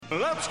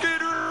Let's get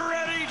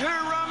ready to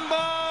rumble!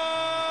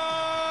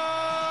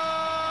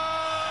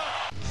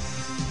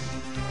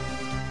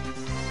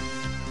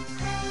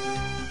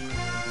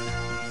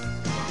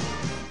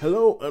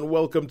 Hello and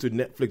welcome to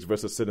Netflix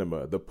versus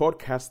Cinema, the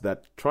podcast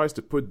that tries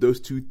to put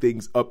those two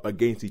things up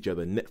against each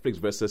other, Netflix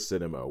versus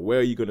cinema. Where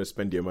are you going to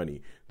spend your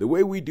money? The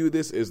way we do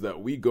this is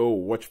that we go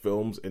watch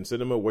films in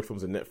cinema, watch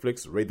films in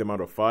Netflix, rate them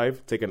out of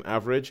 5, take an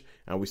average,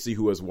 and we see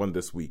who has won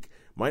this week.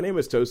 My name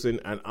is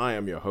Tosin, and I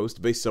am your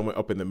host, based somewhere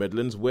up in the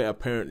Midlands, where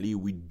apparently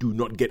we do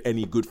not get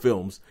any good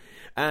films.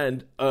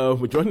 And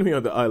joining me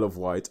on the Isle of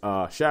Wight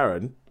are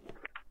Sharon.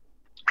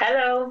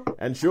 Hello.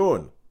 And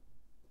Sean.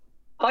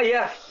 Oh,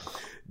 yeah.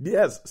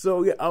 Yes,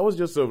 so yeah, I was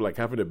just sort of like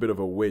having a bit of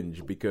a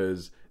whinge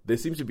because there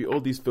seems to be all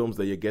these films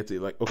that you get to,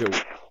 like, okay,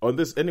 on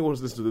this, anyone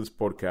who's listened to this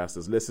podcast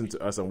has listened to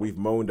us and we've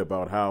moaned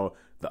about how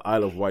the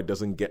Isle of Wight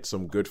doesn't get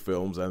some good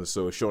films, and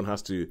so Sean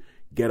has to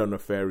get on a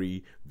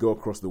ferry, go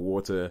across the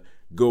water,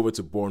 go over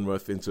to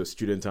Bournemouth into a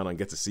student town and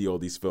get to see all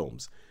these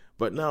films.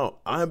 But now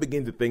I'm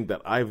beginning to think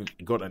that I've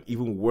got an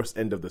even worse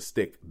end of the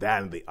stick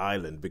than the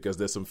island, because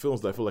there's some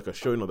films that I feel like are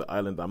showing on the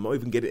island that I'm not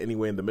even getting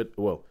anywhere in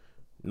the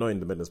not in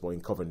the Midlands, but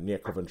in near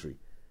Coventry.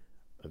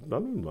 I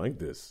don't even like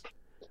this.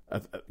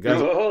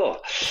 Guys,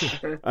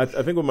 I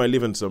think we might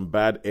live in some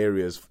bad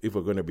areas if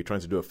we're going to be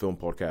trying to do a film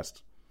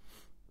podcast.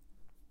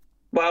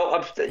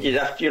 Well, you'll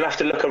have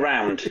to look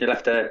around. You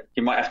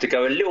might have to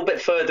go a little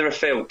bit further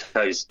afield,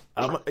 Toes.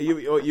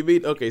 You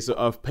mean, okay, so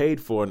I've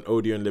paid for an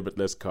Odeon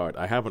Limitless card.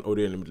 I have an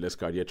Odeon Limitless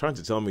card. You're trying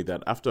to tell me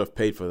that after I've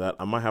paid for that,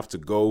 I might have to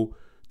go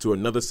to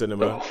another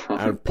cinema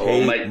and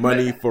pay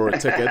money for a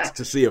ticket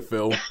to see a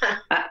film.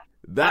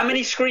 How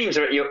many screens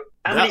are at your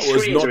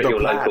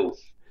local?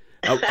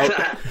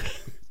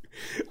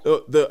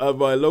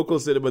 My local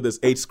cinema, there's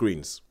 8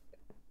 screens.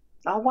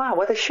 Oh wow!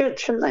 Well, they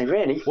shouldn't they?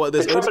 Really? Well,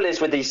 the trouble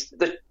is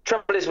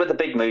with the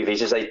big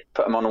movies is they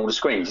put them on all the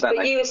screens, don't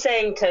but they? You were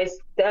saying,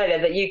 Toast, earlier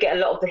that you get a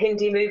lot of the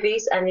Hindi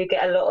movies and you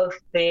get a lot of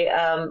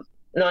the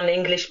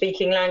non-English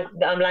speaking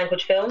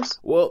language films.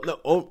 Well, no,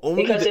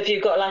 only because if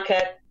you've got like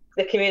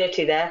the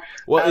community there,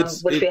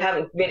 which we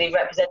haven't really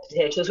represented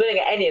here, so we don't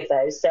get any of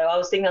those. So I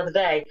was thinking the other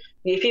day,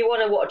 if you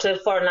want to watch a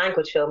foreign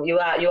language film, you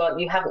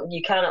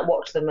cannot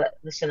watch them at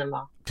the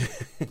cinema.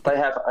 They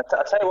have. I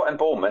tell you what, in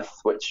Bournemouth,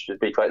 which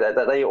would be great,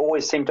 that they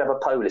always seem to have a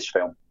Polish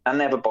film, and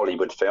they have a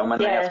Bollywood film, and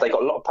they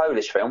got a lot of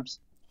Polish films.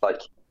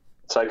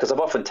 Because I've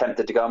often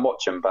tempted to go and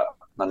watch them, but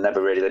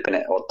they've been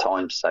at odd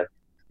times. So,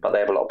 but they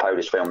have a lot of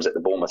Polish films at the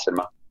Bournemouth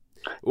cinema.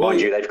 Mind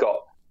you, they've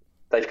got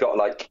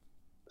like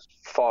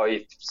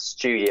 5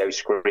 studio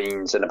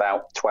screens and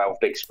about 12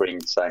 big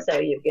screens. So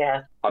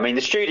yeah. I mean,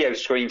 the studio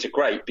screens are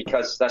great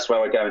because that's where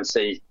I go and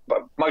see.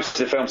 But most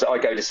of the films that I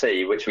go to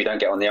see, which we don't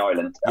get on the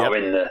island, are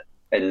in the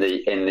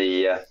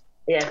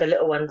the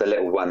little ones. The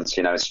little ones,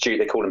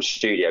 they call them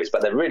studios,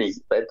 but they're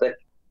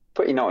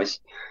pretty nice.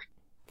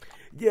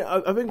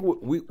 Yeah, I think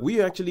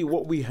we actually,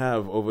 what we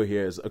have over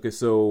here is, okay,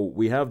 so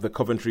we have the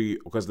Coventry,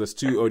 because there's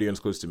 2 Odeons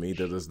close to me.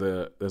 There's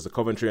the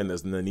Coventry and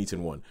there's the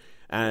Nuneaton one.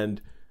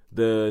 And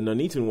the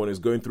Nuneaton one is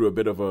going through a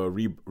bit of a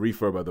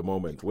refurb at the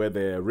moment, where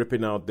they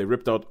ripped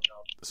out,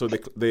 so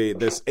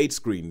there's 8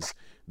 screens.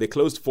 They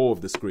closed 4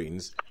 of the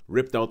screens,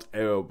 ripped out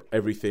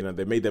everything, and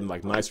they made them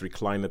like nice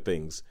recliner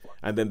things.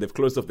 And then they've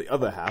closed off the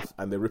other half,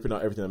 and they're ripping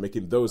out everything and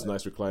making those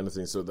nice recliner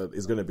things, so that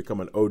it's going to become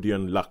an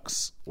Odeon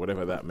Luxe,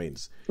 whatever that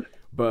means.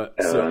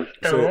 But so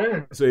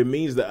it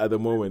means that at the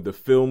moment the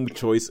film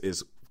choice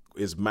is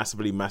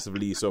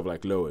massively sort of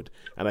like lowered,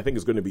 and I think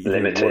it's going to be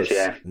even worse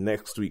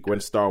next week when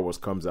Star Wars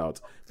comes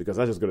out, because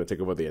that's just going to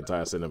take over the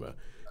entire cinema.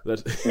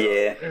 Let's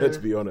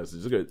be honest,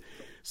 it's good.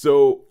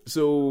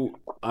 So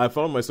I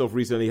found myself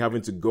recently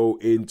having to go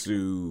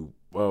into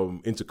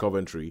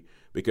Coventry,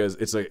 because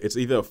it's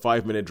either a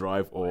 5-minute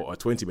drive or a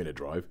 20-minute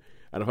drive,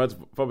 and I've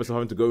found myself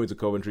having to go into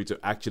Coventry to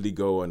actually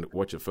go and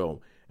watch a film.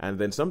 And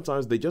then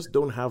sometimes they just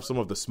don't have some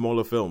of the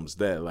smaller films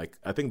there. Like,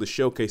 I think the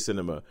Showcase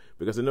Cinema,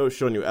 because I know,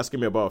 Sean, you were asking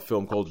me about a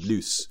film called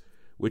Loose,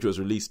 which was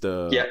released,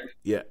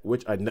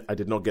 which I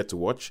did not get to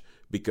watch,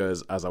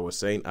 because, as I was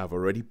saying, I've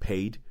already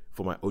paid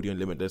for my Odeon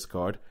Limitless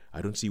card.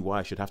 I don't see why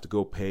I should have to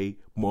go pay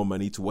more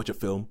money to watch a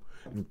film.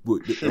 No,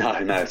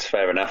 it's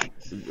fair enough.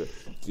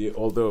 Yeah,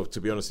 although,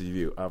 to be honest with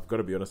you, I've got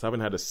to be honest, I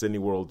haven't had a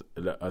Cineworld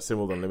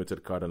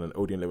Unlimited card and an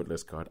Odeon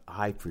Limitless card.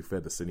 I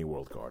prefer the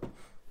Cineworld card.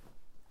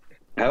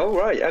 Oh,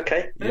 right,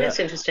 okay. Yeah. That's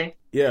interesting.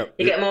 Yeah.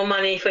 You get more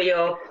money for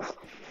your...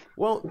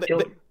 Well,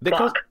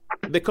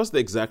 they cost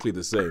exactly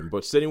the same,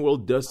 but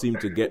Cineworld does seem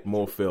to get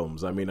more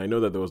films. I mean, I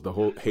know that there was the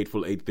whole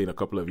Hateful Eight thing a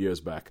couple of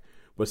years back,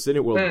 but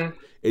Cineworld,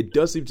 it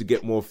does seem to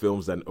get more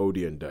films than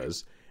Odeon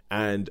does.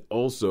 And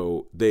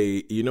also,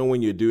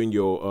 when you're doing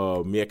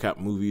your Meerkat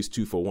movies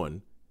 2 for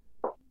 1,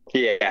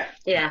 yeah,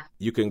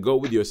 you can go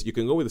with the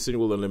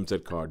Cineworld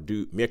Unlimited card,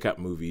 do Meerkat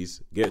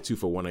movies, get 2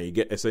 for 1, and you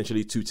get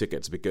essentially 2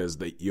 tickets, because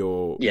the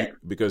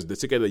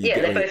ticket that you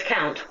get, they both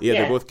count.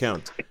 They both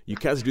count. You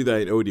can't do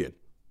that in Odeon.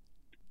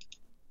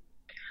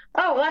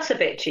 Oh, that's a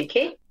bit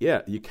cheeky.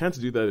 Yeah, you can't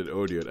do that in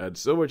Odeon, and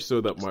so much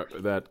so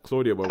that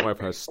Claudia, my wife,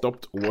 has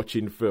stopped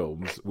watching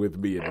films with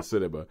me in the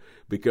cinema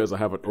because I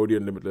have an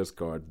Odeon Limitless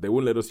card. They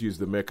won't let us use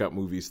the Makeup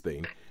Movies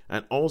thing,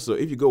 and also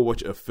if you go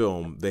watch a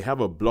film, they have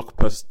a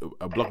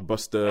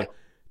blockbuster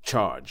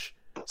charge.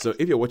 So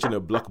if you're watching a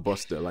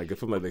blockbuster, like a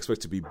film that they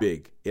expect to be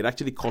big, it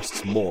actually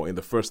costs more in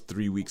the first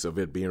 3 weeks of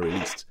it being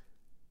released.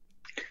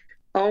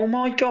 Oh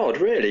my God,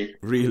 really?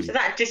 Really? So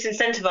that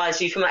disincentivizes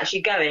you from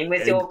actually going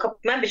with your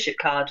membership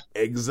card.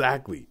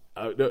 Exactly.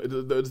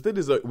 The thing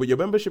is, with your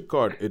membership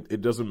card,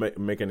 it doesn't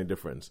make any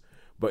difference.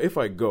 But if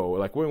I go,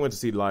 like when we went to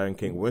see Lion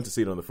King, we went to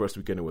see it on the first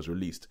weekend it was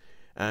released.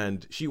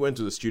 And she went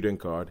to the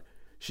student card.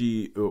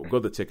 She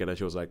got the ticket and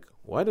she was like,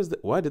 why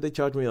did they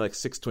charge me like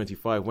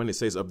 $6.25 when it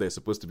says up there it's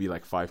supposed to be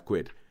like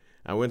 £5?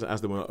 I went to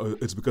ask them,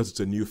 it's because it's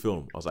a new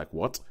film. I was like,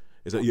 what?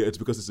 Is that, yeah, it's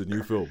because it's a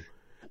new film.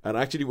 And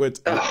I actually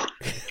went and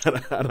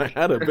I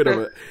had a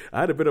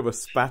bit of a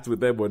spat with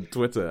them on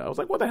Twitter. I was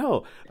like, what the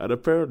hell? And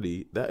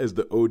apparently that is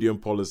the Odeon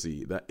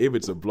policy, that if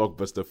it's a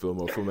blockbuster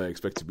film or film that I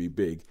expect to be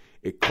big,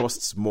 it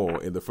costs more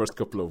in the first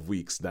couple of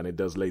weeks than it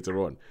does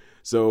later on.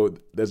 So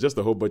there's just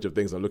a whole bunch of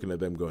things. I'm looking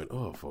at them going,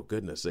 oh, for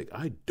goodness sake,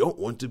 I don't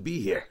want to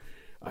be here.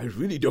 I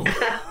really don't.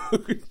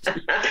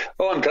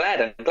 Well, I'm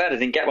glad I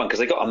didn't get one because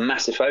they got a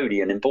massive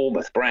Odeon in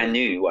Bournemouth, brand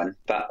new one.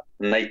 But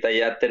they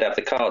did have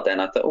the card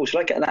then. I thought, oh, should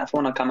I get that for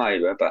when I come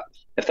over? But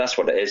if that's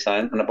what it is, I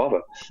ain't gonna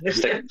bother.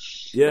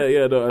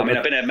 Yeah. No, I mean,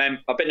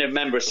 I've been a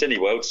member of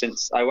Cineworld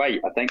since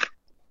 2008, I think.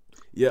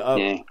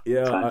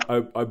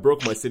 I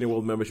broke my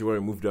Cineworld membership when I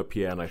moved up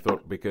here, and I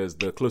thought because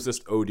the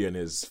closest Odeon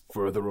is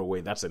further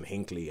away, that's in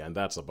Hinckley, and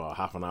that's about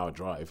half an hour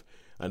drive.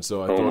 And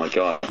so I thought, my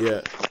God. Yeah.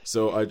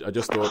 So I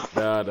just thought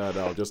that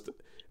I'll just.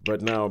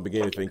 But now I'm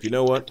beginning to think, you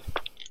know what?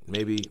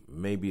 Maybe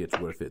it's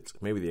worth it.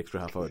 Maybe the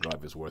extra half hour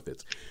drive is worth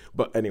it.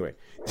 But anyway,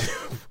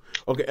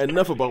 okay.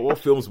 Enough about what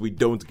films we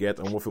don't get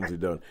and what films we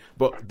don't.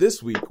 But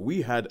this week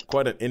we had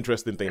quite an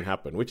interesting thing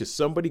happen, which is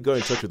somebody got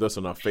in touch with us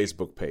on our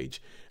Facebook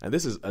page, and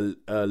this is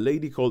a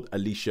lady called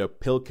Alicia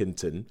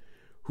Pilkington,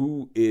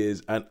 who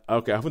is I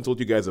haven't told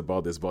you guys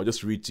about this, but I'll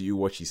just read to you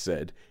what she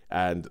said,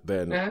 and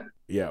then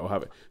I'll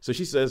have it. So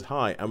she says,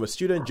 "Hi, I'm a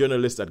student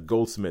journalist at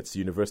Goldsmiths,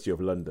 University of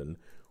London,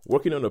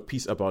 working on a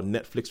piece about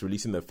Netflix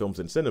releasing their films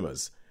in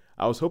cinemas.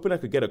 I was hoping I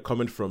could get a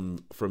comment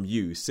from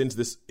you, since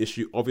this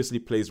issue obviously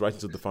plays right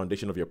into the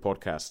foundation of your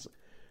podcast.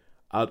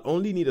 I'd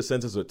only need a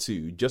sentence or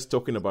two, just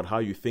talking about how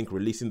you think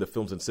releasing the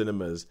films in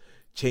cinemas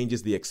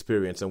changes the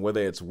experience and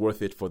whether it's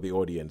worth it for the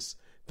audience.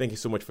 Thank you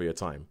so much for your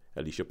time,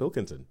 Alicia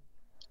Pilkington."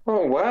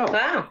 Oh, wow.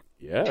 Wow.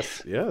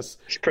 Yes.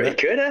 It's pretty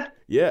good, huh?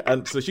 Yeah,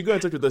 and so she got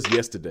in touch with us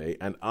yesterday,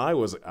 and I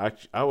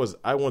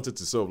wanted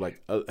to sort of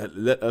like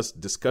let us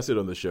discuss it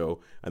on the show,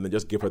 and then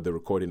just give her the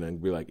recording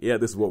and be like, yeah,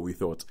 this is what we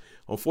thought.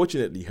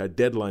 Unfortunately, her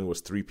deadline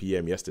was 3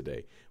 p.m.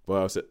 yesterday,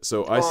 but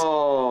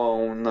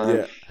oh no,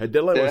 yeah, her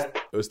deadline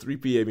was 3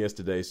 p.m.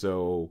 yesterday,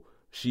 so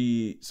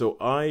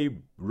I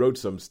wrote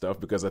some stuff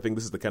because I think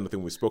this is the kind of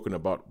thing we've spoken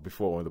about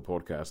before on the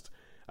podcast.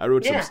 I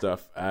wrote some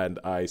stuff and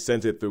I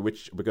sent it through,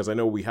 because I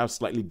know we have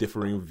slightly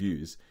differing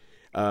views,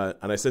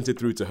 and I sent it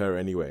through to her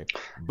anyway.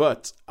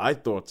 But I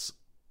thought,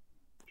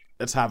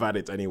 let's have at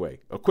it anyway.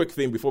 A quick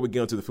thing before we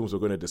get into the films we're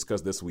going to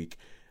discuss this week.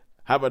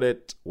 Have at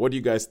it. What do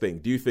you guys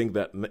think? Do you think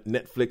that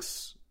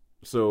Netflix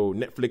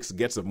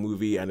gets a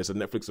movie and it's a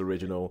Netflix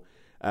original,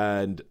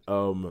 and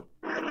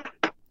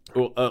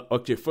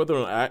okay, further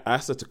on, I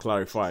asked her to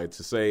clarify,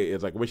 to say,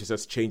 it's like when she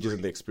says changes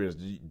in the experience,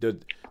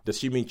 does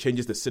she mean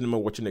changes the cinema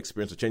watching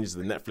experience or changes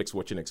the Netflix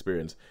watching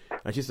experience?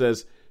 And she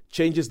says,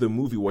 changes the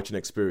movie watching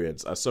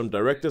experience, as some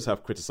directors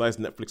have criticized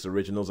Netflix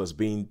originals as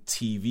being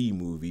TV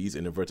movies,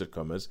 in inverted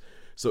commas.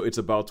 So it's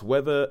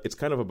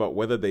kind of about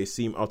whether they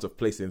seem out of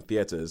place in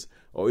theaters,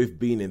 or if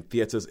being in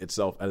theaters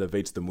itself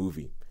elevates the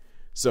movie.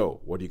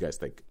 So, what do you guys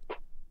think?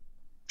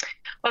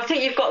 I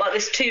think you've got like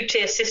this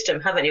two-tier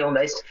system, haven't you,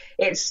 almost?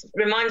 It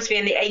reminds me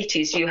in the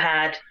 80s you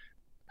had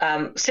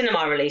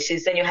cinema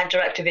releases, then you had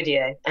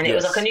direct-to-video. And it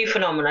was like a new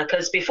phenomenon,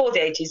 because before the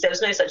 80s there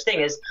was no such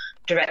thing as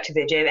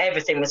direct-to-video.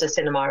 Everything was a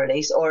cinema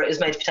release, or it was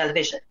made for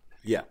television.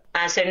 Yeah.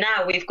 And so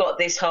now we've got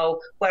this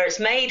whole, where it's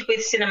made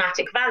with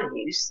cinematic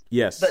values,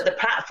 but the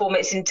platform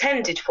it's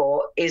intended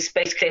for is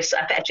basically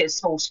effectively a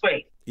small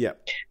screen. Yeah.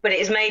 But it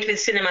is made with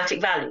cinematic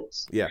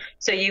values. Yeah.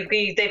 So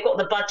they've got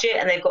the budget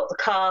and they've got the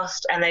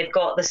cast and they've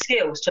got the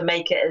skills to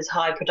make it as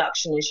high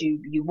production as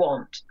you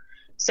want.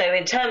 So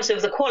in terms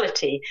of the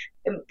quality,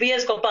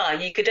 years gone by,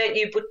 you'd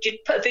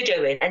put a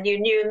video in and you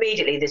knew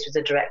immediately this was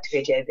a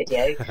direct-to-video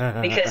video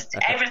because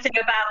everything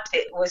about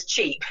it was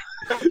cheap.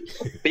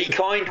 Be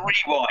kind,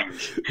 rewind.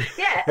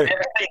 Yeah.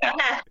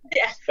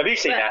 Have you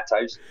seen that,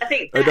 Toes? I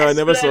think. No, I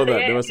never saw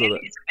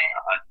that.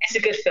 It's a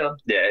good film.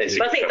 Yeah, it's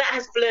but I think that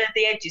has blurred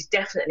the edges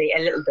definitely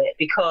a little bit,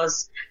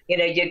 because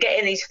you're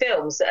getting these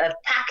films that are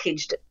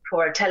packaged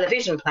for a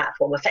television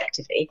platform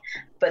effectively,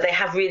 but they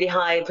have really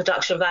high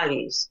production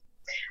values.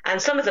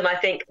 And some of them, I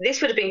think,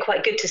 this would have been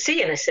quite good to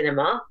see in a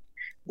cinema,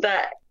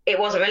 but it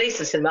wasn't released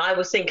in cinema. I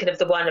was thinking of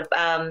the one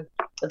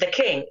The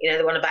King,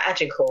 the one about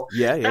Agincourt.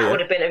 That would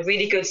have been a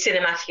really good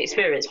cinematic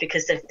experience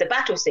because the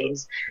battle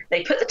scenes,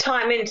 they put the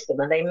time into them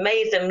and they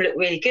made them look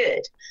really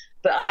good.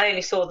 But I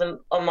only saw them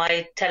on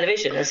my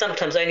television, and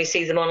sometimes I only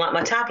see them on like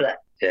my tablet.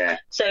 Yeah.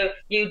 So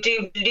you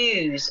do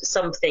lose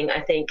something,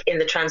 I think, in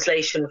the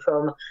translation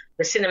from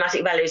the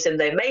cinematic values that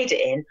they made it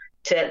in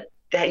to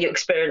your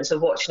experience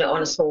of watching it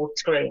on a small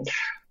screen.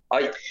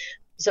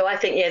 So I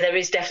think, there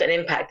is definitely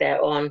an impact there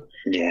on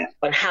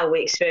how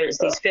we experience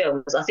these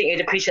films. I think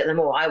you'd appreciate them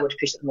more. I would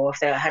appreciate them more if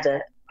they had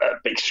a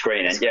big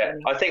screening. Yeah,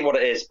 I think what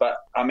it is, but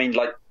I mean,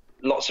 like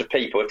lots of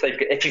people,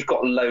 if you've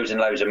got loads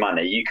and loads of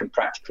money, you can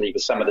practically,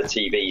 with some of the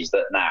TVs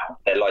that now,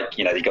 they're like,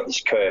 they've got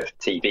these curved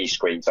TV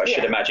screens. I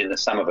should imagine that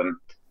some of them,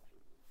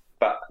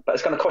 but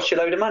it's going to cost you a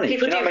load of money.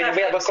 People do have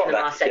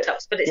cinema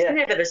setups, but it's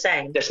never the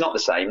same. It's not the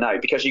same, no,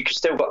 because you've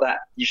still got that.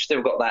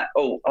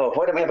 Oh,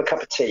 why don't we have a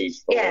cup of tea?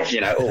 Or,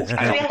 hang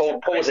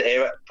on, pause it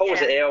here.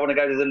 I want to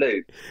go to the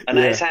loo, and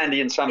it's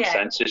handy in some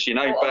senses,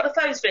 But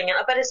the phone's ringing.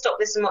 I better stop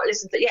this and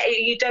listen to.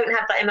 You don't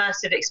have that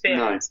immersive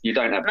experience. No, you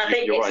don't have. And I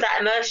think it's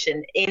that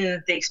immersion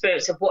in the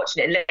experience of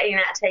watching it, letting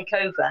that take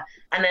over,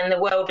 and then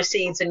the world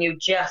recedes, and you're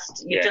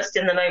just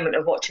in the moment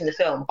of watching the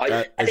film.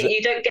 I think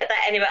you don't get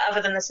that anywhere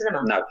other than the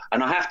cinema. No,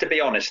 and I have to be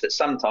honest that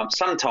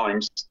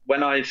sometimes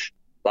when I've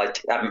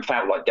haven't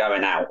felt like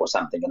going out or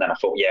something, and then I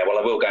thought,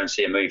 I will go and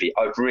see a movie,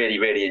 I've really,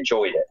 really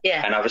enjoyed it.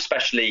 And I've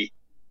especially,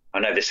 I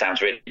know this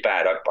sounds really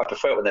bad, I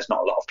prefer it when there's not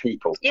a lot of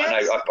people.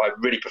 I know I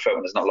really prefer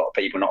when there's not a lot of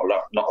people, not a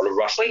lot of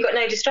rush. Well, you've got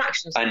no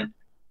distractions. And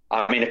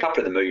I mean, a couple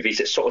of the movies,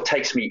 it sort of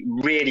takes me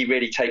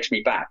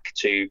back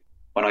to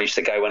when I used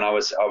to go when I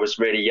was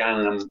really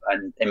young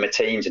and in my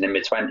teens and in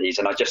my 20s,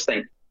 and I just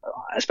think,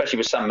 especially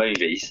with some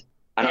movies,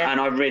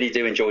 and I really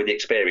do enjoy the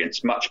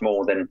experience much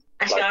more than...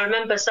 Actually, I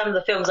remember some of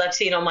the films I've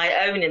seen on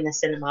my own in the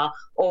cinema,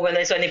 or when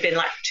there's only been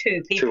like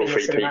two people in the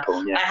cinema.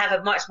 I have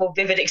a much more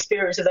vivid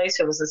experience of those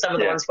films than some of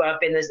the ones where I've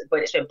been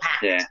when it's been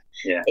packed.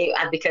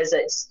 And because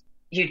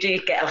you do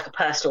get like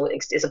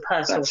it's a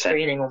personal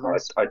screening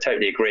almost. I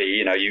totally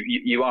agree.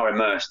 You are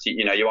immersed.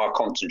 You are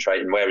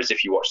concentrating. Whereas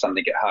if you watch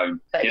something at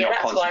home, you're not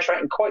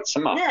concentrating quite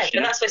so much. Yeah,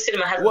 but that's why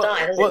cinema hasn't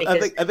died, has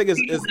it? I think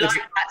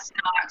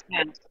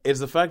it's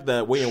the fact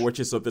that when you're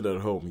watching something at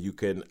home, you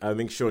can. I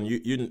think Sean, you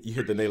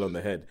hit the nail on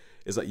the head.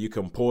 It's like you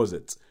can pause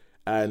it.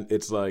 And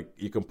it's like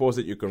you can pause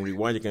it, you can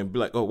rewind, you can be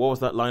like, oh, what was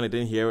that line? I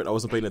didn't hear it. I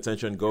wasn't paying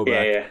attention. Go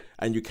back.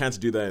 And you can't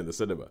do that in the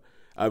cinema.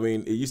 I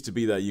mean, it used to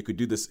be that you could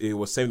do this. It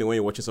was the same thing when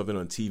you're watching something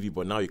on TV,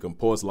 but now you can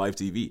pause live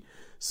TV.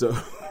 So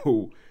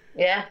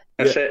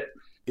that's it.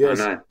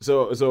 Yes.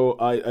 So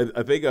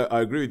I think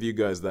I agree with you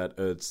guys that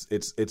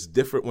it's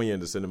different when you're in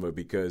the cinema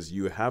because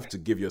you have to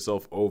give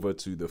yourself over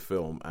to the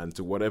film and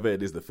to whatever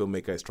it is the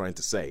filmmaker is trying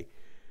to say.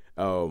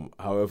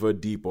 However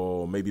deep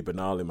or maybe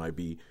banal it might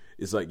be,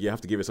 it's like you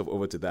have to give yourself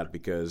over to that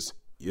because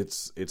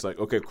it's like,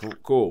 okay,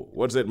 cool.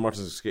 What's it,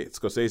 Martin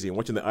Scorsese? I'm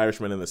watching The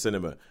Irishman in the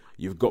cinema.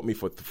 You've got me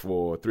for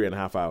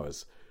 3.5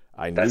 hours.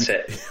 That's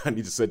it. I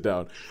need to sit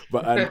down.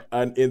 But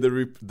and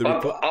in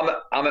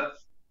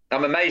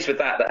I'm amazed with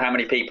that how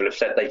many people have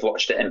said they've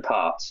watched it in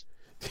parts.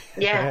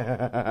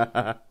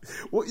 Yeah.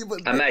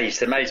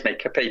 Amazed me,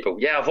 people.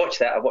 Yeah, I've watched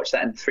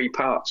that in 3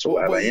 parts or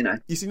whatever,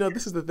 You see, now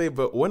this is the thing.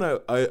 But when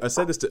I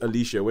said this to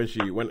Alicia when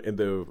she went in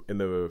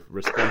the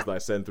response that I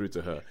sent through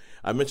to her,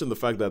 I mentioned the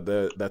fact that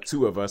that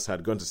 2 of us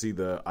had gone to see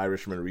The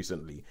Irishman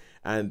recently,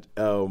 and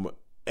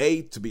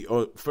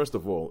first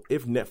of all,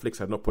 if Netflix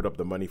had not put up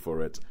the money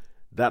for it,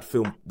 that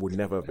film would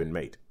never have been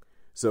made.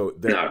 So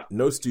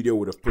no studio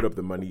would have put up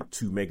the money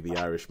to make The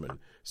Irishman.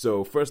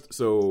 So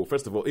first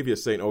of all, if you're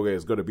saying, okay,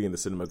 it's got to be in the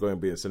cinema, go and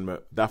be in the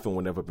cinema, that film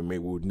would never be made.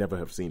 We would never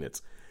have seen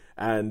it.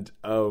 And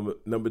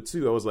number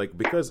 2, I was like,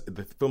 because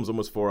the film's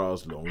almost 4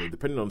 hours long,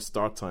 depending on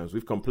start times,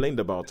 we've complained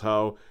about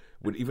how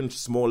with even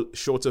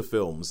shorter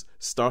films,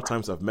 start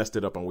times have messed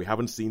it up, and we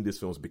haven't seen these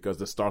films because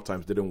the start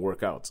times didn't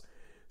work out.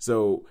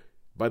 So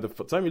by the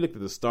time you looked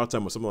at the start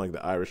time of something like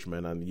The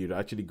Irishman and you'd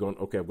actually gone,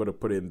 okay, I've got to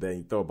put it in there,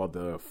 you thought about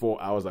the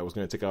 4 hours that was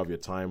going to take out of your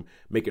time,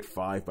 make it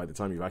 5 by the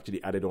time you've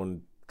actually added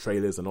on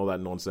trailers and all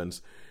that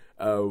nonsense.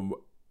 By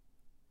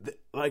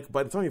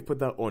the time you put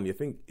that on,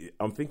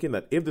 I'm thinking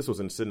that if this was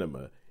in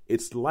cinema,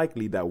 it's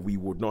likely that we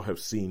would not have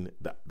seen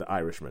The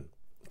Irishman,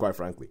 quite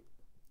frankly.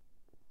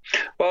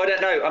 Well, I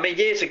don't know. I mean,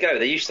 years ago,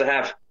 they used to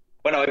have,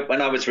 when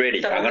I was really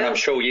young, and I'm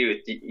sure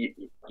you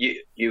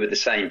were the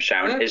same,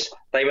 Sharon, is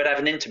they would have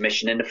an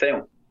intermission in the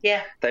film.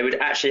 Yeah. They would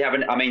actually have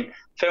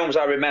films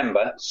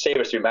I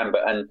seriously remember,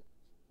 and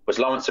was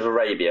Lawrence of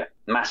Arabia,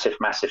 massive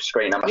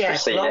screen. I must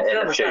have seen it in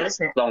a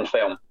few. Long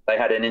film. They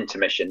had an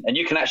intermission, and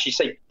you can actually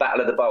see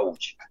Battle of the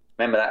Bulge.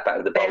 Remember that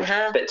Battle of the Bulge?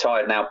 A bit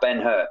tired now.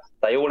 Ben-Hur.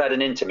 They all had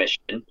an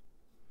intermission.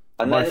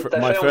 And my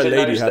Fair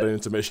Lady had an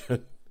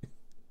intermission.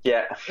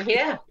 Yeah.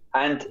 Yeah.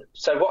 And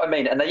so what I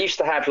mean, and they used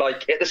to have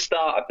at the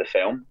start of the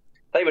film,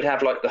 they would have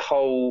the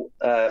whole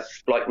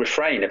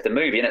refrain of the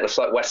movie, and it was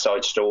like West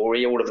Side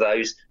Story, all of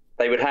those.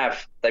 They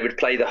would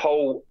play the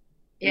whole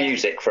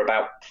music for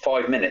about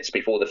 5 minutes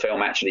before the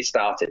film actually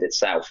started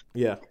itself.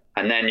 Yeah.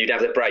 And then you'd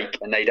have the break,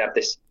 and they'd have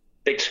this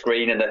big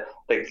screen, and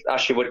the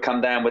usher would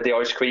come down with the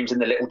ice creams in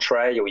the little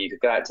tray, or you could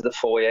go out to the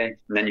foyer, and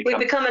then We've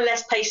become a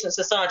less patient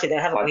society, though,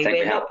 haven't we?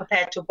 We're not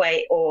prepared to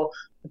wait or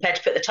prepared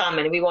to put the time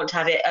in. We want to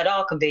have it at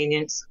our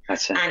convenience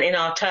and in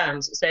our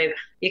terms. So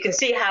you can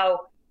see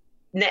how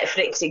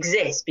Netflix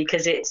exists,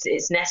 because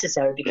it's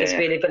necessary, because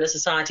we live in a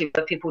society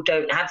where people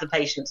don't have the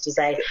patience to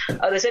say,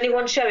 oh, there's only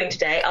one showing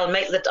today,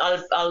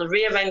 I'll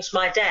rearrange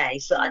my day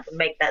so that I can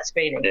make that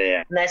screening.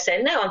 And they're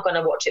saying, no, I'm going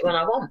to watch it when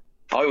I want.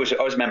 I always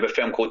remember a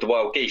film called The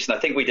Wild Geese, and I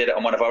think we did it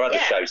on one of our other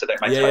shows. I don't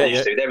make it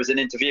used to. There was an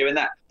interview in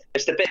that.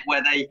 It's the bit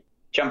where they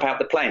jump out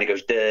the plane. It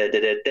goes da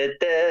da da da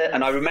da,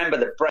 and I remember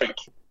the break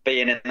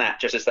being in that,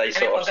 just as they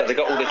so they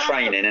got all the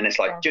training, and it's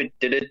like da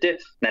da da da, and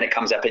then it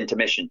comes up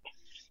intermission.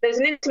 There's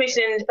an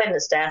intermission in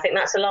Independence Day. I think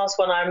that's the last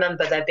one I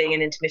remember there being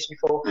an intermission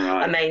for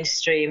a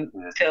mainstream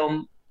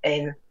film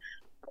in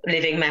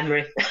living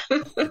memory.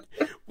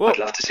 Well, I'd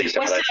love to see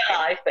something. We're still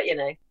alive, but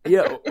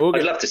Yeah, okay.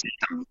 I'd love to see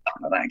something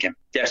like that again.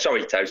 Yeah,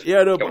 sorry, Toes.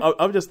 Yeah, no,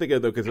 I'm just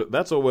thinking though, because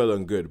that's all well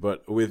and good,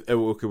 but with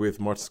Martin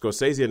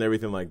Scorsese and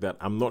everything like that,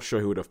 I'm not sure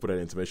he would have put an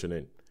intermission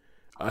in.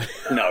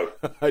 No,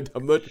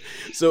 I'm not.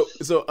 So.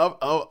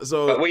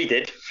 But we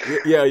did.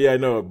 Yeah.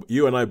 No,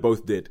 you and I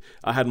both did.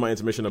 I had my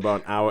intermission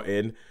about an hour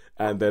in,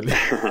 and then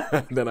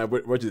then I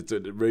watched it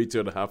to really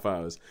 2.5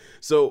 hours.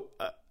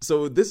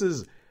 So this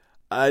is.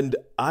 And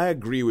I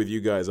agree with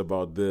you guys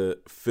about the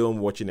film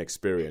watching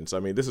experience.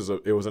 I mean,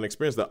 it was an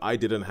experience that I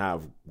didn't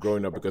have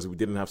growing up because we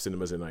didn't have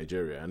cinemas in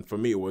Nigeria. And for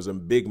me, it was a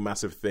big,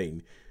 massive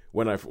thing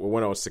when I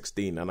was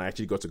 16 and I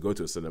actually got to go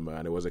to a cinema,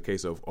 and it was a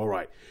case of, all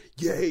right,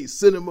 yay,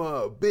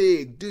 cinema,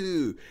 big,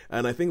 do.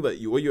 And I think that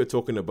what you're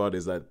talking about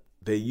is that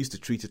they used to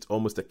treat it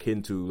almost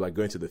akin to like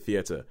going to the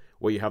theater,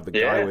 where you have the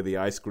guy with the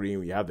ice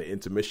cream, you have the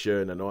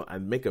intermission and all,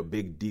 and make a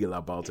big deal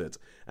about it.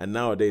 And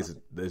nowadays,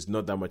 there's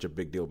not that much a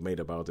big deal made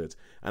about it.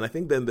 And I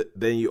think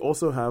then you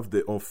also have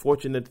the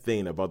unfortunate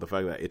thing about the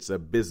fact that it's a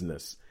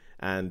business,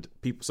 and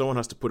someone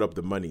has to put up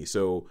the money.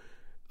 So,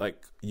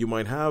 like, you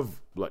might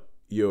have like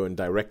your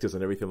directors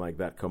and everything like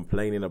that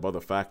complaining about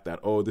the fact that,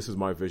 oh, this is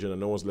my vision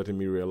and no one's letting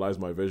me realize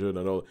my vision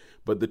and all.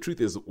 But the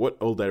truth is, what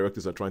all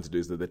directors are trying to do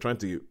is that they're trying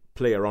to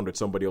play around with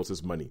somebody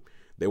else's money.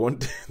 They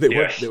want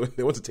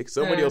to take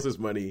somebody else's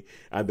money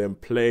and then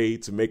play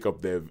to make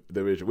up their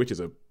vision, which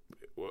is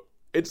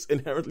it's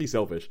inherently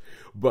selfish.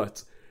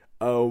 But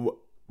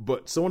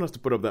someone has to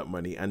put up that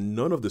money, and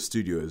none of the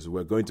studios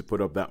were going to put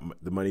up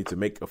the money to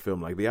make a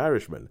film like The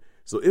Irishman.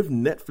 So if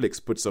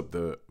Netflix puts up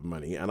the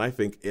money, and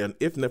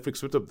if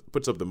Netflix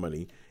puts up the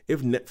money,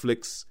 if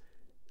Netflix,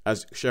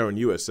 as Sharon,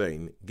 you were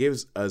saying,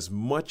 gives as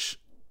much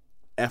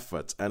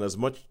effort and as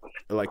much,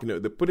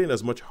 they put in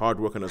as much hard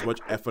work and as much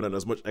effort and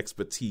as much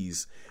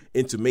expertise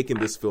into making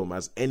this film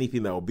as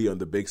anything that will be on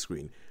the big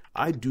screen,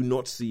 I do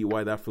not see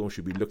why that film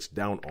should be looked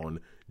down on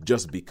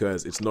just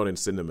because it's not in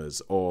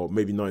cinemas, or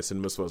maybe not in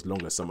cinemas for as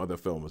long as some other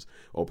films.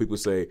 Or people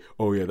say,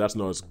 oh yeah, that's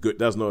not as good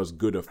a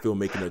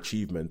filmmaking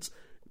achievement.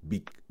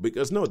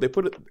 Because no, they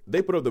put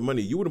up the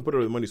money. You wouldn't put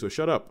up the money, so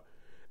shut up.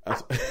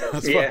 As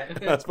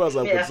far as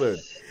I'm concerned.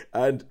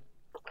 And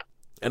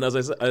as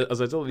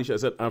I told Alicia, I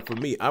said, for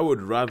me, I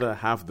would rather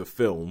have the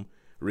film,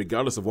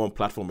 regardless of what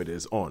platform it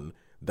is on,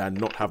 than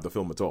not have the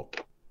film at all.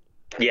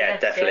 Yeah,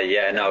 definitely.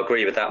 Yeah, no, I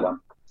agree with that one.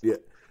 Yeah.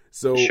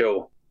 So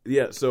sure.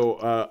 Yeah, so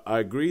I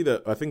agree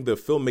that I think the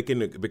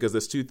filmmaking, because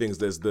there's two things.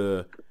 There's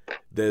the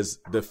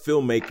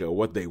filmmaker,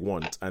 what they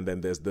want, and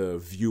then there's the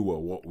viewer,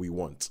 what we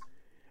want.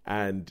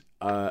 And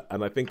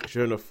I think,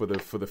 sure enough, for the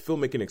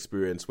filmmaking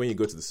experience, when you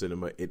go to the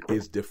cinema, it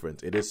is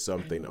different. It is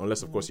something.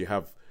 Unless, of course, you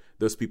have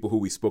those people who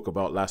we spoke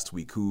about last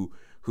week who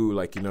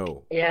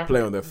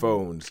play on their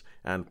phones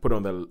and put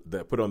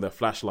on their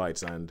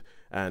flashlights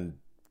and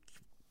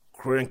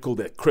crinkle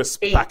their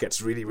crisp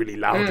packets really, really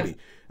loudly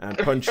and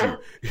punch you.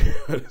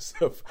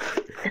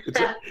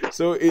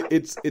 So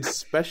it's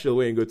special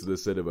when you go to the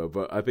cinema.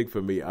 But I think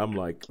for me, I'm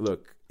like,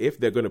 look, if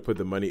they're going to put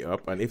the money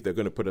up and if they're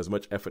going to put as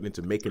much effort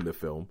into making the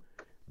film,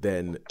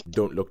 then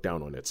don't look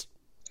down on it.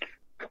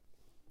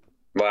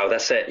 Wow,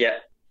 that's it. Yeah.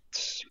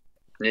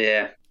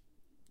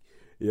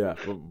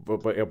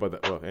 But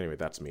anyway,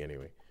 that's me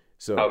anyway.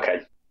 So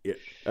okay. Yeah.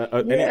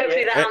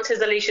 Hopefully that answers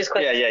Alicia's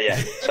question. Yeah.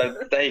 So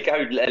there you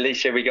go,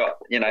 Alicia. We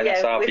got,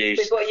 that's our views.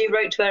 With what you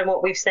wrote to her and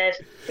what we've said,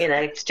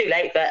 it's too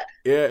late, but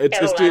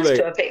it's too late.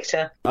 To a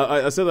picture.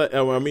 I said that.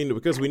 I mean,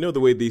 because we know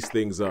the way these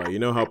things are. You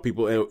know how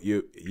people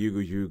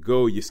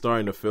you star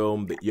in a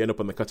film, that you end up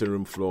on the cutting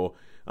room floor.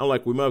 I'm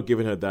like, we might have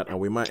given her that, and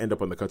we might end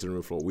up on the cutting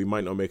room floor. We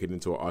might not make it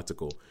into our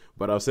article.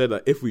 But I've said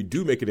that if we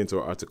do make it into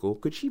our article,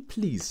 could she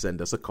please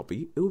send us a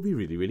copy? It would be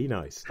really, really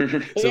nice.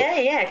 Good.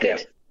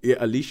 Yeah,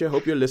 Alicia,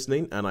 hope you're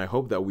listening, and I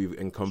hope that we've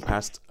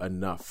encompassed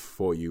enough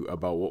for you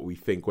about what we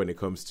think when it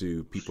comes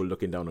to people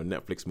looking down on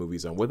Netflix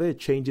movies and whether it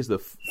changes the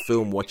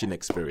film watching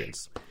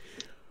experience.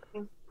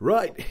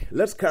 Right,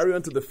 let's carry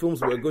on to the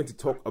films we're going to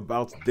talk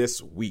about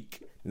this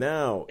week.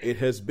 Now, it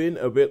has been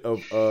a bit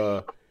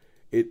of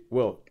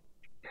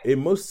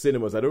in most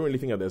cinemas, I don't really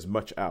think that there's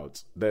much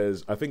out.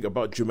 I think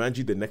about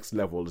Jumanji: The Next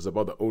Level is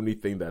about the only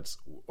thing that's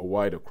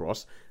wide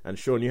across. And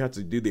Sean, you had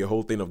to do the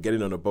whole thing of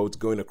getting on a boat,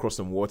 going across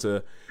some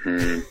water,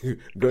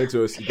 going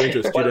to a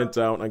student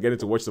town, and getting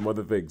to watch some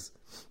other things.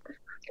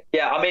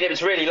 Yeah, I mean, it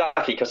was really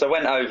lucky because I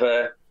went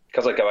over,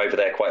 because I go over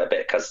there quite a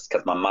bit because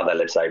my mother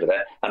lives over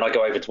there, and I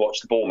go over to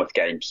watch the Bournemouth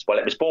games. Well,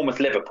 it was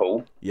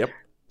Bournemouth-Liverpool. Yep.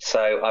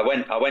 So I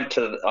went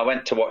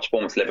to watch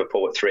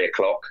Bournemouth-Liverpool at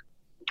 3:00.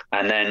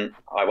 And then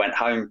I went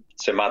home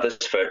to Mother's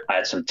I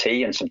had some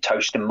tea and some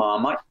toast and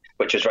Marmite,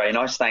 which was very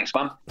nice. Thanks,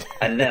 Mum.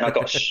 And then I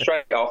got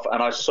straight off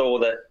and I saw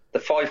the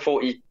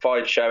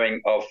 5:45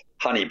 showing of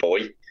Honey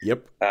Boy,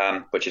 yep,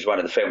 which is one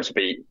of the films to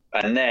be.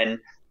 And then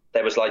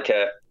there was like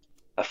a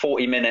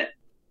 40-minute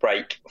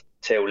break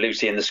till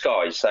Lucy in the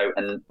Sky. So,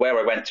 and where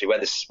I went to, where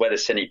the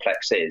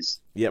Cineplex is,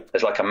 yep,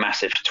 there's like a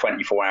massive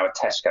 24-hour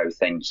Tesco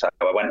thing. So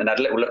I went and had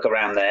a little look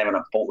around there and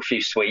I bought a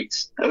few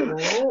sweets.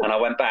 And I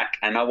went back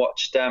and I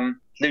watched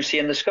Lucy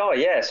in the Sky.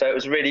 Yeah, so it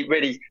was really,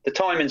 really, the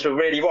timings were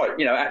really right.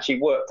 You know, it actually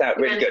worked out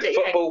really good.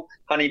 Football,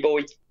 Honey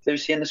Boy,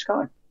 Lucy in the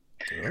Sky.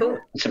 Cool.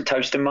 And some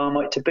toast and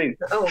Marmite to boot.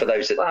 For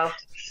those that... Well,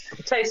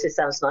 toasted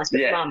sounds nice,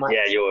 but Marmite.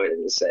 Yeah,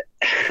 that's it.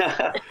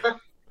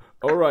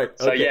 All right.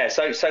 Okay.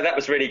 So that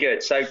was really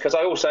good. So because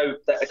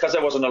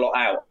there wasn't a lot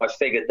out, I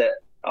figured that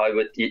I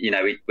would,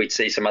 we'd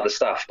see some other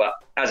stuff. But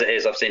as it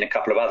is, I've seen a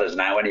couple of others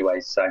now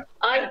anyway. So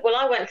I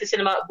went to the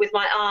cinema with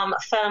my arm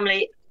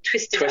firmly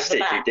twisted at the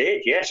back. You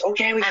did, yes. Oh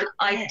yeah,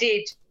 I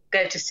did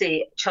go to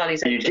see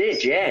Charlie's Angels. You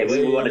did, yeah.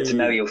 We wanted to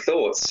know your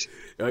thoughts.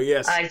 Oh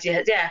yes. I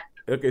did, yeah.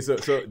 Okay, so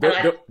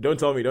don't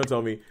tell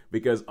me,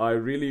 because I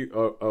really,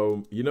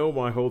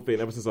 my whole thing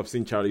ever since I've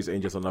seen Charlie's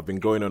Angels, and I've been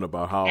going on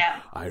about how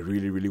I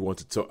really, really want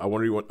to talk. I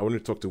want to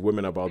talk to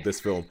women about this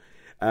film,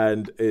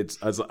 and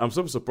I'm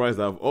so surprised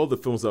that of all the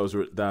films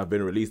that have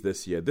been released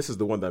this year, this is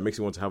the one that makes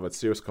me want to have a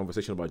serious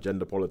conversation about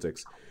gender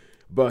politics.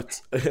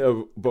 But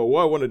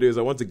what I want to do is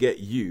I want to get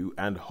you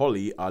and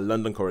Holly, our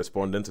London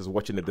correspondent, is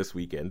watching it this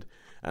weekend,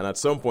 and at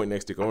some point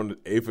next week, I want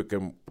if we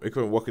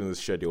can work in the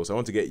schedule. So I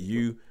want to get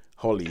you,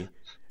 Holly,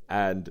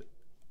 and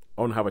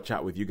I want to have a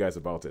chat with you guys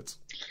about it.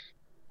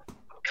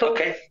 Cool.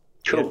 Okay.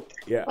 Cool.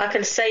 Yeah. I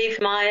can save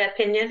my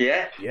opinion.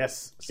 Yeah.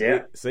 Yes.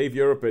 Save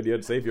your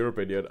opinion.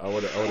 I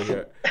want to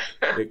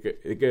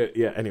hear.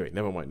 Yeah. Anyway,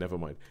 never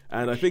mind.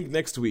 And I think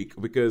next week,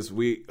 because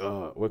we're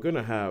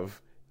gonna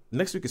have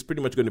next week is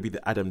pretty much going to be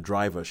the Adam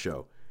Driver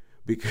show,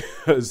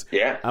 because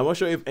I'm not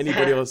sure if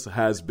anybody else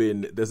has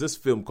been. There's this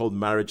film called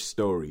Marriage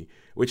Story,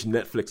 which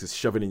Netflix is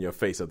shoving in your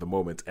face at the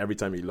moment. Every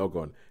time you log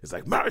on, it's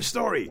like Marriage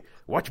Story.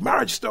 Watch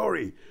Marriage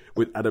Story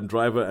with Adam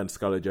Driver and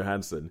Scarlett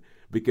Johansson,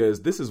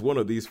 because this is one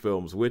of these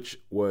films which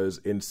was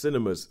in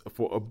cinemas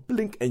for a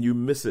blink and you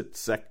miss it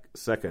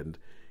second.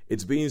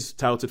 It's being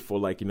touted for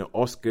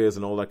Oscars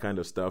and all that kind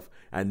of stuff,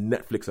 and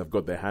Netflix have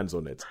got their hands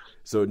on it.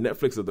 So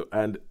Netflix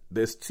and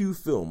there's 2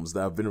 films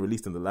that have been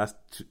released in the last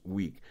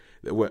week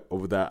that were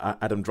over the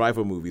Adam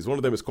Driver movies. One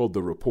of them is called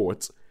The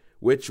Report,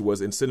 which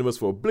was in cinemas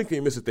for a blink and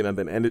you miss it thing, and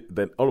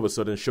then all of a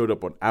sudden showed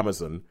up on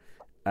Amazon,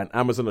 and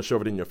Amazon will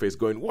shove it in your face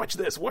going, watch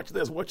this.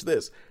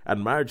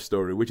 And Marriage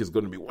Story, which is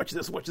going to be watch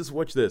this.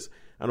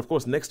 And of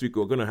course, next week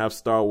we're going to have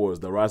Star Wars,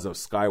 The Rise of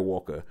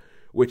Skywalker,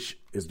 which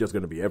is just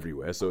going to be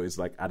everywhere. So it's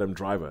like Adam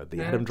Driver,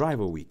 Adam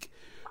Driver week.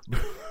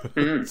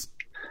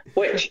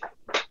 Which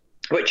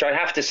I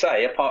have to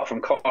say, apart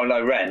from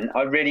Kylo Ren,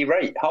 I really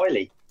rate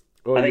highly.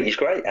 Oh, I think he's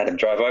great, Adam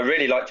Driver. I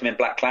really liked him in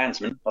Black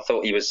Klansman. I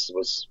thought he was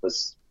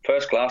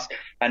first class,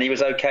 and he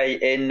was okay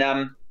in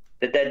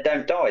The Dead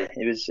Don't Die.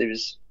 He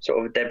was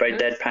sort of very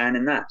deadpan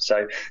in that.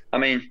 So, I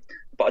mean,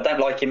 but I don't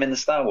like him in the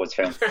Star Wars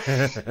film.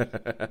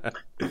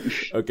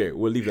 Okay,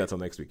 we'll leave that till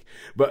next week.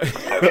 But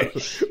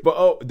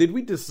did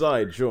we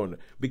decide, Sean?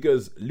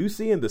 Because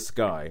Lucy in the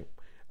Sky.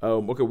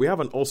 We have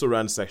an also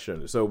ran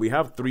section. So we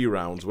have 3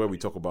 rounds where we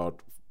talk about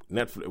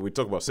Netflix. We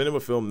talk about cinema,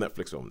 film,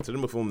 Netflix film,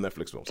 cinema, film,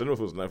 Netflix film, cinema,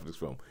 film, Netflix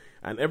film.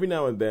 And every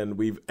now and then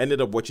we've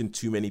ended up watching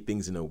too many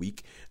things in a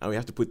week, and we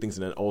have to put things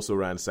in an also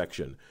ran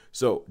section.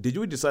 So did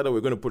you decide that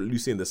we're going to put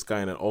Lucy in the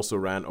Sky in an also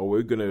ran, or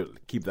we're going to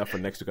keep that for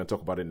next week and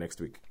talk about it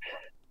next week?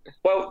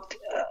 Well,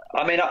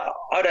 I mean,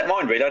 I don't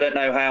mind, really. I don't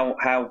know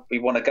how we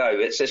want to go.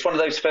 It's one of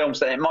those films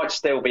that it might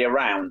still be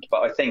around,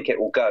 but I think it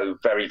will go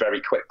very, very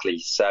quickly.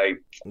 So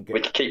we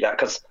can keep that,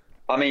 because,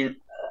 I mean,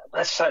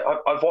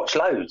 I've watched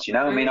loads,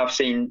 I mean, I've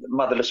seen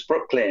Motherless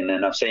Brooklyn,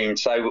 and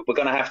so we're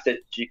going to have to,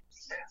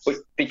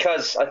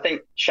 because I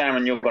think,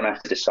 Sharon, you're going to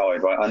have to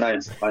decide, right? I know,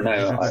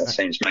 it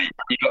seems me.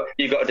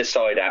 You've got to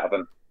decide out of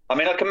them. I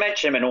mean, I can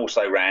mention them in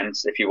also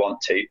rans if you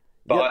want to.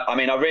 But I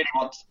mean, I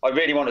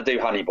really want to do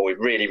Honey Boy,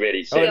 really,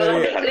 really.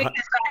 I think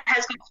this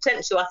has good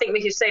potential. I think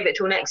we should save it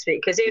till next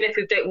week, because even if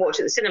we don't watch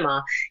it at the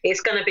cinema, it's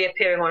going to be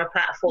appearing on a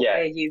platform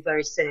near you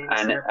very soon.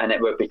 And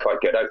it would be quite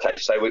good. Okay,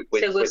 so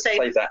we'll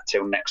save that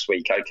till next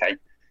week. Okay.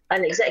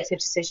 An executive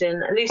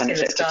decision. Lucy in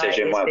the Sky is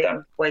being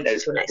waited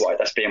till next week.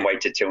 That's being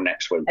waited till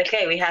next week.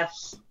 Okay, we have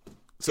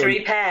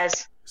 3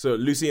 pairs. So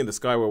Lucy in the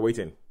Sky, we're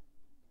waiting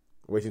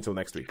till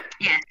next week.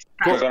 Yes.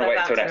 We're going to wait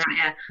till next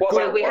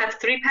week. We have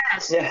 3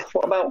 pairs. Yeah.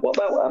 What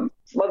about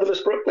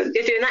Motherless Brooklyn.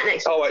 You're doing that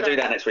next week. Oh, I'll do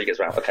that next week as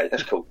well. Okay,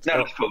 that's cool. No,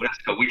 that's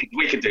cool.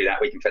 We can do that.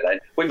 We can fit that in.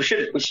 We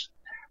should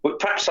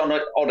perhaps on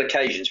odd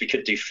occasions we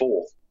could do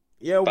 4.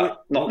 Yeah,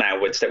 but not now.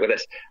 We'd stick with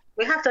this.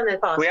 We have done in the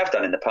past. We have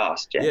done in the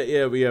past, yeah.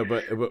 Yeah,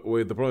 but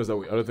the problem is that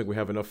I don't think we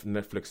have enough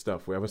Netflix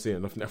stuff. We haven't seen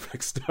enough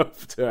Netflix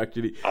stuff to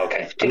actually...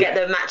 Okay. To get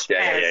the match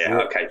pairs.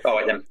 Yeah. Okay, all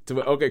right then.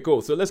 Okay,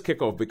 cool. So let's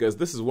kick off, because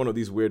this is one of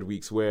these weird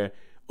weeks where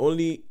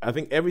I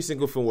think every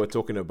single film we're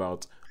talking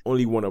about,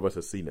 only one of us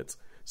has seen it.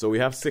 So we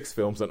have 6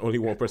 films and only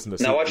one person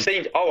has seen it. I've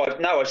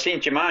seen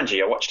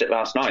Jumanji. I watched it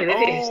last night.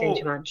 You've seen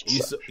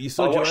Jumanji. You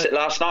saw I watched it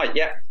last night,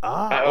 yeah.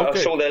 Okay. I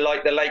saw the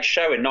late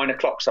show at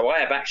 9:00, so I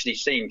have actually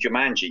seen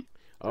Jumanji.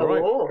 All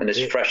right. And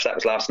it's fresh. That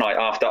was last night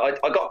after. I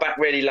got back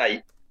really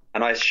late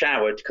and I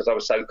showered because I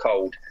was so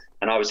cold,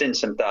 and I was in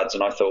some duds,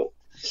 and I thought,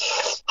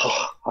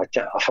 I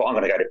thought I'm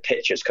going to go to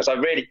pictures, because I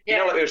really, you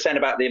know, like we were saying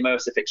about the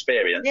immersive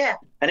experience. Yeah.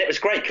 And it was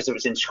great because it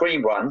was in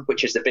Screen 1,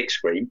 which is the big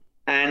screen,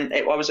 and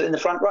I was in the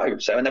front row,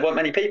 and there weren't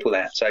many people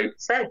there. I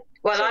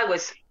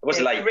was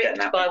late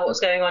ripped by what's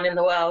going on in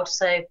the world,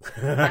 so I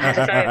had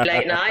a very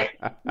late night,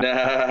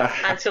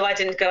 and so I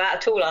didn't go out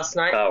at all last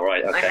night. Oh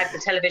right, okay. I had the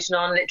television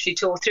on literally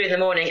till 3 in the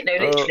morning. No,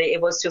 literally, it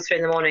was till 3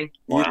 in the morning.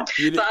 Wow.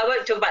 But I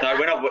won't talk about that. No,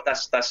 we're not.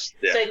 That's.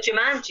 Yeah. So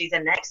Jumanji, the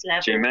next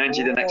level.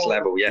 Jumanji, the next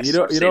level. Yes.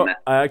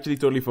 I actually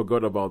totally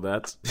forgot about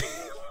that.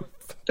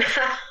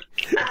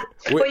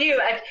 Well, you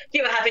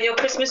were having your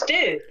Christmas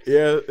do.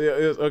 Yeah.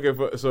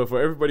 Okay. So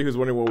for everybody who's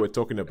wondering what we're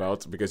talking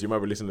about, because you might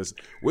be listening to this,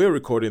 we're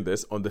recording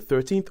this on the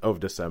 13th of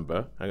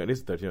December. Hang on, this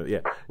is 13th. Yeah,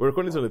 we're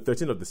recording this on the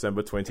 13th of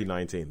December,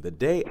 2019, the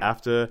day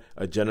after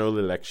a general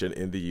election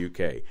in the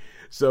UK.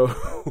 So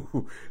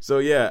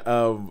yeah.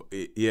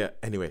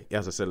 Anyway,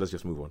 as I said, let's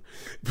just move on.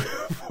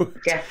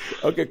 Yeah.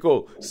 Okay,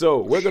 cool. So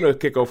we're gonna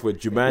kick off with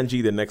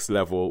Jumanji: The Next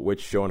Level,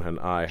 which Sean and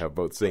I have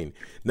both seen.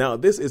 Now,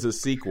 this is a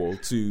sequel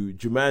to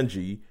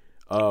Jumanji: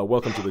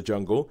 Welcome to the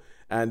Jungle,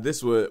 and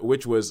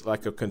which was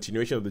like a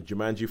continuation of the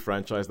Jumanji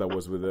franchise that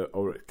was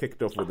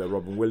kicked off with the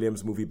Robin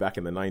Williams movie back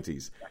in the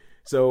 90s.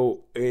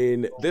 So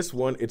in this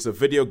one, it's a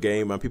video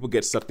game, and people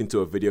get sucked into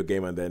a video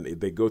game, and then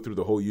they go through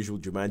the whole usual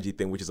Jumanji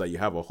thing, which is that you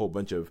have a whole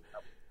bunch of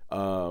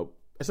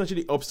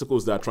essentially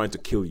obstacles that are trying to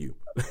kill you.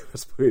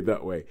 Let's put it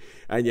that way.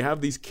 And you have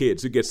these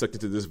kids who get sucked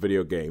into this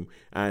video game,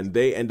 and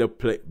they end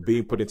up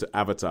being put into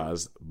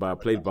avatars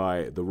played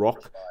by The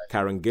Rock,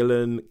 Karen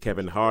Gillan,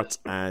 Kevin Hart,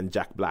 and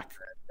Jack Black.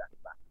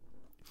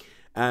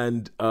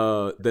 And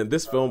then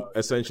this film,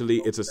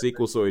 essentially, it's a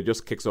sequel, so it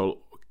just kicks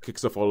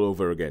off all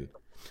over again.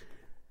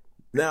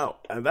 Now,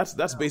 and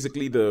that's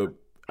basically the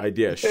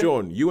idea.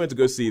 Sean, you went to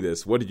go see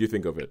this. What did you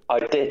think of it? I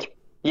did.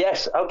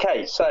 Yes.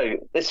 Okay. So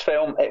this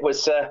film, it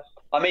was.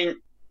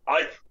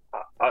 I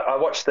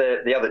watched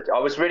the other. I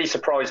was really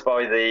surprised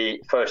by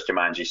the first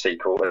Jumanji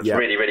sequel. I was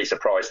really, really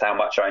surprised how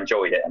much I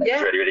enjoyed it, and it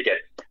was really, really good.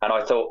 And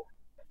I thought,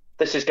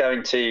 this is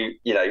going to,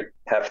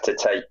 have to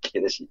take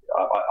this.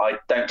 I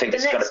don't think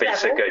this is going to be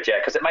so good,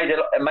 because it made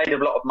a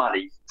lot of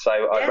money. So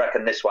I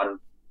reckon this one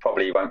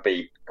probably won't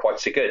be quite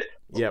so good.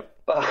 Yep.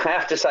 But I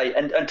have to say,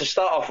 and to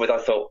start off with, I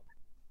thought,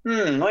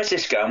 where's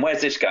this going?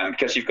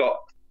 Because you've got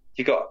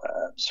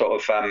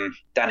sort of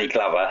Danny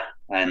Glover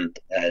and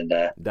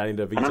Danny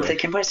DeVito. And I'm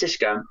thinking, where's this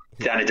going?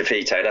 Danny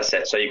DeVito, that's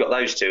it. So you've got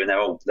those two, and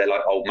they're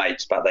like old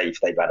mates, but they've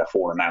had a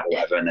falling out or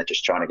whatever, and they're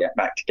just trying to get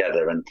back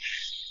together, and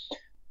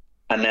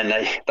then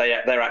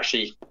they're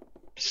actually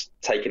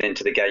taken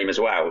into the game as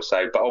well.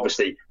 So, but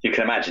obviously you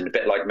can imagine, a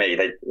bit like me,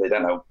 they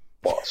don't know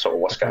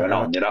what's going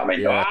on, you know what I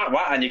mean?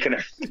 Yeah. And you can,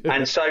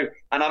 and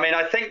I mean,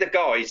 I think the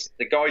guys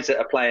that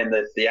are playing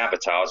the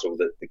avatars or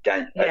the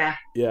game, are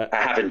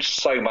having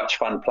so much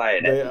fun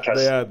playing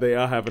it. They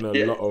are having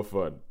a lot of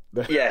fun.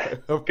 Yeah,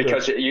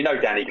 because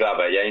Danny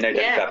Glover. Yeah, Danny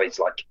Glover. He's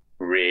like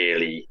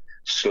really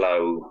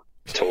slow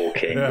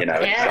talking.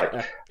 It's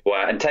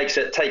like and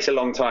takes a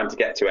long time to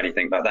get to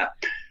anything like that.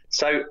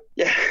 So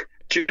yeah,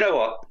 do you know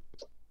what?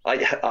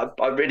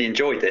 I really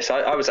enjoyed this.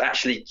 I was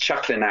actually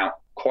chuckling out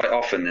quite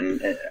often,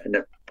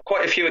 and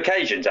quite a few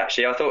occasions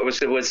actually. I thought it was.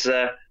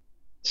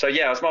 So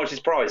yeah, I was mildly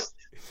surprised.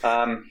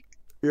 I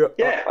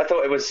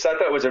thought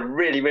it was a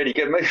really, really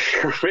good movie.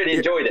 I really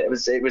enjoyed it.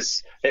 It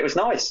was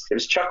nice. It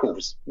was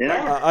chuckles.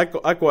 I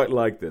quite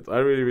liked it. I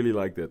really, really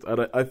liked it.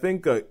 And I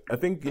think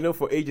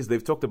for ages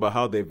they've talked about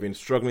how they've been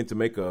struggling to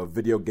make a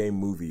video game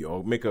movie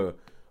or make a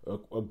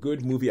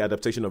good movie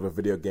adaptation of a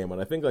video game, and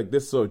I think like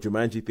this sort of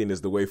Jumanji thing is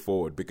the way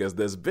forward, because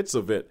there's bits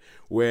of it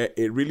where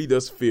it really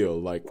does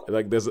feel like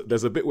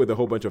there's a bit with a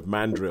whole bunch of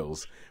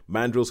mandrills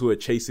who are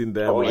chasing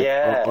them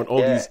on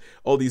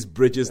all these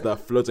bridges that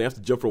float, and you have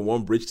to jump from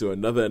one bridge to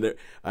another,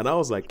 and I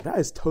was like, that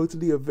is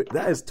totally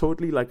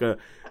like a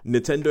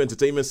Nintendo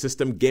Entertainment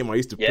System game I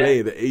used to play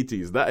in the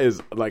 80s. That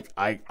is like,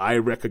 I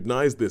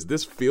recognize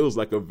this feels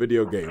like a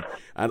video game,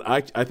 and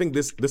I think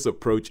this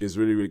approach is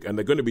really, really, and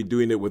they're going to be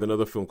doing it with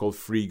another film called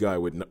Free Guy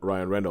with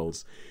Ryan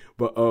Reynolds,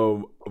 but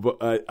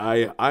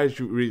I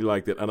really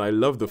liked it, and I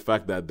love the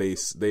fact that they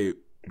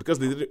because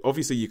they didn't,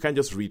 obviously you can't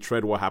just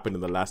retread what happened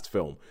in the last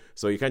film.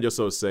 So you can't just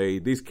sort of say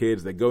these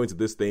kids, they go into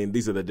this thing,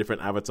 these are the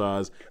different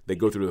avatars, they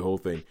go through the whole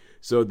thing.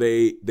 So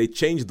they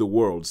changed the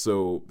world.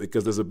 So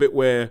because there's a bit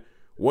where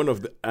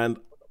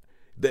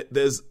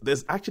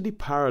there's actually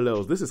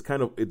parallels. This is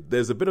kind of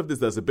there's a bit of this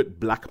that's a bit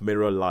Black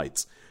Mirror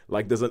light.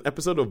 Like there's an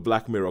episode of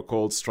Black Mirror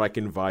called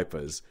Striking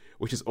Vipers,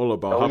 which is all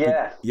about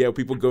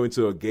people go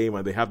into a game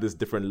and they have this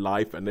different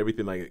life and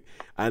everything like it.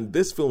 And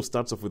this film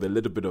starts off with a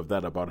little bit of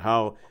that about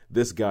how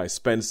this guy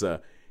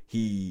Spencer,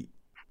 he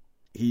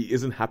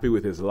isn't happy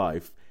with his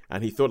life,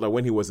 and he thought that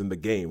when he was in the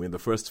game in the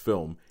first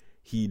film,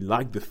 he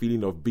liked the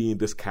feeling of being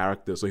this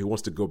character, so he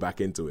wants to go back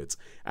into it.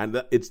 And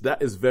that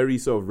is very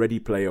sort of Ready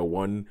Player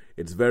One.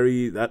 It's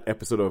very that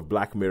episode of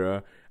Black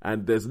Mirror.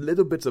 And there's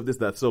little bits of this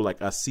that sort of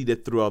like are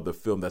seeded throughout the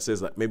film that says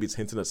that maybe it's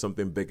hinting at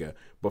something bigger.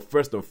 But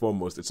first and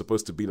foremost, it's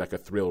supposed to be like a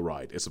thrill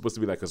ride. It's supposed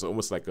to be like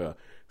almost like a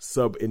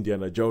sub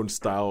Indiana Jones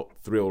style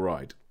thrill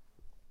ride.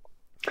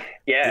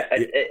 Yeah,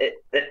 it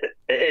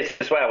is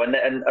as well, and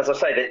as I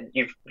say, that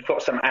you've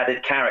got some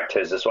added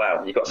characters as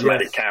well. You've got some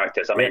added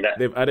characters. I mean,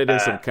 they've added in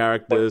some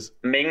characters.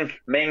 Ming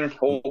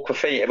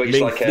Awkwafina, which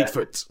is like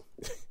Fleetfoot.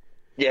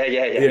 Yeah.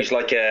 He's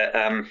like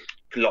a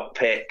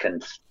lockpick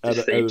and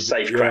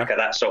safecracker,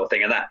 that sort of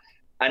thing, and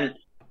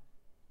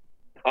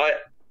I.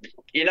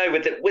 You know,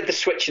 with the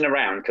switching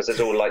around, because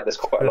there's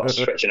quite a lot of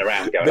switching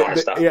around going on and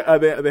stuff. Yeah,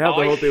 they have the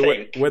whole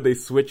thing where they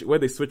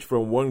switch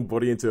from one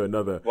body into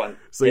another.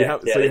 You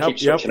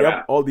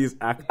have all these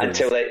actors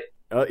until they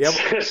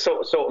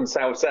sort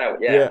themselves out.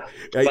 Yeah.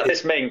 But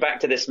this Ming, back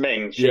to this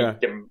Ming, she,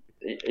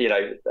 you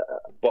know,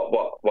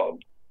 what?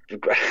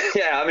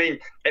 Yeah, I mean,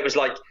 it was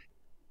like,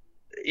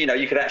 you know,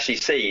 you could actually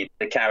see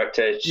the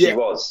character she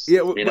was.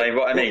 Yeah, you know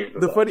what I mean?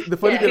 The funny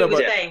thing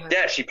about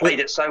she played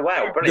it so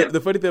well. Brilliant.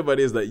 The funny thing about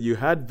it is that you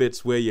had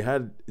bits where you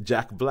had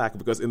Jack Black,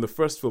 because in the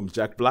first film,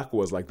 Jack Black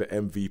was like the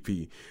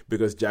MVP,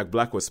 because Jack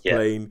Black was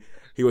playing,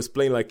 he was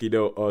playing like, you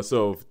know,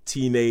 sort of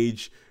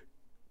teenage,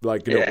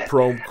 like, you know,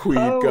 prom queen.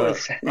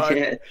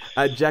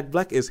 And Jack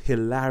Black is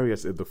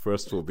hilarious in the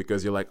first film,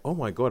 because you're like, oh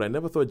my God, I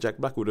never thought Jack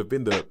Black would have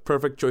been the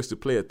perfect choice to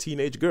play a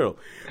teenage girl.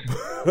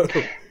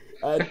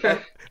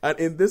 And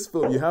in this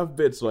film, you have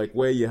bits like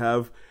where you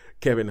have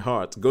Kevin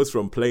Hart goes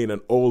from playing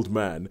an old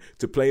man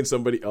to playing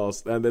somebody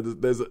else, and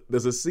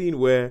there's a scene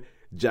where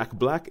Jack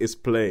Black is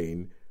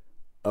playing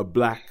a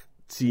black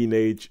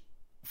teenage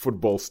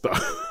football star,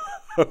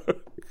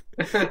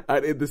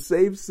 and in the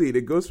same scene,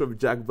 it goes from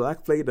Jack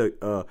Black playing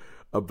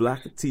a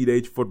black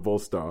teenage football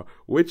star,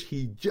 which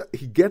he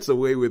gets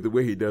away with the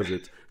way he does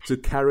it, to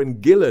Karen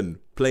Gillan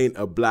playing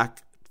a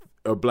black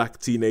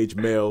teenage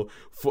male,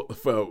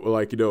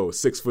 like, you know,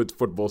 6-foot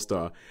football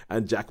star,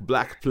 and Jack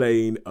Black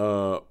playing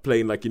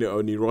like, you know,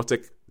 a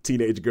neurotic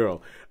teenage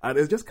girl. And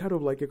it's just kind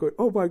of like you're going,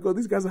 oh my God,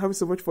 these guys are having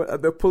so much fun,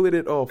 and they're pulling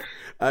it off.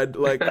 And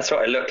like that's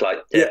what it looked like.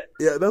 Yeah,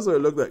 that's what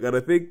it looked like. And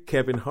I think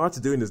Kevin Hart's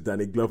doing his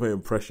Danny Glover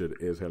impression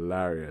is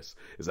hilarious.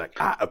 It's like,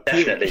 I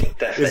appear.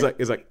 Definitely.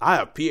 It's like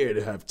I appear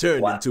to have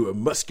turned into a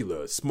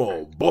muscular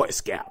small Boy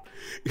Scout.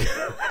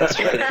 That's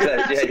right.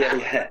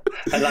 Yeah.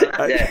 I like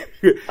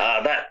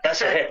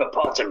that's a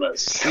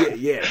hippopotamus.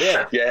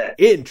 Yeah.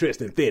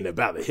 Interesting thing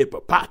about the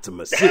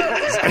hippopotamus.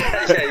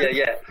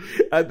 Yeah.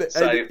 And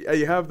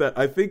you have that.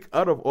 I think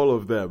out of all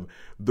of them,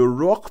 The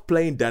Rock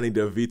playing Danny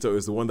DeVito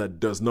is the one that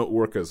does not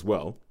work as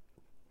well.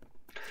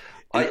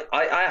 I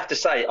have to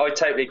say, I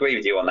totally agree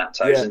with you on that,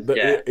 Tosin.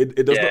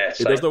 It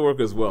does not work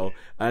as well,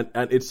 and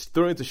it's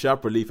thrown into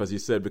sharp relief, as you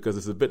said, because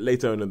it's a bit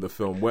later on in the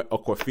film where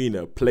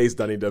Awkwafina plays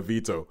Danny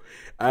DeVito,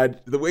 and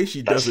the way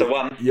she does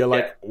you're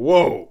like,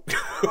 whoa.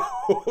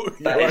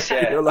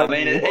 I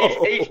mean,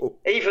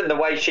 even the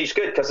way she's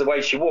good, because the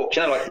way she walks,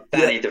 you know, like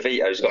Danny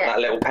DeVito's got that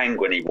little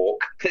penguin-y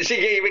walk.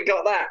 She even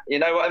got that, you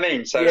know what I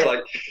mean? So it's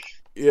like.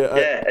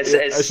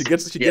 She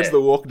gets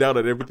the walk down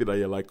and everything, and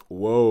you're like,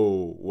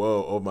 whoa,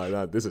 oh my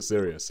God, this is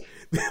serious.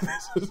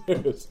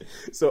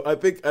 So I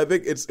think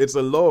it's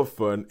a lot of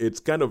fun.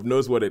 It kind of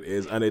knows what it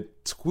is, and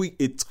it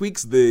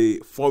tweaks the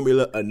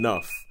formula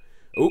enough.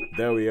 Oh,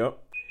 there we are.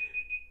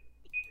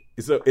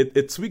 So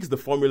it tweaks the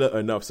formula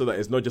enough so that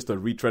it's not just a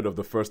retread of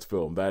the first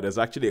film. That there's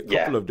actually a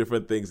couple of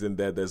different things in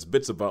there. There's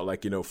bits about,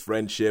 like, you know,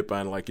 friendship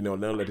and, like, you know,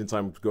 not letting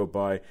time go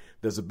by.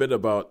 There's a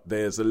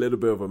little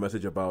bit of a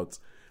message about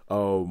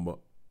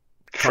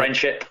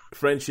friendship,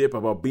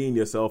 about being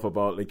yourself,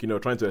 about, like, you know,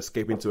 trying to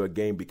escape into a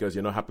game because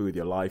you're not happy with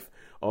your life,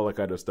 all that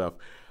kind of stuff.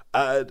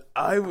 And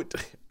I mean,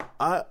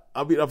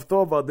 I've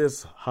thought about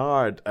this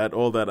hard at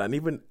all that, and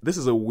even this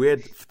is a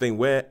weird thing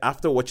where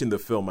after watching the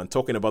film and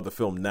talking about the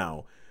film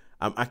now,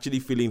 I'm actually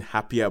feeling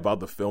happier about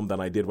the film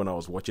than I did when I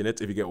was watching it,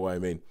 if you get what I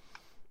mean.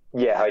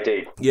 Yeah, I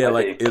do. Yeah,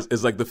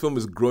 it's like the film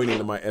is growing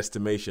into my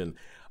estimation.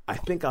 I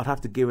think I'd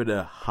have to give it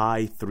a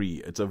high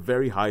 3. It's a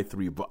very high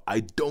 3, but I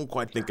don't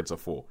quite think it's a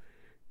 4.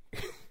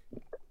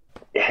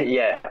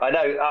 Yeah, I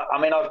know. I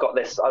mean, I've got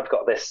this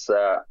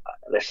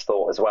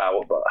thought as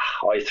well, but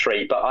high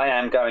 3. But I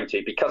am going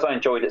to, because I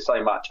enjoyed it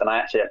so much, and I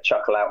actually had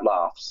chuckle out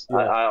laughs. Yeah.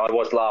 I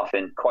was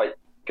laughing quite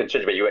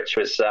considerably, which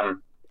was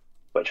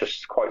which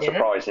was quite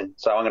surprising.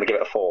 So I'm going to give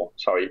it a 4.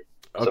 Sorry,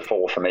 it's a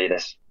 4 for me.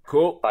 This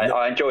cool.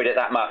 I enjoyed it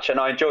that much, and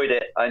I enjoyed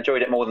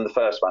it more than the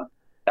first one.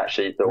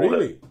 Actually,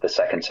 the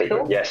second sequel.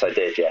 Cool. Yes, I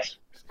did. Yes.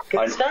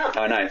 Good stuff.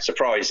 I know.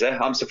 Surprised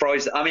there. I'm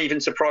surprised. I'm even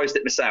surprised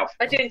at myself.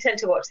 I do intend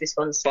to watch this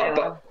one.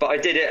 But I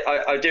did it.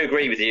 I do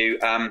agree with you.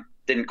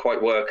 Didn't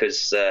quite work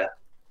as The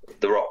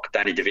Rock.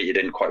 Danny DeVito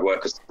didn't quite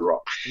work as The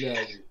Rock.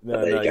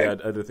 No, yeah,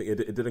 I don't think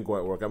it didn't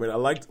quite work. I mean, I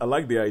liked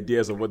the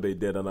ideas of what they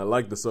did, and I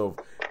liked the sort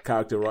of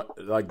character,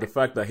 like the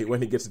fact that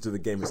when he gets into the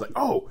game, he's like,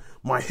 "Oh,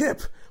 my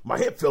hip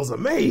feels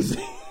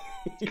amazing."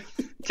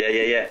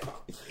 Yeah.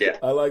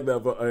 I like that,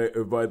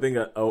 but I think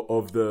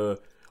of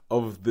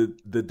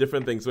the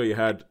different things where you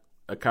had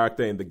a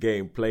character in the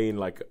game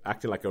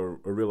acting like a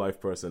real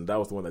life person, that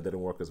was the one that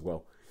didn't work as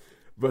well.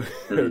 But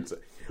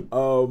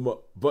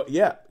but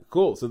yeah,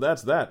 cool. So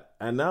that's that.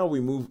 And now we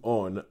move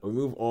on. We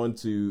move on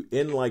to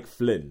In Like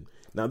Flynn.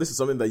 Now this is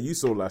something that you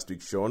saw last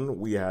week, Sean.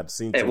 We had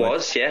seen.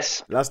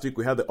 Yes. Last week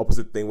we had the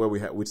opposite thing where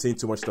we'd seen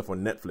too much stuff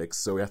on Netflix,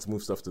 so we had to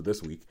move stuff to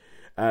this week.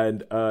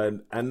 And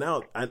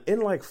now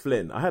In Like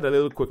Flynn, I had a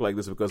little quick like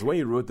this because when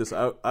you wrote this,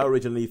 I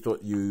originally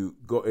thought you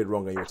got it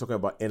wrong and you were talking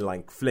about In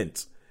Like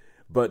Flint.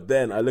 But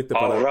then I looked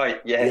up and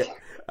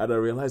I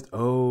realized,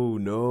 oh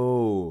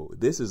no,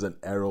 this is an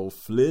Errol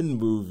Flynn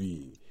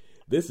movie.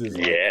 This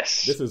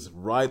is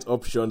right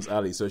up Sean's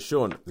alley. So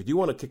Sean, do you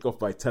want to kick off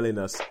by telling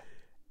us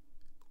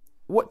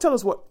tell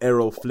us what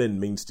Errol Flynn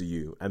means to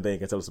you, and then you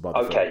can tell us about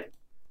the film.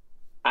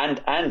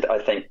 And I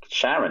think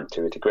Sharon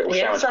to a degree, or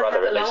Sharon's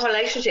brother. Yes, I have a long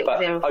relationship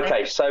with him.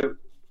 Okay, so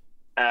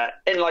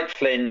In Like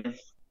Flynn,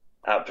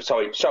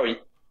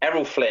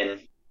 Errol Flynn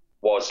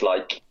was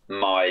like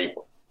my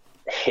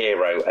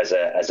hero as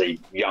a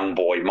young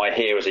boy. My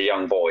hero as a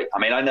young boy. I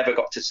mean, I never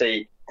got to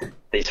see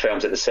these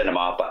films at the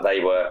cinema, but they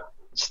were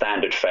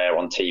standard fare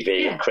on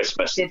TV at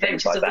Christmas. The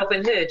Adventures of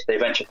Robin Hood. The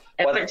Adventure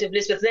of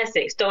Elizabeth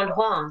Essex, Don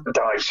Juan.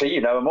 I see,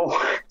 you know them all.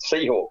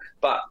 Seahawk.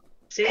 But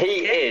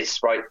he is,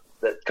 right,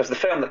 because the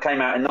film that came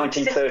out in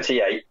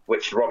 1938,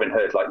 which Robin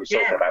Hood, like you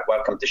were talking about,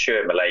 Welcome to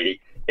Shire, my lady,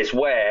 is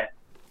where,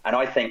 and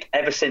I think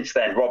ever since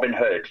then, Robin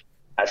Hood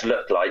has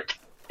looked like,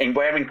 in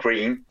wearing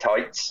green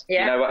tights,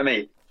 you know what I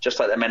mean? Just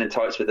like the men in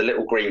tights with the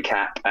little green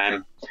cap.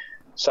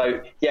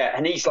 So,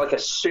 and he's like a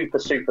super,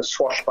 super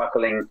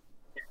swashbuckling.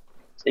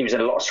 He was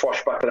in a lot of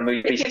swashbuckling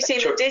movies. If you've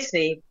seen the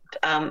Disney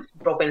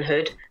Robin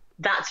Hood,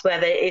 that's where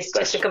there is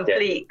just a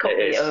complete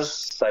copy of.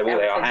 So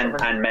they are,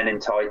 and Men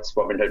in Tights,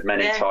 Robin Hood, Men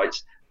in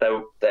Tights.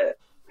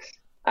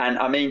 And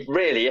I mean,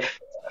 really, if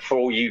for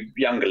all you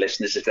younger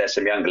listeners, if there's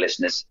some younger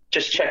listeners,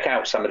 just check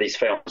out some of these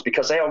films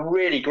because they are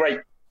really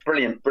great,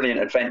 brilliant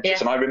adventures. Yeah.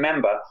 And I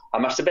remember I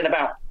must have been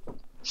about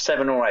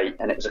 7 or 8,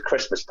 and it was a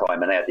Christmas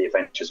time, and they had the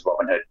Adventures of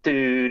Robin Hood.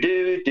 Do.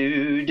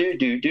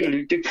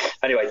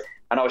 Anyway,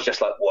 and I was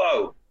just like,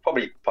 whoa.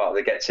 Probably part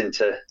that gets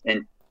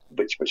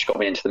which got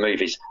me into the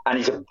movies. And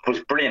was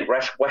brilliant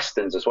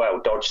westerns as well.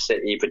 Dodge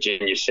City,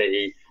 Virginia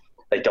City.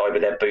 They Died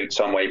with Their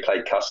Boots On, where he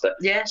played Custer.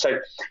 Yeah. So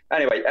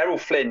anyway, Errol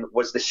Flynn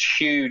was this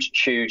huge,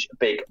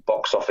 big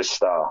box office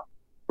star.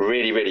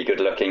 Really, really good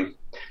looking.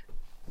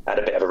 Had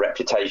a bit of a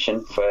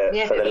reputation for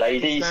the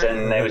ladies,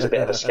 and there was a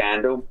bit of a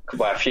scandal.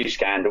 Well, a few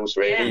scandals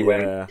really.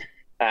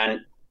 And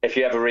if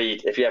you ever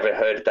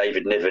heard of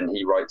David Niven,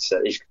 he writes.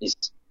 He's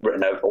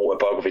written an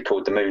autobiography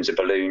called The Moon's a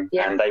Balloon,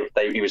 and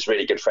he was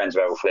really good friends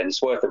with Errol Flynn. It's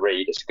worth a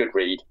read. It's a good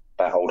read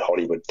about old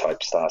Hollywood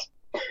type stars.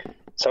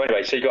 So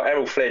anyway, so you got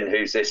Errol Flynn,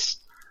 who's this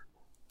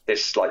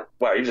like,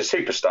 well, he was a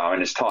superstar in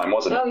his time,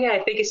 wasn't he? Oh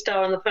yeah, biggest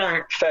star on the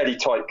planet. Fairly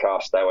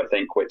typecast though, I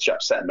think, which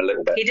upset him a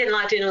little bit. He didn't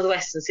like doing all the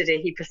westerns, did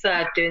he? He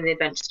preferred doing the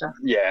adventure stuff.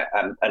 Yeah,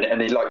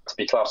 and he liked to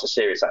be classed as a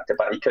serious actor,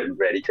 but he couldn't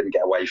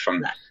get away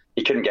from that.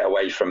 He couldn't get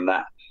away from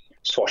that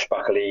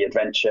swashbuckly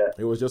adventure.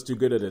 He was just too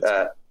good at it.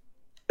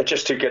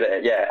 Just too good at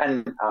it, yeah.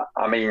 And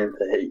I mean,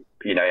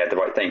 he had the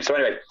right thing. So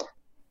anyway,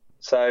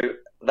 so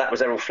that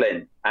was Errol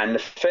Flynn, and the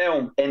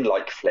film In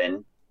Like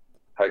Flynn.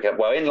 Okay,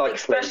 well, In Like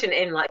Flynn. The expression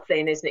In Like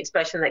Flynn is an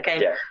expression that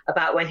came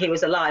about when he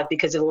was alive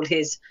because of all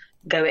his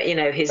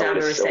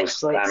amorous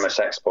exploits. Amorous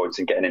exploits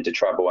and getting into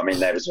trouble. I mean,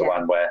 there was the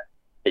one where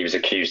he was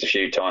accused a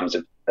few times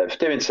of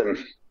doing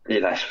some,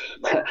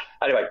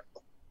 Anyway,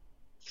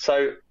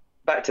 so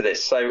back to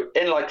this. So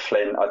In Like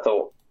Flynn, I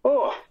thought,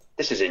 oh,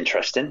 this is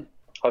interesting.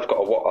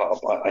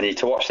 I need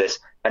to watch this.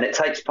 And it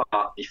takes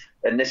part,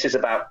 and this is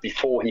about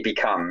before he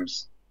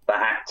becomes that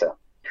actor.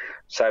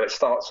 So it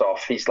starts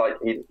off, he's like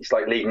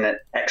leading an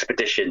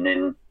expedition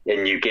in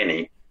New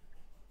Guinea,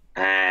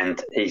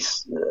 and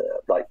he's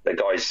like the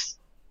guy's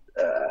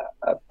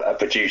a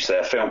producer,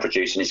 a film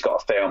producer, and he's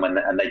got a film,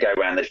 and they go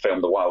around, they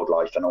film the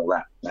wildlife and all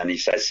that. And he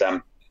says,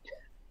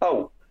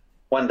 oh,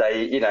 one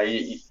day,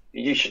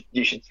 you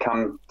should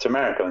come to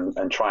America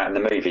and try out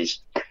in the movies.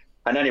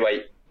 And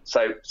anyway,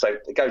 so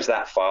it goes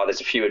that far.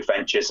 There's a few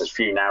adventures, there's a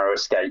few narrow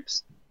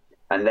escapes,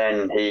 and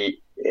then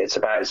it's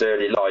about his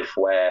early life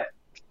where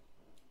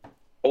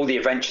all the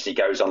adventures he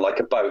goes on, like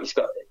a boat. He's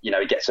got, he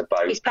gets a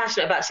boat. He's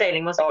passionate about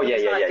sailing, wasn't he?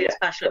 Oh yeah. He's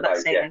passionate about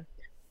sailing.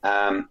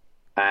 Yeah.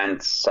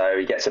 And so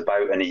he gets a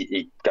boat and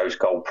he goes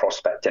gold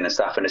prospecting and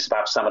stuff. And it's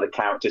about some of the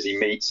characters he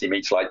meets. He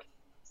meets like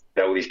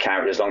all these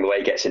characters along the way.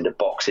 He gets into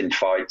boxing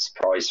fights,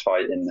 prize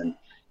fighting, and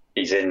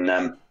he's in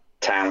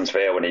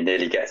Townsville and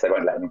they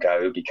won't let him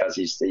go because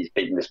he's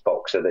beaten this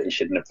boxer that he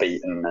shouldn't have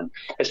beaten. And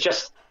it's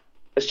just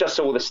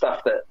all the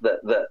stuff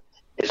that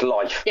his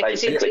life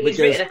basically.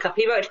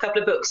 He wrote a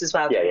couple of books as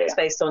well. It's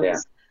based on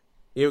his.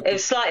 It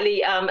was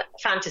slightly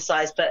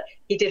fantasized, but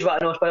he did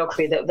write an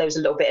autobiography that was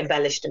a little bit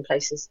embellished in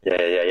places.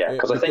 Yeah.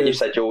 Because I think you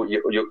said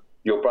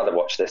your brother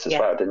watched this as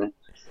well, didn't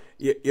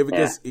he? Yeah,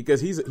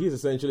 because he's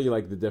essentially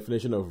like the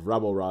definition of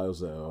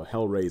rabble-rouser or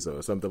hellraiser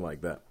or something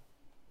like that.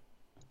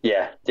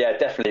 Yeah,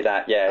 definitely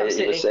that. Yeah,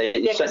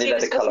 absolutely. He certainly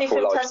led a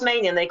colourful life.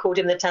 Tasmanian, they called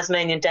him the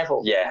Tasmanian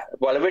Devil. Yeah,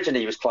 well,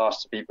 originally he was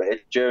classed to be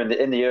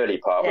in the early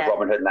part with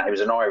Robin Hood, and that he was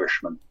an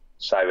Irishman.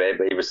 So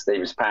he was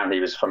apparently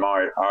he was from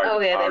Ireland. Oh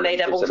yeah, they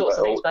made up all sorts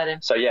of things about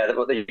him. So yeah,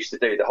 what they used to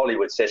do, the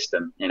Hollywood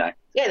system, Yeah,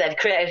 they'd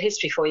created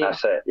history for you.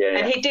 That's it. Yeah.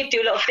 And he did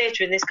do a lot of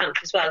theatre in this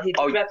country as well. He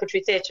did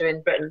repertory theatre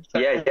in Britain.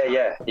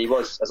 Yeah. He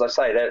was, as I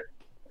say,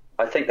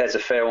 I think there's a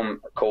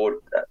film called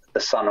The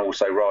Sun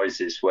Also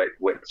Rises,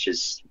 which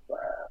is,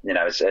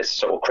 it's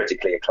sort of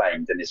critically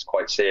acclaimed and it's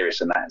quite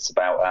serious, and that it's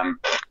about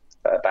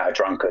a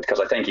drunkard, because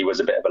I think he was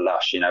a bit of a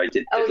lush. He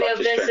did.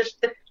 There's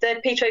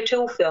the Peter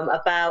O'Toole film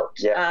about.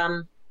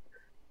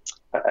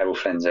 Errol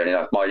Flynn's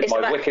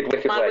My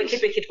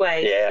Wicked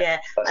Ways. Yeah.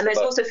 And there's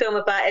also a film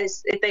about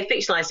they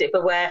fictionalised it,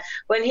 but where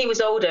when he was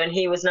older and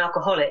he was an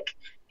alcoholic,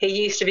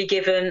 he used to be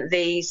given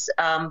these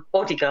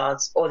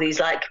bodyguards or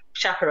these like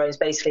chaperones,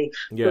 basically,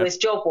 who his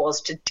job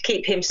was to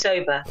keep him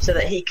sober so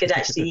that he could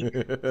actually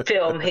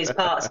film his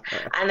parts.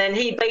 And then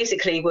he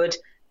basically would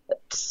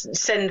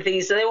send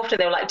these, they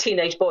were like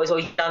teenage boys or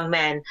young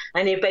men,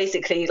 and he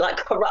basically like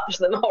corrupt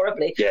them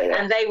horribly.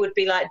 And they would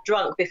be like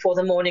drunk before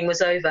the morning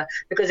was over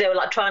because they were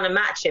like trying to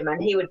match him,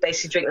 and he would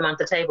basically drink them under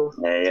the table.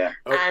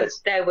 And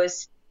there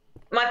was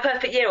My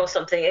Perfect Year or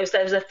something.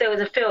 There was a film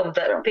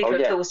that Peter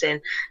O'Toole's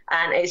in,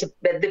 and it's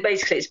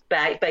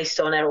based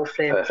on Errol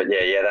Flynn. Perfect.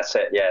 Yeah, that's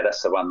it. Yeah,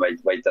 that's the one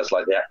where he does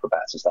like the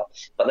acrobats and stuff.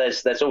 But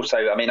there's also,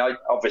 I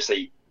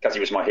obviously, because he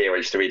was my hero, I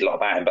used to read a lot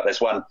about him, but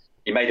there's one.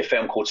 He made a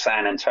film called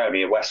San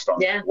Antonio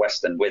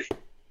Western with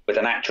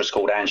an actress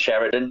called Anne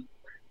Sheridan,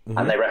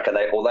 and they reckon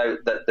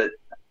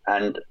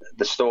and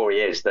the story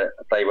is that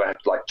they were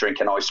like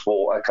drinking ice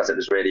water because it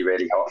was really,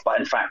 really hot. But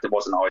in fact, it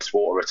wasn't ice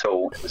water at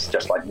all. It was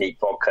just like neat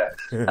vodka,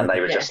 and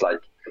they were just like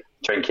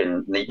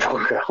drinking neat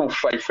vodka all the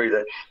way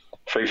through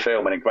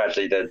film, and then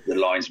gradually the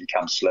lines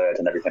become slurred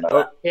and everything like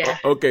that. Yeah.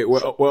 Okay,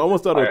 we're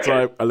almost out of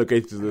time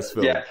allocated to this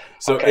film. Yeah.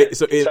 So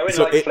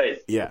Flynn.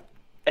 Yeah.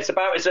 It's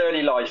about his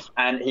early life,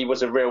 and he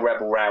was a real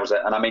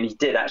rebel-rouser. And he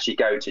did actually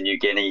go to New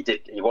Guinea.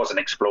 He was an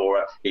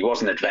explorer. He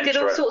was an adventurer. He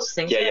did all sorts of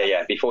things.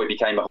 Yeah. Before he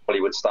became a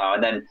Hollywood star,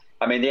 and then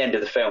the end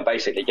of the film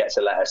basically gets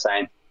a letter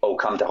saying, "Oh,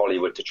 come to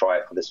Hollywood to try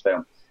it for this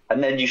film."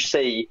 And then you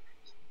see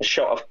a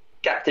shot of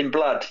Captain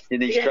Blood,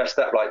 and he's dressed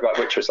up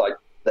which was like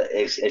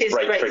his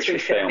breakthrough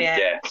film.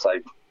 Yeah. So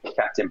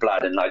Captain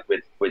Blood, and like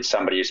with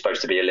somebody who's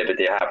supposed to be Olivia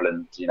de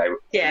Havilland, in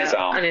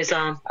his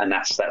arm, and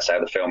that's how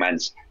the film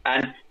ends.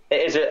 And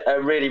it is a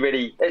really,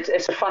 really.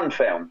 It's a fun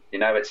film.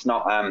 It's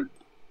not.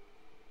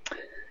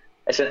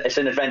 It's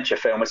an adventure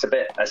film. It's a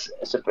bit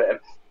of.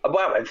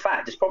 Well, in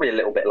fact, it's probably a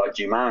little bit like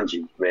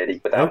Jumanji, really,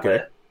 without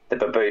the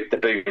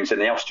baboons and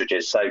the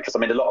ostriches. So, because a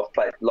lot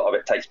of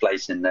it takes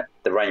place in the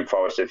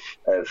rainforest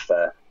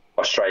of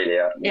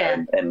Australia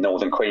and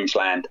northern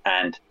Queensland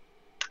and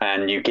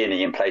New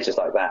Guinea and places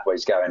like that where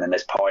he's going, and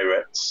there's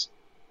pirates,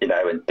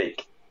 and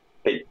big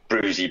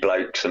bruisey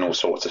blokes and all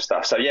sorts of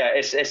stuff. So yeah,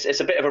 it's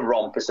a bit of a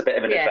romp. It's a bit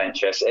of an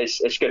adventure.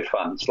 It's good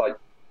fun. It's like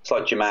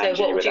Jumanji.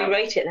 So what would you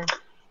rate it then?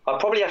 I'll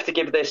probably have to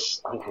give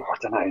this. I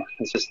don't know.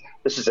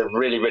 This is a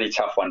really, really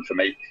tough one for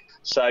me.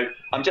 So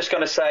I'm just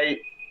going to say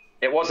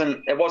it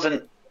wasn't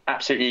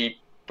absolutely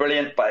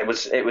brilliant, but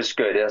it was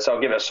good. So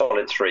I'll give it a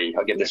solid 3.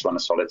 I'll give this one a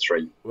solid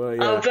 3. Well,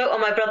 yeah. I'll vote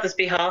on my brother's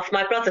behalf.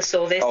 My brother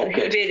saw this and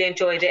he really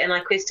enjoyed it, and I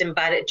quizzed him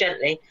about it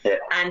gently. Yeah.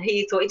 And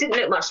he thought, he didn't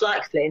look much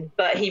like Flynn,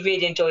 but he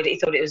really enjoyed it. He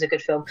thought it was a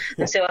good film.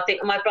 And so I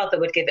think my brother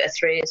would give it a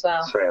 3 as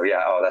well. 3,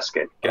 yeah. Oh, that's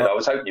good. Good. I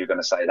was hoping you were going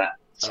to say that.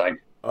 So.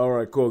 All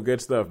right, cool,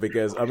 good stuff.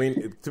 Because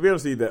to be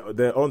honest,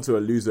 they're onto a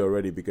loser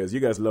already. Because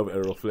you guys love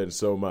Errol Flynn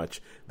so much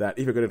that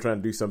if you're going to try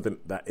and do something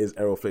that is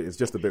Errol Flynn, it's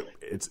just a bit.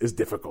 It's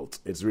difficult.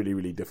 It's really,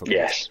 really difficult.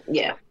 Yes.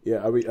 Yeah.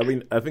 Yeah.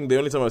 I think the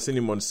only time I've seen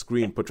him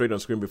portrayed on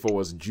screen before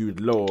was Jude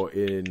Law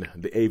in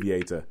The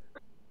Aviator.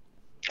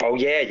 Oh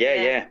yeah.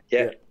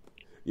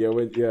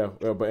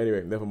 Well, but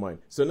anyway, never mind.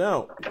 So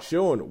now,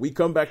 Sean, we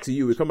come back to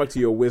you. We come back to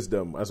your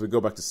wisdom as we go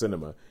back to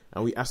cinema,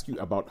 and we ask you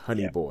about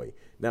Honey Boy.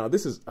 Now,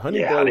 this is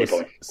Honey Boy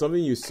was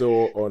something you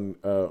saw on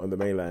the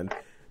mainland,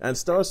 and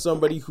stars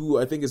somebody who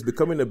I think is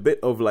becoming a bit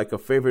of like a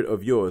favorite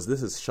of yours.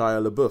 This is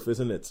Shia LaBeouf,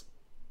 isn't it?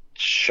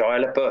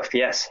 Shia LaBeouf,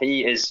 yes,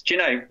 he is. Do you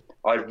know?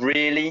 I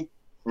really,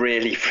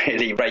 really,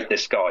 really rate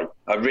this guy.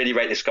 I really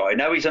rate this guy. I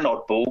know he's an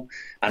oddball,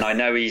 and I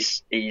know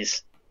he's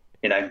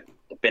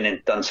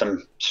done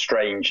some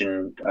strange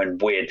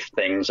and weird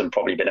things, and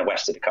probably been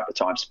arrested a couple of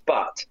times.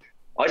 But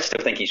I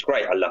still think he's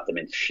great. I loved him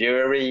in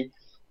Fury.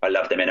 I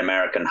loved him in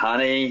American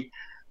Honey.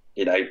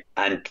 You know,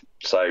 and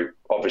so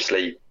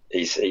obviously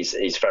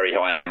he's very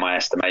high in my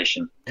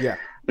estimation. Yeah.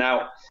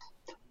 Now,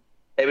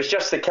 it was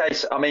just the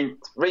case. I mean,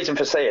 reason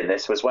for seeing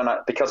this was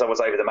because I was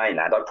over the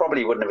mainland. I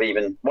probably wouldn't have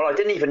even. Well, I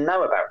didn't even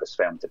know about this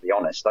film, to be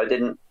honest. I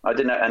didn't.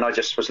 And I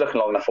just was looking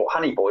along and I thought,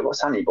 Honey Boy,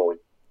 what's Honey Boy?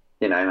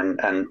 You know,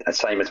 and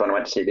same as when I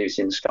went to see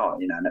Lucy in the Sky.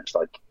 You know, and it was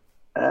like,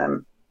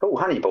 oh,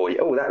 Honey Boy.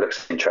 Oh, that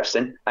looks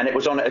interesting. And it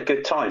was on at a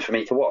good time for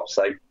me to watch.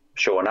 So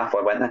sure enough,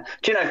 I went there.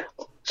 Do you know?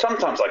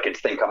 Sometimes I could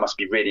think I must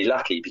be really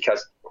lucky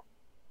because,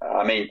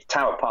 I mean,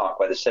 Tower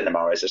Park, where the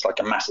cinema is, it's like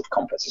a massive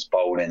complex. There's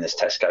bowling, there's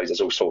Tesco's, there's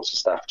all sorts of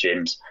stuff,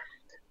 gyms.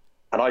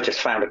 And I just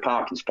found a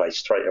parking space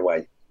straight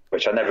away,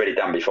 which I'd never really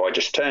done before. I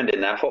just turned in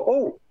there and thought,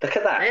 oh, look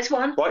at that. There's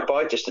one. Right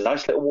by, just a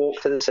nice little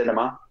walk to the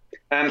cinema.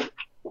 They've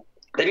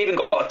even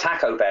got a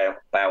Taco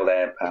Bell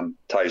there,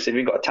 Toes. They've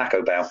even got a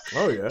Taco Bell.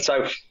 Oh, yeah.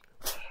 So,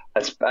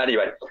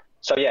 anyway,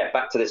 so yeah,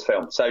 back to this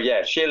film. So,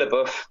 yeah, Shia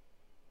LaBeouf,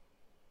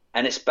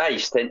 and it's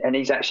based, and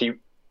he's actually...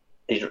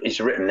 He's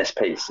written this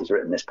piece. He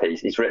did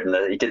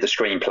the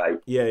screenplay.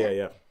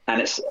 Yeah.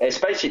 And it's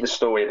basically the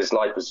story of his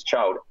life as a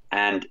child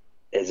and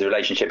his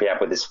relationship he had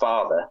with his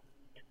father,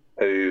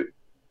 and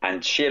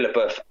Shia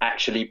LaBeouf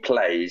actually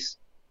plays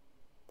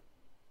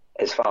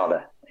his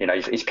father. You know,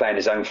 he's playing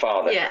his own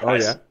father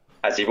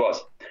as he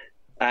was.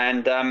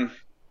 And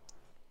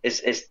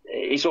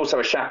he's also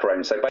a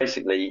chaperone. So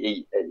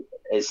basically,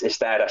 his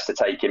dad has to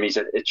take him. He's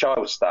a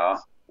child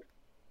star.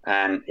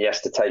 And he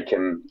has to take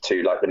him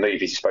to like the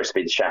movies. He's supposed to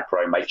be the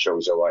chaperone, make sure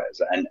he's all right.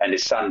 And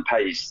his son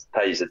pays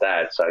the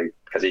dad, so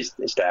because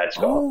his dad's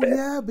got a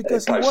bit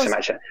because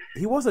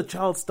he was a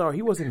child star.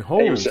 He was in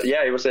Holes.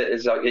 He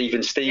was like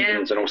Even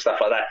Stevens and all stuff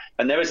like that.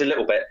 And there was a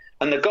little bit.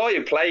 And the guy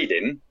who played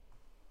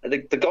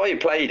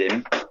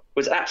him,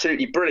 was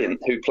absolutely brilliant.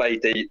 Who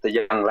played the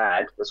young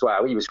lad as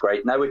well? He was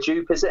great. Noah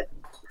Jupe, is it?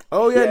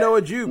 Oh yeah.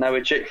 Noah Jupe.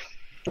 Noah Jupe.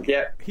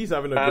 Yeah, he's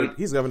having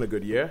a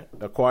good year.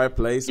 A Quiet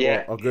Place,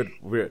 A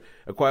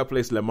Quiet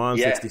Place, Le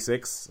Mans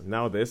 '66.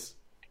 Now this.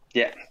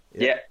 Yeah.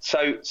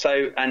 So,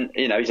 and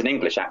you know, he's an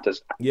English actor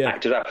as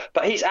well,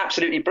 but he's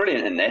absolutely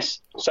brilliant in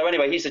this. So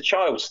anyway, he's a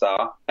child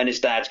star, and his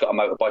dad's got a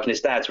motorbike, and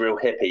his dad's real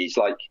hippie. He's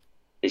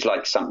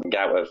like something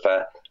out of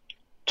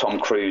Tom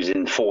Cruise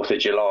in 4th of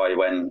July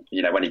when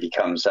he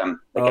becomes against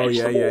the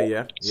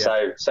war.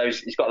 Yeah. So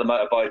he's got the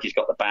motorbike, he's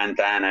got the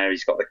bandana,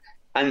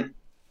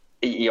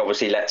 he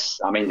obviously lets.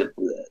 I mean,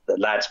 the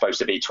lad's supposed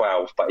to be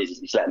 12, but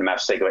he's letting him have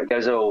a cigarette. He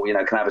goes, "Oh, you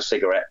know, can I have a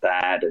cigarette,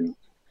 Dad?" And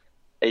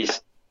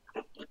he's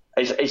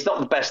not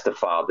the best of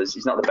fathers.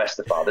 He's not the best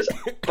of fathers,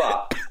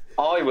 but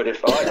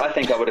I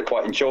think I would have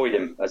quite enjoyed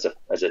him as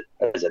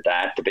a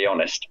dad, to be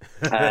honest.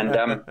 And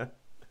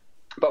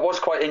but what's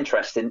quite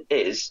interesting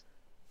is,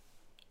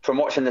 from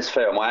watching this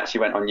film, I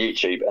actually went on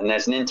YouTube and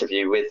there's an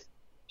interview with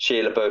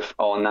Shia LaBeouf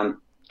on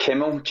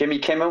Jimmy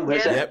Kimmel,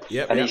 is it?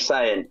 Yep. And he's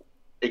saying.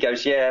 He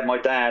goes, yeah, my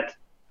dad,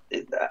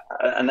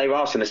 and they were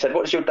asking, they said,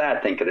 what does your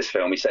dad think of this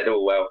film? He said,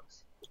 oh, well,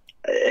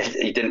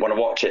 he didn't want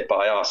to watch it,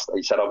 but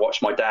he said, I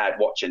watched my dad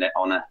watching it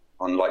on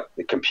like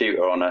the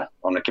computer, on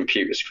a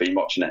computer screen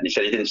watching it. And he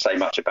said he didn't say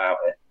much about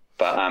it,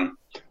 but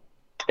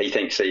he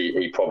thinks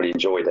he probably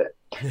enjoyed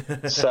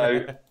it.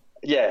 So,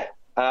 yeah,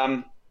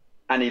 and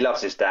he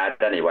loves his dad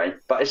anyway,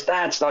 but his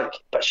dad's but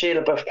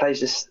Shia LaBeouf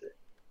plays this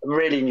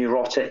really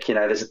neurotic, you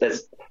know,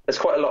 there's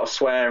quite a lot of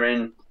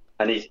swearing,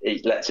 and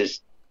he lets his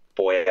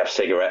boy have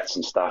cigarettes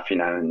and stuff, you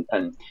know,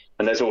 and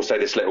there's also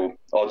this little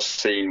odd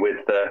scene with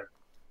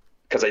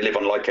because they live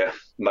on like a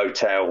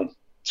motel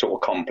sort of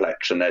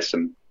complex, and there's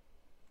some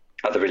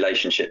other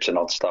relationships and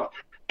odd stuff.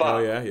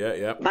 But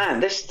yeah.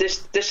 Man, this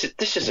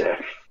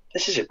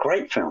is a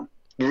great film.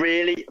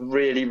 Really,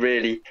 really,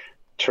 really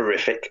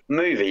terrific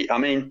movie. I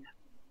mean,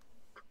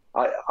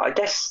 I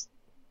guess,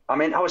 I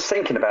was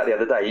thinking about the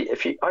other day.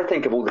 I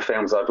think of all the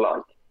films I've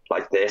liked,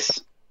 like this.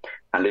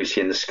 And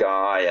Lucy in the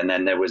Sky, and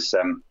then there was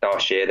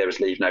last year there was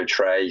Leave No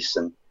Trace,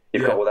 and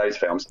you've got all those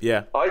films.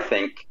 Yeah, I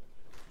think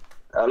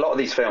a lot of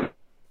these films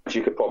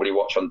you could probably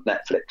watch on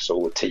Netflix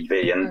or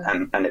TV,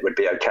 and it would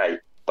be okay.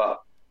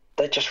 But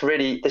they're just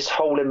really this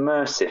whole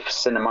immersive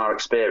cinema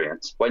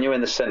experience. When you're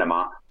in the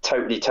cinema,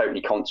 totally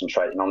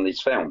concentrating on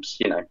these films,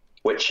 you know,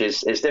 which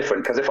is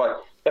different. Because if I'd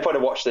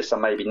have watched this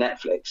on maybe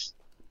Netflix,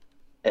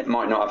 it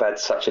might not have had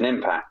such an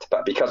impact.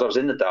 But because I was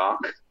in the dark.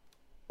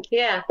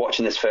 Yeah,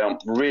 watching this film,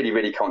 really,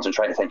 really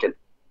concentrating, thinking,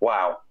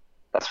 "Wow,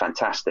 that's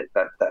fantastic.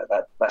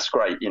 That's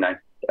great." You know,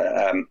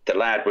 the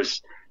lad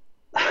was,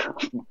 I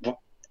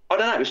don't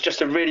know, it was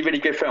just a really, really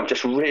good film.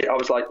 I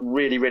was like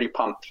really, really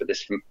pumped for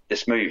this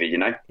movie. You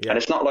know, and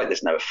it's not like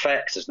there's no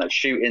effects, there's no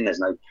shooting, there's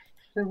no,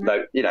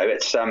 you know,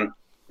 it's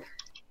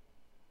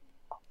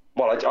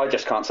Well, I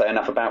just can't say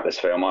enough about this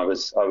film. I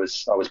was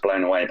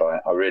blown away by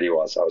it. I really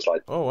was. I was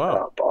like, oh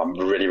wow, I'm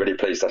really, really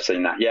pleased I've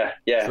seen that. Yeah.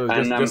 So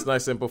just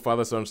nice, simple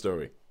father-son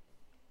story.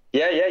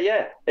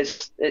 Yeah.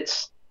 It's.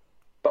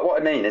 But what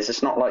I mean is,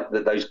 it's not like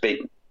those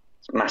big,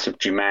 massive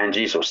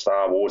Jumanjis or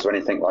Star Wars or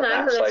anything like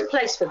that. No, there's a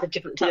place for the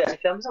different types of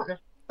films, aren't there?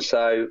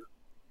 So,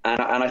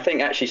 and I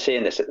think actually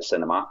seeing this at the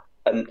cinema,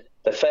 and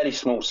they're fairly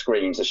small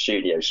screens, the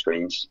studio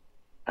screens,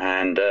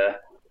 and there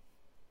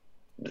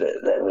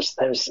was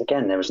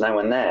no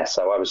one there,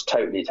 so I was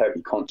totally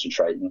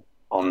concentrating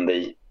on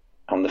the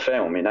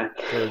film, you know.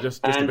 So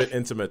just a bit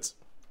intimate.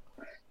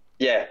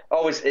 Yeah.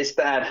 Oh, his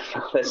dad.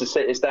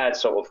 His dad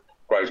sort of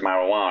grows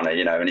marijuana,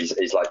 you know, and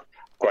he's like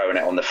growing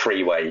it on the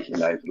freeway, you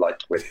know, like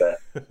with the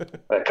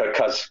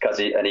because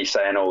he's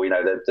saying, oh, you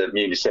know, the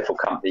municipal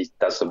company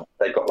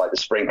they've got like the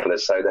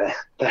sprinklers, so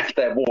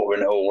they're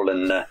watering it all,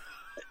 and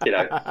you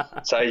know,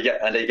 so he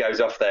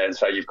goes off there, and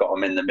so you've got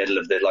them in the middle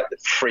of the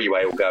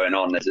freeway all going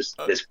on. There's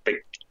this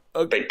big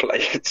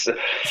place. So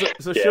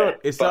yeah, sure,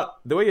 it's not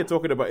the way you're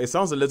talking about. It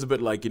sounds a little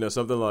bit like, you know,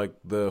 something like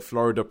the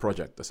Florida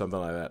Project or something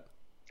like that.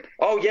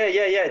 Oh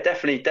yeah,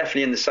 definitely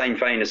in the same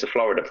vein as the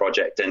Florida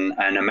Project and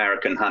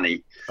American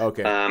Honey.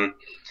 Okay.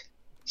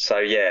 So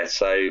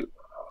I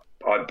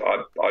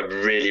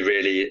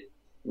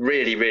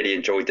really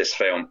enjoyed this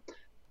film.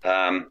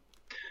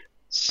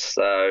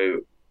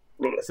 So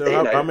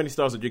how many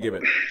stars did you give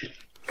it?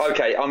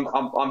 Okay, I'm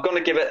going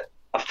to give it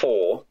a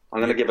 4. I'm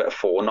going to give it a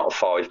 4, not a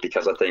 5,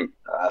 because I think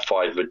a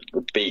 5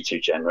 would be too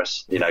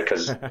generous, you know.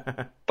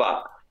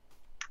 But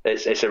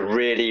it's a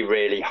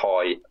really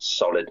high,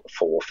 solid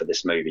 4 for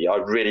this movie. I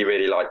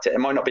really liked it. It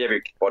might not be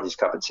everybody's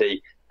cup of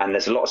tea, and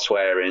there's a lot of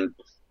swearing.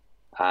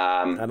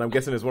 And I'm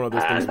guessing it's one of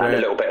those things where a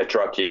little bit of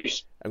drug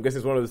use. I'm guessing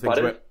it's one of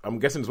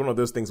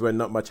those things where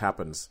not much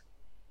happens.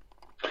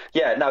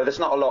 Yeah, no, there's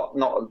not a lot.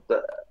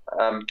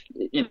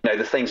 You know,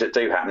 the things that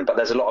do happen, but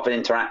there's a lot of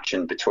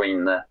interaction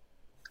between the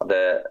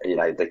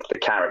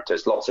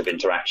characters. Lots of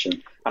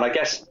interaction, and I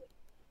guess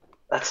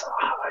that's,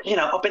 you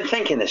know, I've been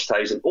thinking this,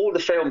 Toes, and all the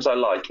films I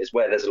like is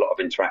where there's a lot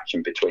of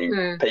interaction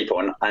between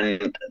people,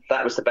 and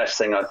that was the best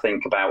thing I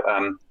think about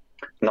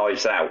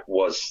Knives Out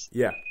was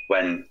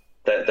when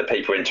the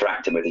people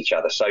interacting with each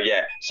other. So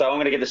I'm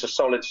going to give this a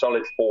solid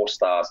 4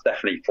 stars.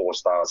 Definitely 4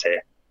 stars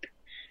here.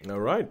 All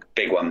right,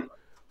 big one.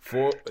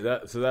 So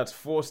that's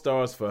 4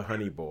 stars for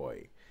Honey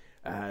Boy,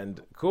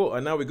 and cool.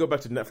 And now we go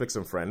back to Netflix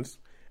and Friends.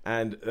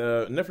 And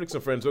Netflix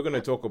and Friends, we're going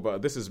to talk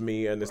about, this is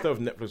me, and instead of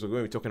Netflix, we're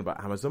going to be talking about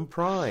Amazon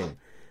Prime.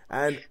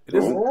 And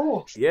this is,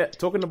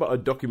 talking about a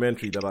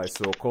documentary that I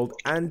saw called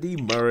Andy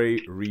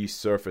Murray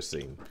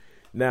Resurfacing.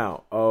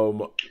 Now,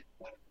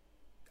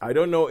 I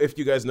don't know if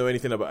you guys know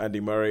anything about Andy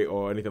Murray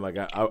or anything like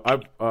that.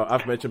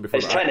 I've mentioned before.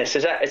 It's tennis.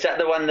 Is that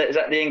the one is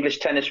that the English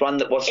tennis one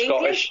that was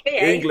Scottish?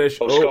 English.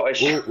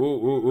 Scottish.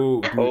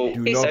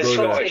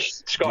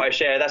 Scottish.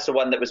 Yeah, that's the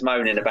one that was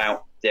moaning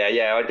about.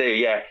 Yeah, I do.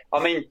 Yeah,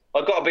 I mean,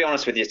 I've got to be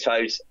honest with you,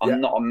 Toes.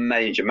 I'm not a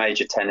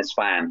major tennis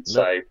fan.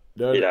 So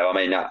you know, I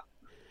mean.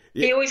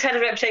 He always had a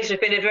reputation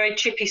of being a very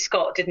chippy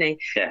Scot, didn't he?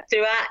 Yeah.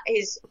 Throughout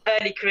his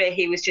early career,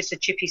 he was just a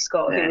chippy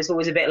Scot who was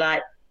always a bit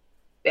like,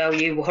 oh,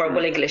 you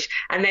horrible English.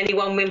 And then he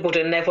won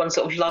Wimbledon and everyone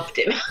sort of loved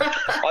him.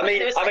 I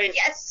mean,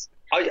 yes.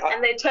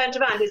 And they turned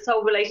around. His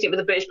whole relationship with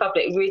the British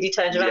public really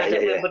turned around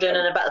at Wimbledon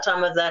and about the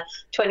time of the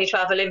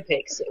 2012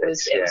 Olympics. It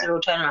was a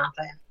real turnaround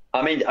for him.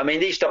 I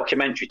mean, these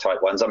documentary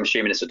type ones, I'm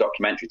assuming it's a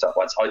documentary type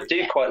ones, I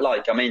do quite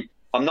like. I mean,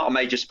 I'm not a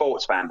major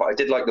sports fan, but I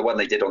did like the one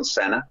they did on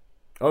Senna.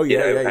 Oh,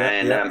 yeah,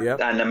 and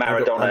the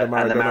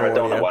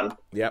Maradona one.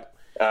 Yep.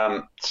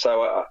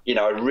 So, you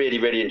know, I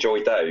really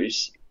enjoyed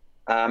those.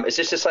 Is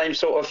this the same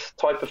sort of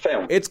type of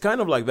film? It's kind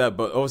of like that,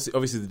 but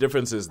obviously the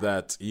difference is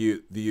that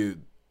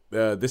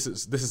this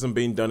isn't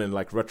being done in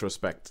like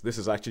retrospect. This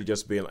is actually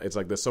just being. It's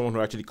like there's someone who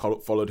actually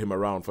followed him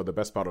around for the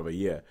best part of a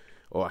year,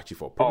 or actually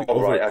for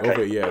probably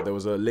over a year. There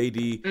was a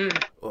lady.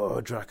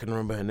 I can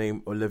remember her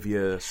name,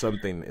 Olivia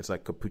something. It's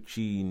like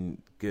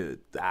Capuchin.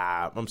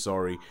 I'm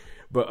sorry,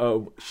 but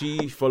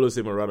she follows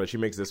him around and she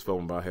makes this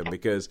film about him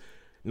because.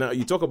 Now,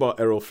 you talk about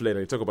Errol Flynn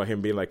and you talk about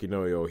him being like, you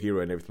know, your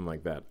hero and everything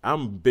like that.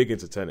 I'm big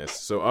into tennis,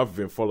 so I've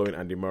been following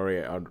Andy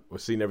Murray. I've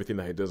seen everything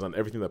that he does and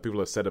everything that people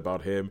have said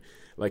about him.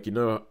 Like, you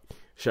know,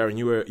 Sharon,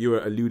 you were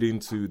alluding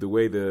to the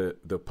way the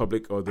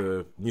public or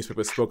the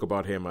newspaper spoke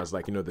about him as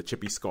like, you know, the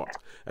chippy Scot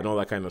and all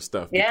that kind of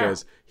stuff. Yeah.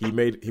 Because he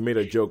made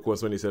a joke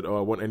once when he said, "Oh,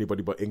 I want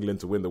anybody but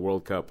England to win the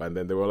World Cup," and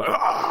then they were like, "Oh,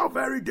 how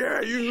very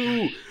dare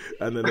you!"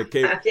 And then it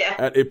came,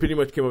 and it pretty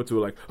much came up to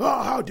like,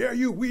 "Oh, how dare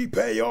you? We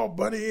pay your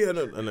money," and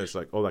it's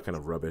like all that kind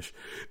of rubbish.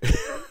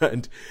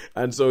 and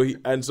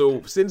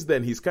so since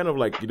then he's kind of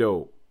like, you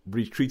know,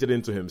 retreated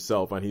into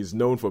himself, and he's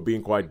known for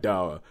being quite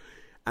dour.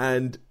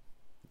 And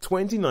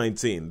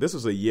 2019, this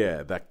was a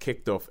year that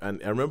kicked off,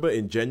 and I remember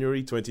in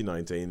January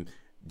 2019,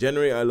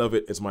 January, I love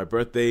it, it's my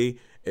birthday,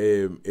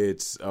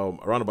 it's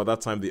around about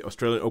that time the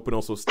Australian Open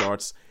also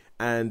starts,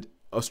 and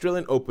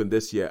Australian Open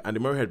this year,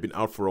 Andy Murray had been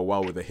out for a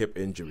while with a hip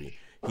injury.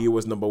 He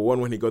was number one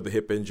when he got the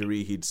hip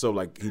injury. He'd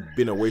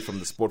been away from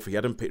the sport, he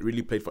hadn't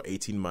really played for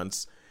 18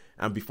 months,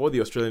 and before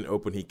the Australian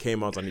Open, he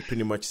came out and he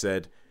pretty much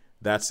said,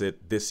 "That's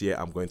it, this year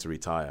I'm going to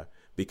retire,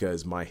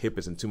 because my hip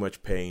is in too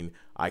much pain,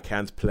 I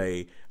can't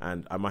play,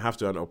 and I might have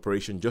to have an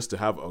operation just to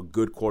have a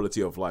good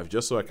quality of life,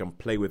 just so I can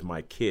play with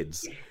my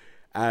kids."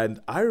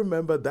 And I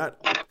remember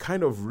that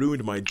kind of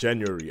ruined my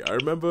January. I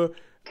remember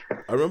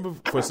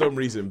for some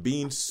reason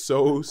being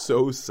so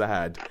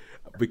sad,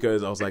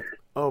 because I was like,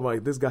 oh my,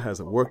 this guy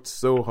has worked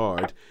so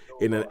hard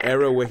in an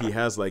era where he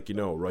has like,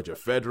 Roger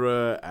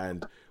Federer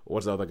and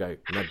what's the other guy,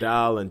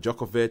 Nadal and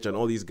Djokovic and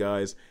all these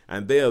guys,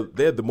 and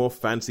they're the more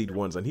fancied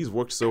ones, and he's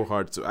worked so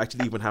hard to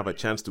actually even have a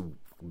chance to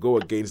go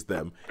against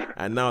them.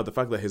 And now the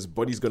fact that his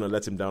body's going to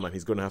let him down and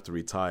he's going to have to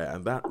retire,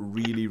 and that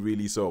really,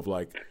 really sort of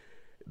like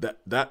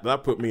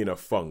that put me in a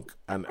funk.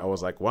 And I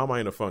was like, why am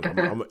I in a funk?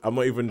 I'm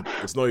not even,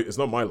 it's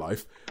not my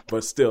life,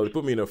 but still it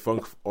put me in a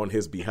funk on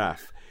his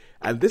behalf.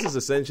 And this is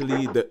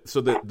essentially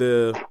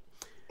the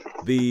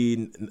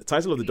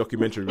title of the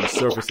documentary,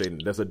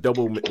 Resurfacing. There's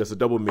a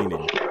double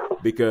meaning,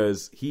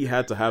 because he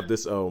had to have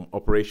this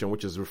operation,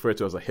 which is referred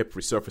to as a hip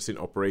resurfacing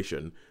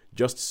operation.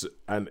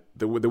 And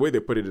the way they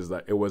put it is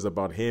that it was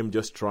about him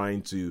just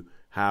trying to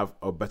have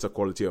a better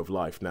quality of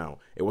life. Now,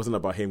 it wasn't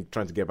about him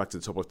trying to get back to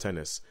the top of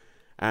tennis.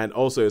 And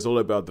also, it's all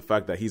about the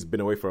fact that he's been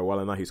away for a while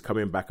and now he's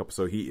coming back up,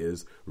 so he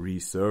is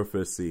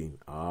resurfacing.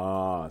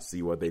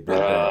 See what they did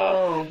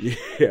there?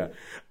 Yeah,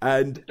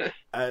 and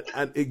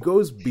it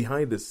goes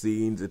behind the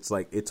scenes. It's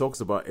like it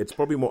talks about. It's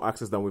probably more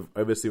access than we've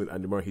ever seen with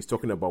Andy Murray. He's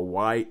talking about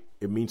why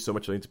it means so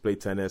much to him to play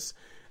tennis.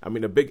 I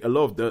mean, a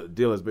lot of the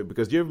deal has been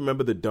because do you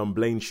remember the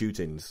Dunblane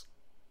shootings?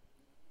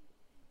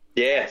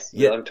 Yes,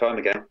 a long time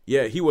ago.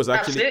 Yeah, he was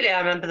actually absolutely. I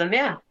remember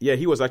them. Yeah,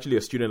 he was actually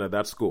a student at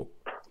that school.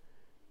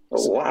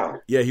 Oh, wow.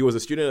 Yeah, he was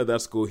a student at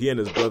that school. He and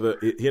his brother,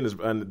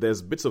 and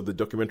there's bits of the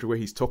documentary where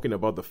he's talking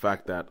about the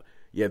fact that,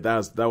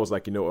 that was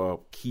like, a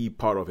key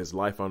part of his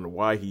life and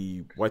why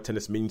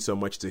tennis means so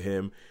much to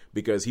him,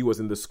 because he was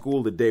in the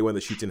school the day when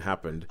the shooting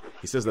happened.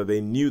 He says that they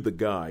knew the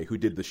guy who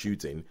did the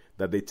shooting,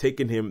 that they'd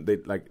taken him, they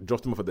like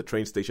dropped him off at the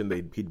train station.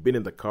 He'd been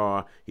in the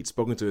car, he'd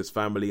spoken to his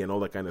family and all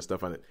that kind of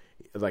stuff. And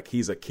like,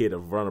 he's a kid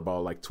of around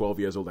about like 12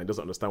 years old and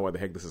doesn't understand why the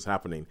heck this is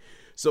happening.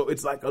 So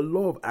it's like a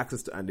lot of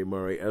access to Andy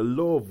Murray, a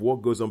lot of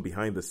what goes on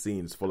behind the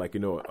scenes for like,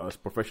 a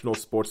professional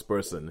sports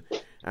person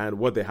and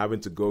what they're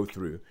having to go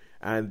through.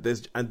 And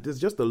there's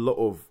just a lot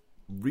of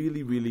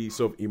really, really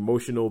sort of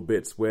emotional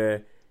bits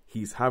where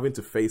he's having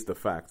to face the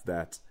fact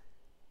that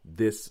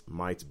this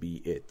might be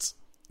it,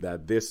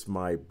 that this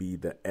might be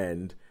the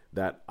end,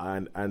 that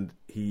and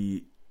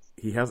he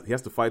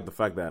has to fight the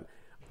fact that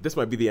this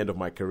might be the end of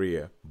my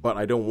career, but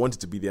I don't want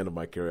it to be the end of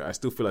my career. I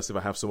still feel as if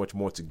I have so much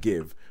more to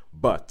give,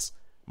 but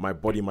my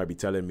body might be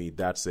telling me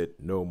that's it,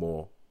 no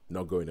more,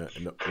 not going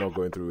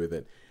through with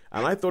it.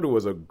 And I thought it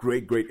was a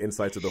great, great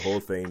insight to the whole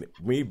thing.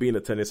 Me being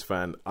a tennis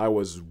fan, I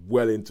was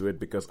well into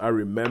it because I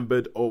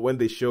remembered, when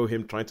they show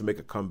him trying to make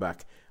a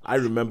comeback, I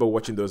remember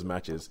watching those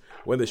matches.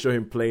 When they show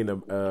him playing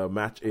a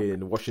match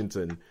in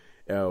Washington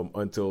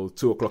until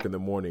 2:00 in the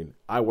morning,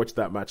 I watched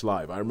that match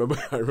live. I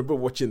remember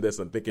watching this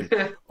and thinking,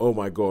 oh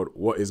my God,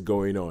 what is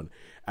going on?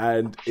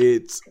 And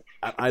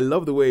I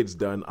love the way it's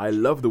done. I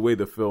love the way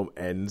the film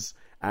ends.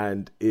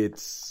 And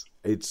it's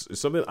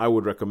something I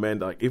would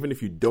recommend, like, even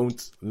if you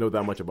don't know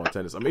that much about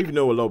tennis. I mean, if you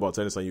know a lot about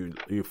tennis and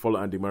you follow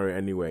Andy Murray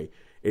anyway,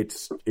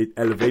 it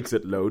elevates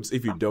it loads.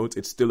 If you don't,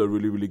 it's still a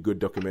really, really good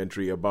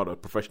documentary about a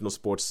professional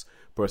sports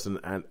person.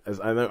 And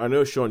as I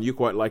know, Sean, you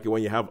quite like it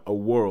when you have a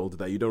world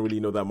that you don't really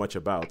know that much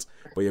about,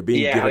 but you're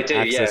being given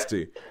access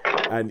to.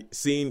 And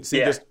seeing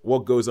just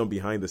what goes on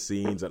behind the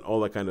scenes and all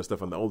that kind of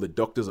stuff, and all the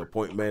doctor's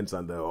appointments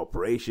and the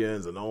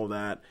operations and all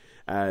that.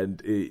 And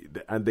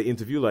they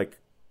interview, like,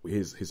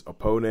 his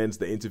opponents,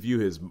 they interview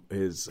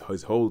his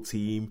whole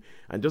team,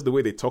 and just the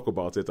way they talk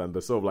about it and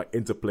the sort of like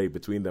interplay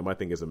between them, I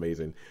think is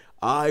amazing.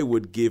 I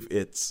would give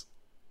it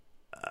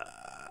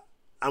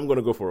I'm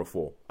gonna go for a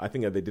 4. I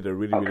think that they did a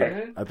really,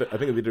 I think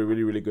they did a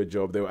really, really good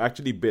job. There were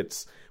actually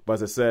bits, but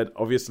as I said,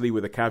 obviously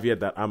with the caveat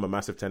that I'm a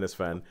massive tennis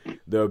fan,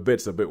 there were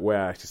bits a bit where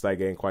I actually started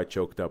getting quite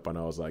choked up, and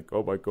I was like,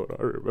 oh my God,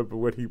 I remember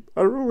when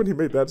he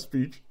made that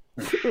speech.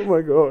 Oh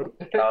my God!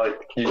 Oh,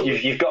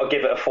 you've got to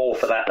give it a 4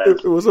 for that. Then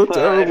it was so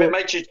terrible. If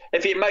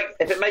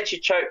it makes you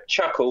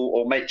chuckle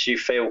or makes you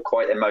feel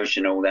quite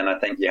emotional, then I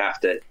think you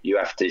have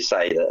to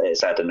say that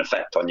it's had an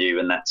effect on you,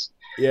 and that's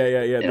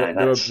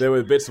There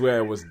were bits where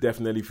I was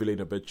definitely feeling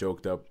a bit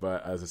choked up,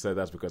 but as I said,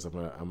 that's because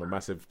I'm a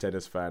massive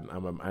tennis fan.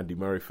 I'm an Andy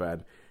Murray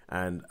fan,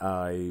 and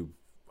I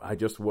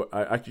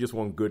actually just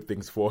want good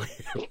things for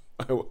him.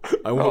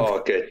 I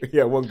want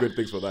good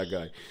things for that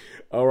guy.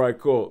 All right,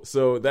 cool.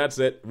 So that's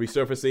it.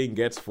 Resurfacing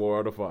gets 4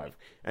 out of 5.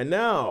 And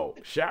now,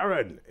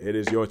 Sharon, it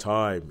is your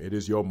time. It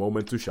is your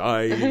moment to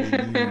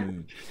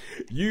shine.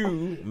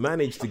 You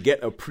managed to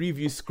get a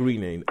preview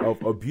screening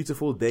of A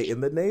Beautiful Day in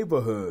the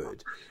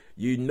Neighborhood.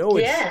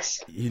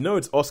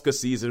 It's Oscar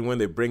season when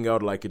they bring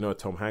out, like, a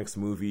Tom Hanks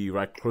movie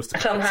right close to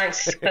Tom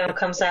Hanks film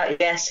comes out,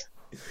 yes.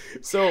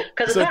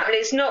 Because apparently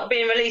it's not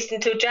being released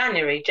until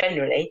January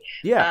generally.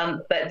 Yeah.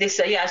 But this,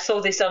 I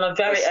saw this on a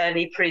very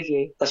early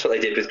preview. That's what they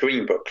did with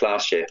Green Book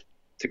last year.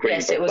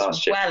 Yes, it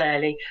was well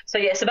early. So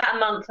it's about a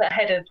month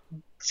ahead of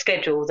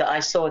schedule that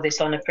I saw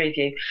this on a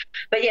preview.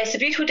 But yes, A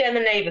Beautiful Day in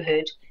the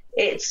Neighborhood.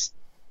 It's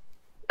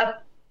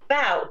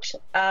about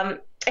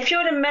if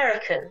you're an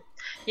American,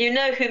 you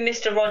know who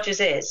Mr. Rogers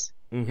is,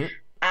 mm-hmm.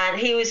 and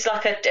he was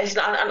like an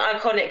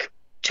iconic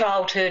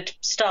childhood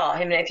star. I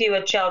mean, if you were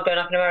a child growing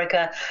up in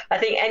America, I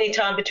think any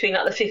time between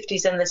like the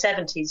 50s and the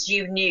 70s,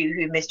 you knew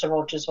who Mr.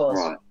 Rogers was.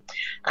 Right.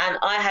 And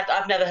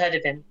I've never heard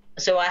of him.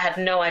 So I had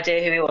no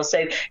idea who he was.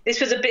 So this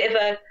was a bit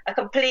of a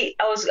complete,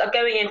 I was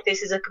going into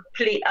this as a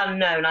complete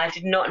unknown. I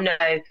did not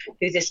know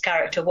who this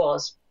character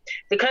was.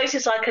 The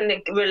closest I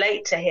can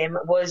relate to him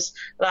was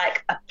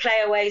like a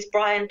Playaway's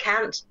Brian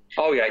Cant.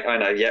 Oh, yeah, I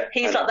know, yeah.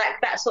 He's like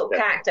that sort of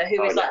character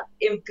who is like,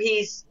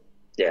 he's,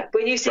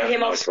 when you see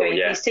him off screen,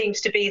 he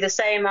seems to be the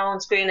same on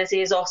screen as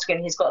he is off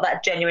screen. He's got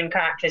that genuine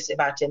characteristic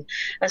about him.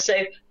 And so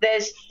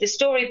the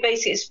story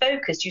basically is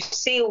focused. You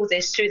see all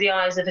this through the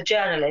eyes of a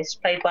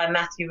journalist played by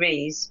Matthew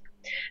Rhys,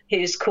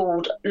 who's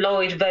called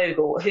Lloyd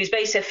Vogel, who's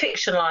basically a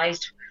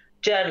fictionalised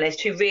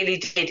journalist who really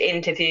did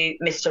interview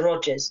Mr.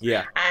 Rogers.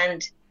 Yeah.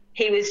 And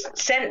he was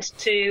sent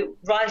to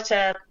write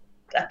a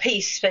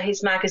piece for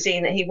his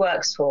magazine that he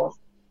works for.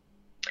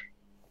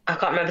 I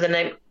can't remember the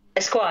name.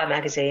 Esquire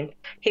magazine.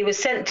 He was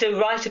sent to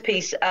write a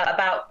piece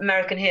about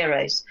American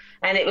heroes,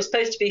 and it was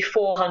supposed to be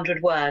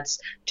 400 words.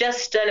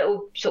 Just a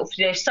little sort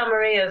of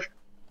summary of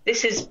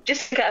this is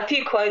just a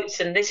few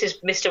quotes, and this is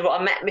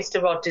I met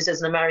Mr. Rogers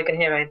as an American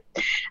hero,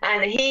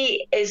 and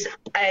he is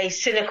a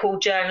cynical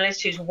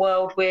journalist who's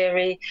world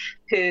weary,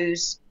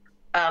 who's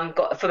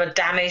got from a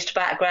damaged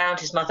background.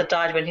 His mother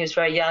died when he was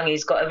very young.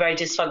 He's got a very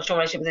dysfunctional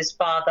relationship with his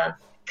father.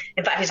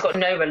 In fact, he's got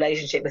no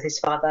relationship with his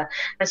father.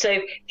 And so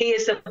he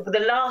is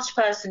the last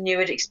person you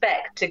would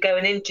expect to go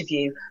and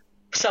interview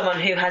someone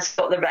who has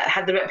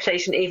had the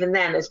reputation even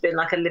then as being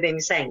like a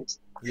living saint.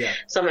 Yeah.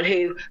 Someone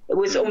who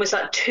was almost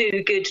like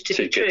too good to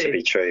be true. Too good to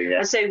be true, yeah.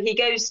 And so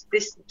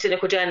this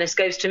cynical journalist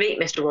goes to meet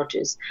Mr.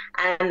 Rogers,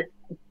 and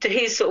to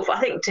his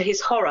to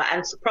his horror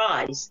and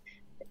surprise,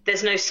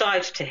 there's no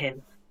side to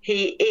him.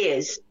 He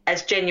is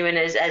as genuine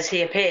as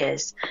he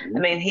appears. I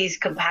mean, he's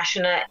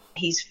compassionate.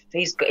 He's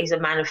a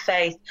man of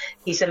faith.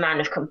 He's a man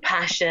of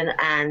compassion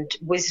and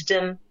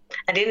wisdom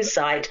and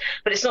insight.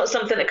 But it's not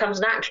something that comes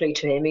naturally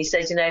to him. He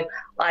says,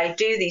 I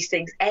do these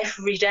things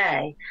every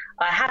day.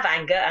 I have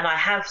anger and I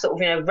have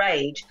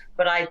rage,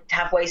 but I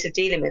have ways of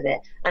dealing with it.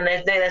 And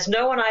there's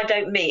no one I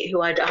don't meet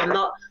who I'm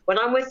not. When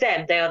I'm with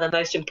them, they are the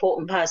most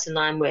important person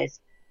I'm with.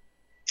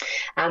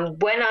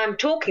 And when I'm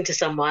talking to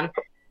someone,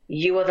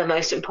 you are the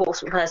most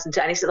important person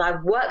to. And he said,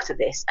 I've worked at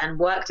this. And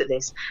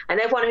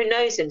everyone who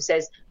knows him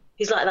says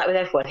he's like that with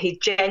everyone. He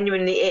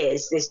genuinely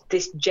is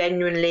this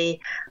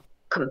genuinely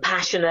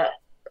compassionate,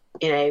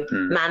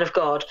 man of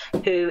God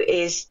who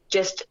is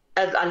just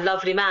a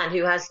lovely man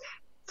who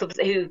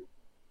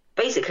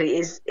basically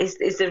is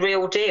the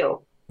real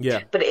deal.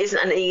 Yeah. But it isn't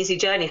an easy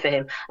journey for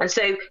him. And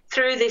so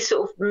through this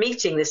sort of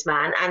meeting this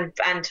man and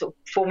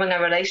forming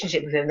a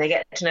relationship with him, they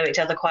get to know each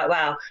other quite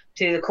well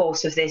through the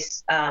course of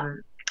this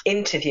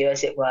interview,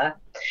 as it were.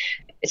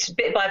 It's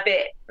bit by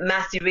bit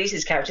Matthew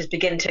Rhys's characters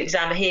begins to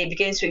examine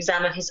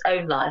his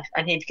own life,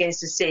 and he begins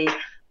to see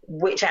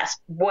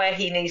where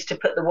he needs to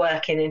put the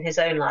work in his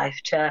own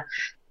life to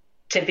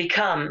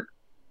become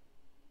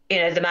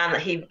the man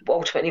that he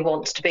ultimately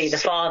wants to be, the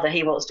father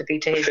he wants to be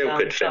to his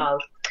young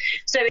child.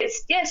 So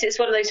it's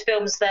one of those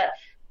films that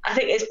I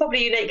think is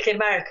probably uniquely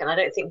American. I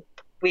don't think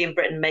we in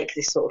Britain make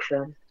this sort of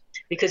film,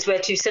 because we're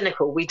too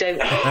cynical. We don't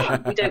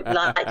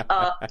like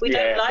our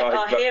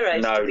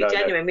heroes to be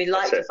genuine. We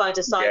like to find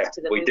a side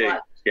to them. We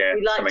like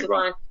to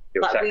find.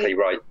 You're exactly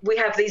right. We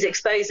have these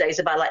exposés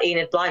about like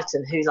Enid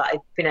Blyton, who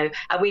and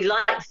we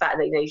like the fact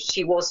that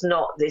she was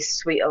not this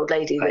sweet old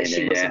lady, that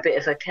she was a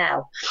bit of a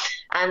cow,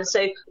 and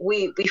so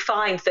we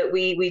find that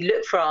we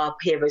look for our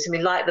heroes and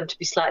we like them to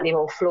be slightly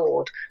more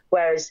flawed.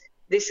 Whereas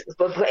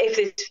if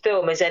this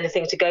film is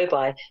anything to go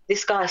by,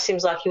 this guy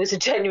seems like he was a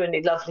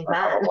genuinely lovely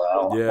man.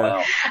 Oh,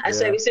 wow. And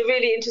so it's a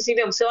really interesting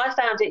film. So I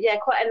found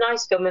it, quite a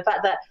nice film. In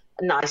fact, that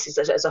nice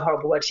is a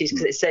horrible word to use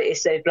because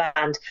it's so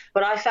bland.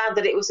 But I found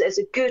that it's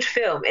a good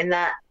film in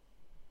that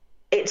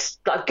it's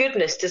like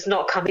goodness does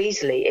not come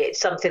easily. It's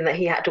something that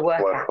he had to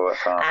work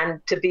at.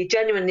 And to be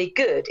genuinely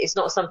good is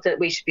not something that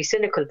we should be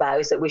cynical about.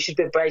 Is that we should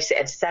embrace it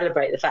and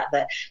celebrate the fact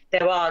that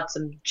there are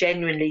some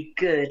genuinely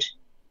good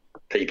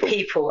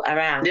people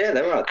around. Yeah,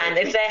 there are. And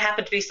if there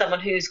happen to be someone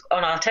who's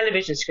on our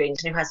television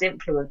screens and who has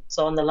influence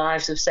on the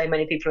lives of so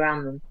many people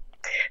around them,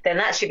 then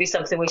that should be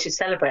something we should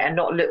celebrate and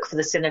not look for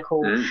the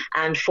cynical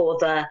and for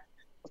the.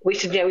 We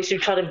should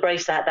try to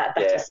embrace that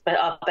better,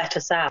 our better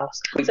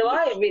selves. So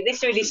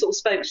this really sort of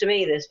spoke to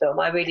me. This film,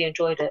 I really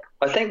enjoyed it.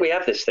 I think we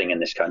have this thing in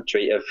this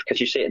country of,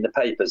 because you see it in the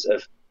papers,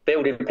 of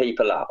building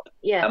people up,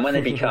 and when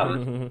they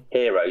become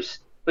heroes,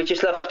 we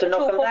just love to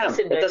knock them down.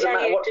 It doesn't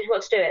matter what. Just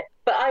want to do it.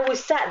 But I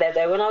was sat there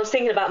though when I was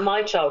thinking about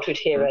my childhood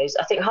heroes.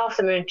 I think half of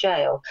them are in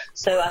jail.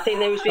 So I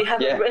think we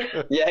have. Yeah.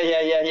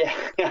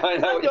 I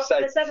know what you're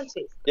saying. In the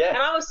 70s. Yeah. And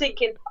I was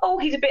thinking,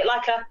 he's a bit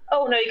like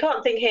no, you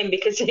can't think him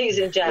because he's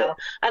in jail.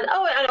 And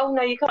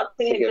no, you can't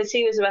think him because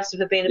he was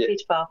arrested for being a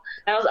paedophile.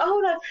 And I was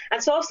no.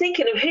 And so I was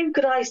thinking of who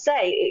could I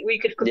say we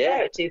could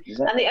compare it to.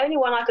 Exactly. And the only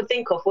one I could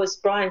think of was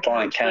Brian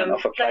Cant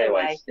off of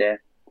Playaway. Yeah.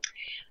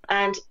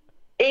 And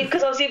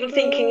Because I was even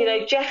thinking,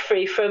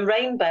 Jeffrey from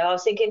Rainbow, I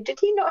was thinking, did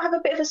he not have a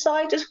bit of a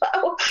side as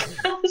well?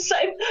 So,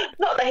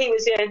 not that he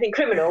was anything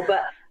criminal,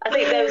 but I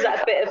think there was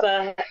that bit of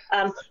a...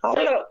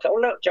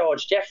 look,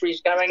 George,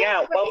 Jeffrey's going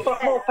out. Well,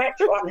 put more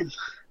petrol on him.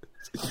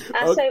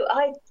 And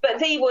but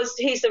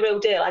he's the real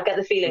deal. I get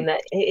the feeling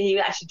that he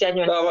actually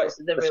genuinely is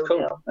the real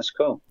deal. That's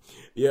cool.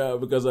 Yeah,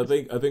 because I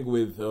think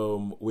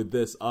with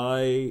this,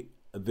 I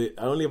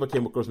only ever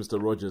came across Mr.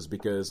 Rogers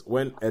because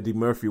when Eddie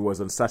Murphy was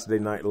on Saturday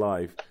Night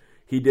Live,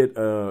 he did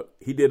a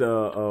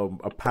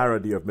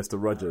parody of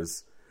Mr.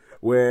 Rogers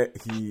where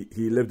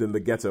he lived in the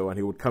ghetto and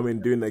he would come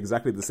in doing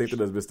exactly the same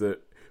thing as Mr.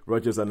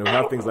 Rogers, and he would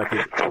have things like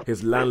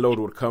his landlord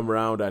would come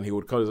around and he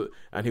would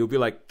be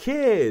like,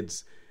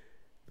 "Kids,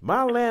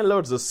 my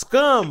landlord's a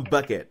scum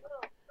bucket.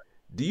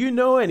 Do you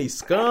know any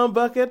scum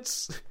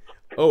buckets?"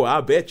 "Oh,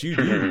 I bet you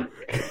do."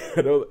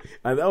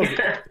 And that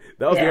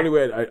was the only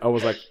way I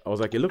was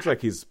like, it looks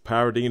like he's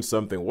parodying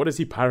something. What is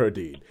he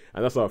parodying?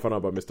 And that's how I found out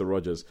about Mr.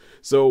 Rogers.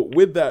 So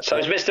with that, so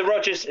is Mr.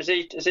 Rogers? Is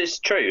this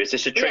true? Is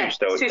this a true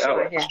story?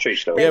 It's a true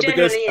story. Yeah, there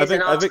because generally is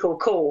an article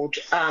called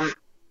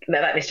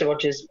about Mr.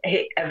 Rogers,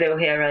 a real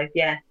hero.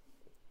 Yeah.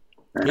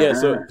 Yeah.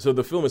 So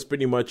the film is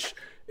pretty much.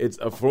 It's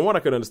from what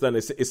I can understand,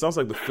 it sounds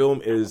like the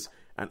film is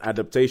an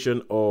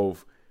adaptation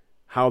of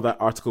how that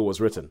article was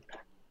written.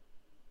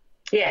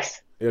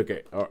 Yes.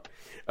 Okay. All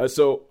right.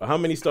 So, how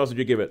many stars would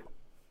you give it?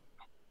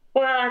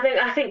 Well,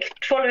 I think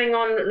following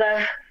on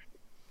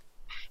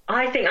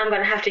I think I'm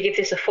going to have to give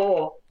this a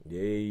 4.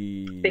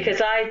 Yay!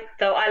 Because I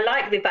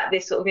like the fact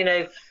this sort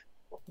of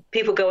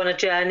people go on a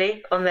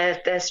journey on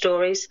their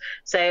stories.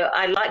 So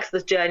I liked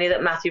the journey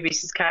that Matthew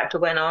Rhys's character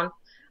went on.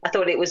 I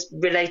thought it was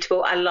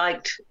relatable. I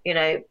liked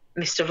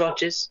Mr.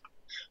 Rogers,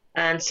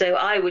 and so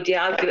I'd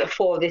give it a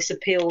 4. This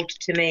appealed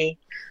to me.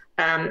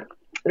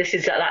 This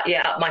is up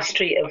my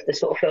street of the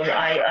sort of film that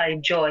I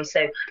enjoy.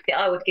 So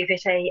I would give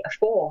it a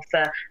 4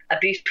 for A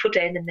Beautiful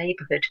Day in the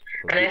Neighborhood.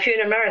 Right. And if you're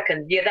an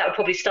American, that would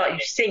probably start you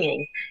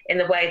singing in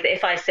the way that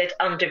if I said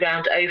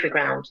underground,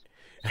 overground,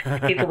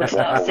 people would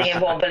start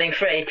singing Wobbling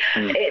Free.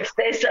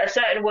 There's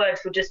certain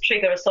words will just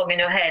trigger a song in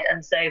your head,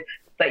 and so.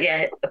 But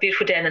yeah, A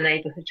Beautiful Day in the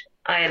Neighborhood.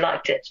 I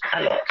liked it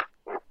a lot.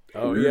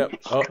 Oh yeah,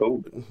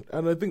 cool.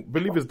 And I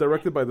believe it's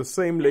directed by the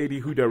same lady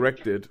who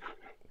directed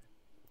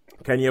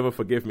Can You Ever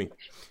Forgive Me?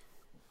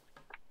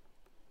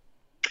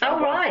 Oh,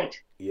 right.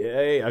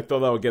 Yay, I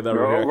thought I would get that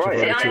reaction.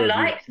 Right. I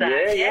liked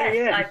that.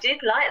 Yeah. I did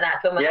like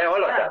that film. Yeah, I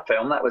like that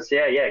film. That was,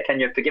 Can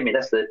You Forgive Me?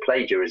 That's the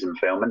plagiarism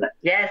film, isn't it?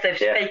 Yeah, so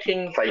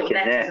faking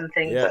letters and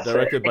things. Yeah,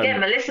 directed by... Again,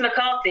 Melissa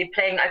McCarthy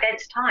playing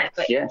against time,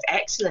 but it's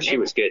excellent. She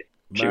was good.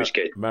 She was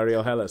good.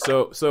 Marielle Heller.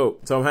 So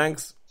Tom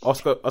Hanks,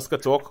 Oscar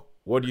talk.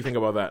 What do you think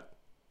about that?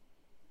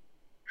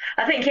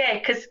 I think,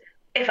 because...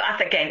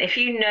 If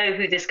you know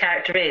who this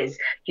character is,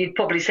 you'd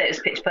probably say it's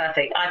Pitch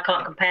Perfect. I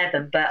can't compare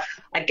them, but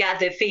I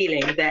gather the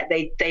feeling that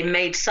they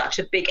made such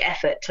a big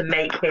effort to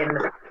make him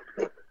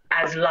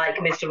as like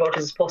Mr.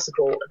 Rogers as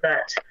possible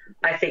that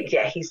I think,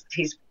 he's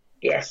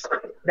yes,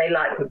 they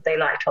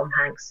like Tom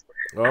Hanks.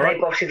 All and right.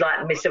 they obviously like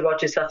Mr.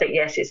 Rogers, so I think,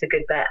 yes, it's a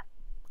good bet.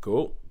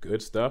 Cool.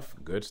 Good stuff.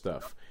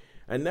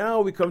 And now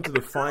we come to the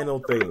final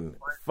thing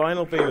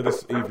of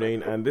this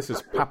evening, and this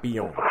is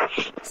Papillon.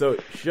 So,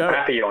 Sean,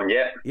 Papillon,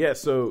 yeah. Yeah,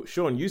 so,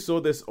 Sean, you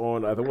saw this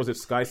on, I think, was it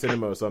Sky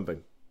Cinema or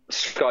something?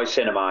 Sky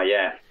Cinema,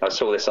 yeah. I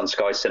saw this on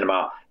Sky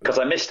Cinema because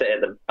I missed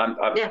it at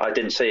I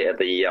didn't see it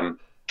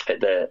at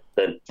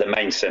the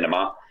main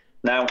cinema.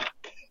 Now...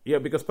 Yeah,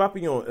 because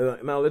Papillon,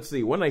 now let's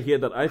see, when I hear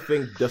that, I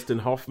think Dustin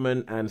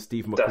Hoffman and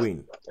Steve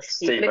McQueen.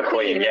 Steve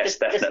McQueen, yes,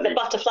 definitely. The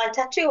butterfly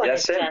tattoo on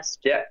his chest.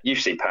 Yeah, you've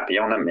seen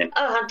Papillon, haven't you?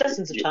 Oh,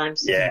 dozens of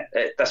times. Yeah,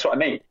 that's what I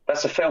mean.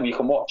 That's a film you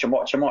can watch and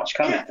watch,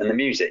 can't it? And the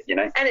music,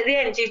 And at the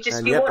end, you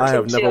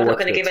want to. I'm not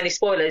going to give any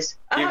spoilers.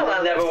 You've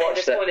never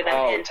watched it?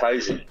 Oh,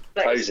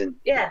 Tozen.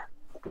 Yeah.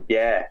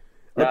 Yeah.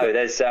 No, okay.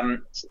 There's...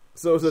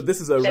 So this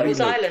is a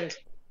Devil's remake. Island.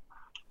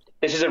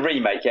 This is a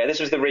remake, yeah. This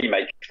was the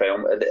remake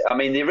film. I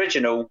mean, the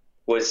original...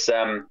 was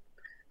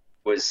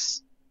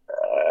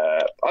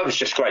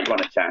just great,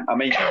 wasn't it, Chan? I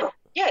mean,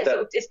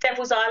 it's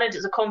Devil's Island.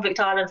 It's a convict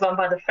island run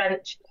by the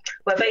French,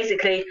 where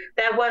basically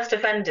their worst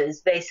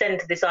offenders they send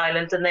to this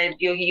island, and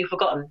you're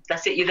forgotten.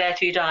 That's it. You're there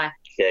till you die.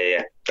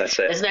 Yeah, that's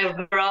it. There's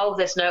no parole.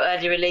 There's no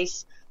early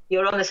release.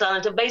 You're on this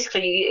island, and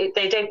basically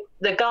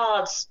the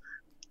guards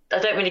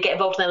don't really get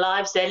involved in their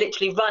lives. They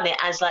literally run it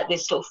as like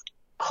this sort of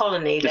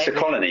colony. It's a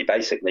colony,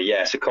 basically.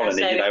 Yeah, it's a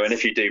colony. And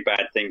if you do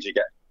bad things, you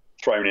get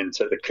thrown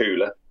into the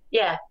cooler.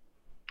 Yeah,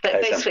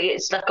 but basically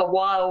it's like a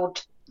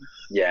wild.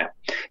 Yeah.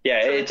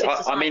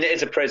 I mean, it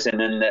is a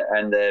prison,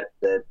 and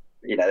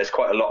there's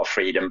quite a lot of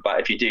freedom. But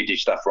if you do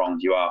stuff wrong,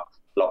 you are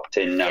locked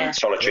in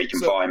solitary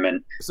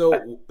confinement.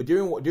 So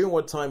during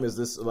what time is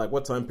this? Like,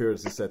 what time period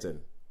is this set in?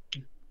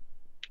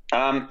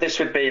 This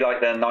would be like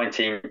the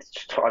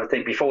I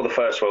think before the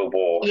First World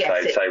War.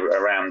 Yes, so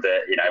around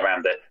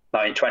around the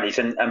 1920s,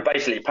 and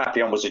basically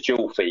Papillon was a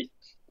jewel thief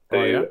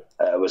who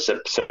was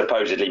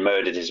supposedly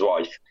murdered his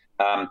wife.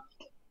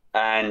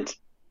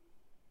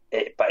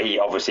 But he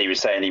obviously was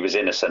saying he was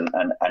innocent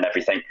and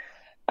everything.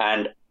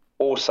 And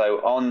also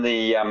on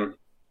the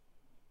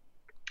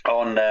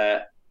on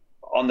the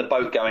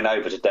boat going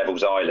over to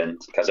Devil's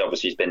Island, because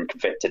obviously he's been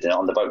convicted, and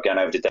on the boat going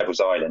over to Devil's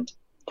Island,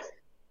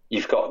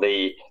 you've got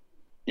this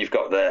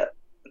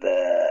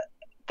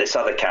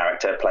other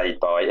character played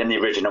by, in the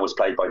original was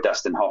played by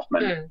Dustin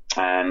Hoffman,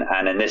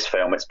 and in this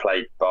film it's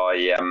played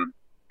by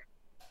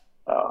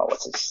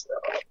what's his?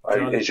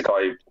 He's a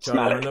guy.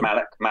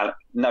 Malik.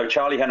 No,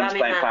 Charlie Hunnam's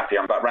playing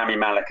Papillon, but Rami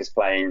Malek is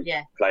playing.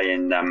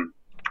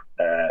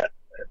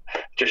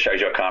 Just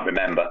shows you I can't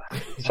remember.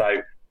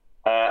 So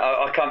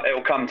I can't. It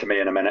will come to me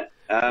in a minute.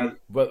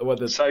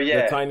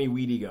 The tiny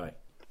weedy guy.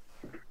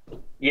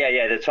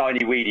 Yeah, the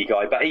tiny weedy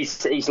guy. But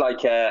he's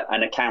like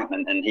an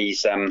accountant, and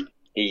he's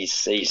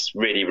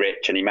really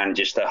rich, and he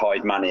manages to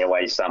hide money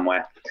away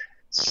somewhere.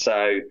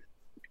 So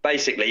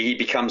basically, he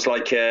becomes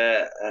like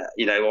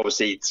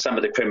obviously some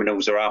of the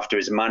criminals are after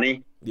his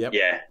money. Yep.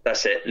 Yeah,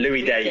 that's it.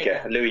 Louis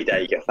Daguerre.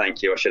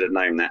 Thank you. I should have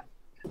known that.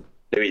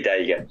 Louis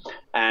Daguerre.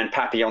 And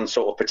Papillon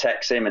sort of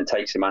protects him and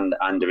takes him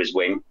under his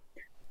wing.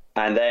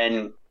 And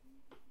then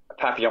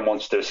Papillon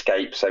wants to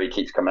escape, so he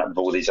keeps coming up with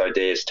all these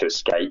ideas to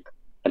escape.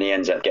 And he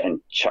ends up getting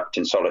chucked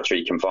in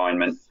solitary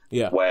confinement.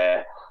 Yeah.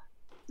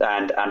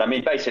 And I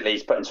mean, basically,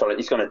 he's put in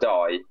solitary. He's going to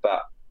die,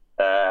 but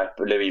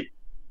Louis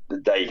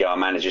Daguerre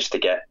manages to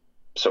get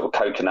sort of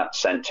coconut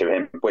sent to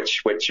him,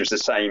 which was the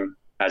same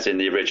as in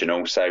the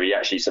original. So he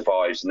actually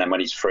survives, and then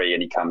when he's free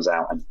and he comes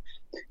out and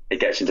he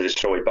gets into the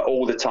story, but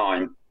all the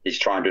time he's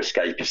trying to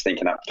escape. He's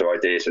thinking up to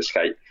ideas to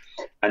escape,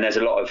 and there's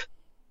a lot of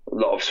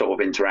sort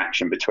of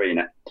interaction between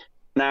it.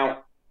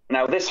 Now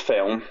this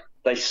film,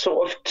 they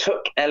sort of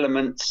took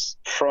elements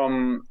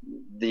from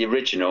the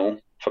original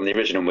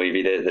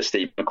movie, the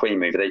Steve McQueen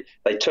movie.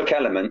 They took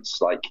elements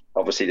like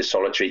obviously the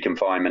solitary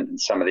confinement and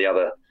some of the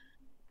other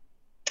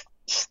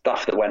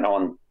stuff that went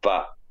on,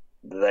 but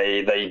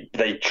they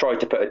tried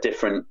to put a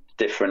different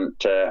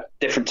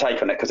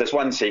take on it, because there's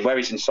one scene where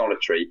he's in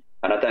solitary,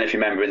 and I don't know if you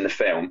remember in the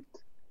film,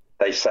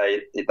 they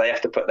say they have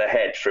to put their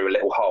head through a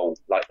little hole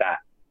like that,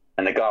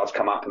 and the guards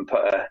come up and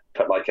put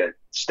like a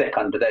stick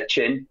under their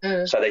chin,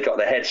 so they got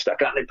their head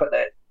stuck up. They put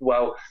their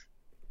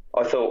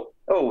I thought,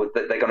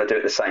 they're going to do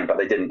it the same, but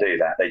they didn't do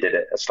that. They did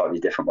it a slightly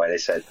different way. They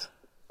said.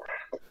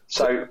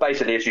 So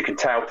basically, as you can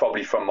tell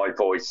probably from my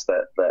voice,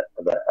 that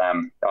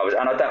I was,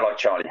 and I don't like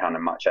Charlie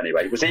Hunnam much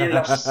anyway. Was he in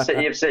Lost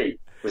City of Z?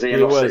 Was he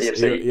in Lost City of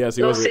Z? Yes,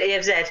 he was. Lost City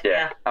of Z.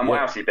 Yeah. And what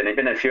else has he been? He's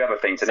been in a few other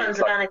things. Sons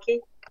of Anarchy.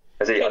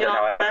 Has he? I don't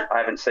know. I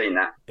haven't seen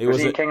that. Was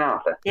he in King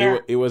Arthur? Yeah.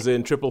 It was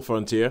in Triple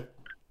Frontier.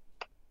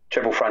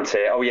 Probably.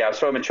 Oh yeah, I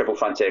saw him in Triple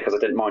Frontier because I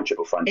didn't mind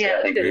Triple Frontier. Yeah,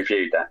 I think we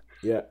reviewed that.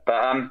 Yeah.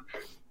 But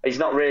he's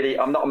not really.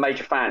 I'm not a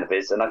major fan of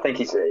his, and I think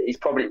he's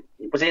probably.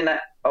 Was he in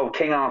that? Oh,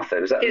 King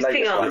Arthur. Was that the latest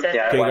King one? Arthur.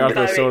 Yeah, King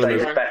Arthur Sword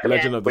and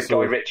Legend of the with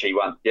Sword. Guy Ritchie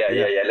one. Yeah,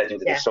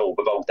 Legend of the Sword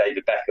with old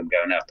David Beckham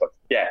going up. But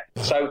yeah,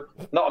 so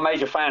not a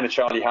major fan of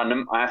Charlie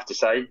Hunnam, I have to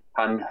say.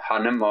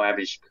 Hunnam, or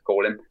whatever you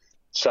call him.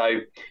 So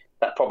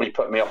that probably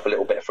put me off a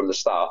little bit from the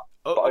start.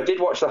 But I did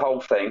watch the whole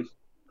thing.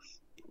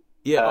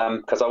 Yeah.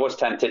 Because I was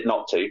tempted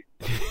not to.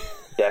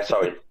 Yeah,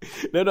 sorry.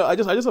 No. I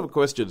just have a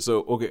question.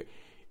 So, okay,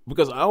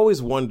 because I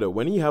always wonder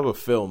when you have a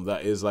film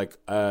that is like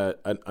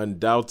an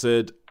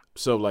undoubted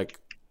sort of like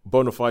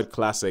bona fide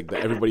classic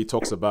that everybody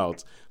talks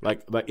about,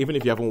 like even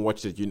if you haven't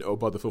watched it, you know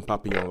about the film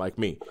Papillon. Like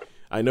me,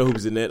 I know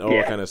who's in it, all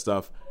that kind of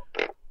stuff.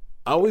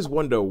 I always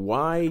wonder,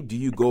 why do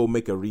you go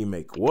make a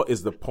remake? What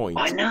is the point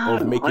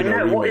of making a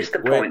remake? What is the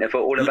point of it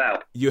all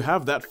about? You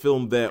have that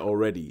film there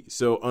already.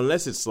 So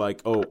unless it's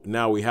like,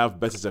 now we have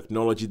better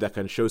technology that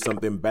can show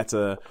something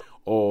better,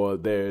 or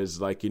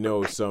there's like,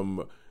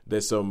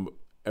 there's some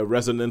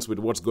resonance with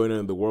what's going on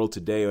in the world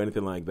today or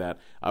anything like that.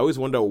 I always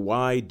wonder,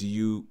 why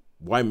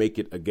make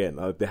it again?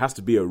 There has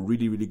to be a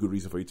really, really good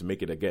reason for you to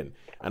make it again.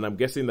 And I'm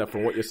guessing that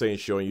from what you're saying,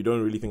 Sean, you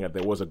don't really think that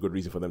there was a good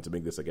reason for them to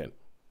make this again.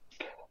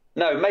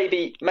 No,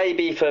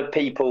 maybe for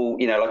people,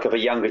 like of a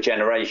younger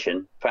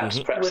generation, perhaps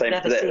who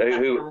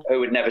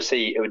would never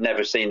seen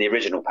the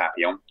original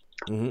Papillon.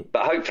 Mm-hmm.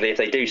 But hopefully, if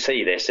they do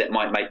see this, it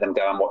might make them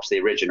go and watch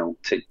the original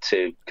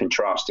to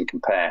contrast and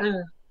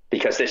compare,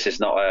 because this is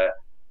not a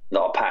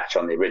patch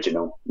on the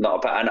original,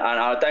 and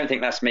I don't think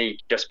that's me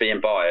just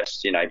being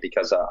biased,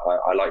 because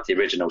I like the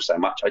original so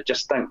much. I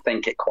just don't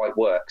think it quite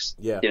works.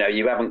 Yeah,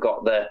 you haven't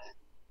got the.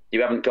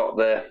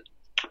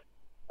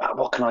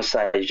 What can I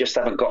say? You just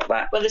haven't got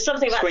that. Well, there's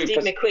something about Steve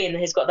McQueen that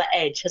he's got that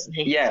edge, hasn't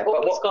he? Yeah,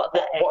 but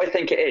what I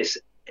think it is,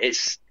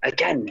 it's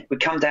again, we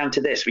come down to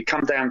this. We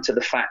come down to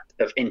the fact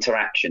of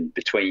interaction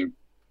between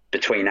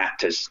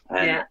actors,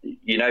 and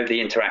the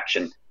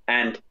interaction.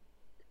 And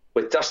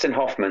with Dustin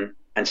Hoffman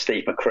and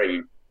Steve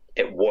McQueen,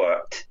 it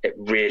worked. It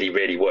really,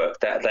 really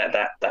worked.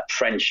 That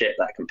friendship,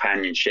 that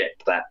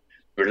companionship, that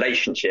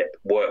relationship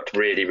worked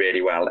really,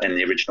 really well in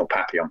the original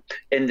Papillon.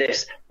 In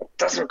this, it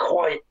doesn't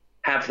quite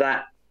have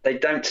that. They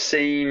just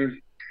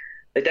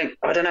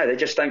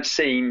don't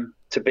seem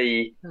to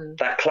be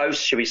that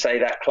close. Should we say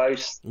that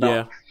close?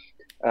 No.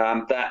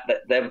 Yeah.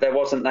 There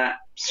wasn't that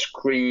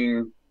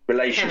screen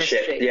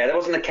relationship. Chemistry. Yeah, there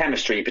wasn't the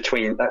chemistry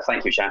between.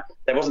 Thank you, Shan.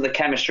 There wasn't the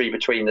chemistry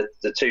between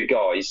the two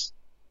guys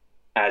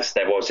as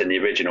there was in the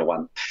original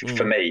one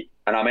for me.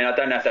 And I mean, I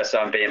don't know if that's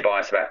I'm being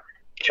biased about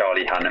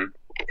Charlie Hunnam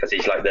because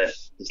he's like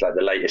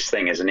the latest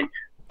thing, isn't he?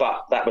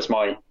 But that was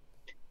what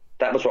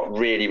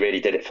really, really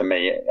did it for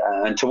me.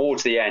 And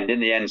towards the end, in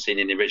the end scene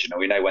in the original,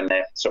 when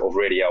they're sort of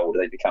really old,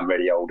 they become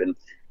really old, and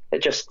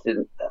it just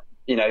didn't,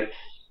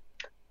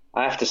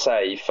 I have to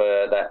say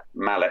for that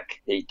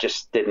Malik, he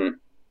just didn't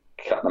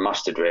cut the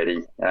mustard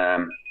really.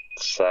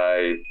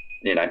 So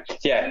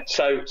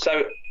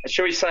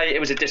shall we say it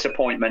was a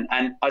disappointment?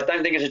 And I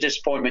don't think it's a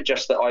disappointment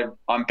just that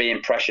I'm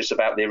being precious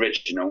about the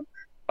original.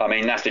 I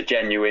mean, that's a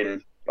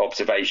genuine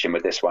observation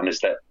with this one,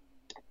 is that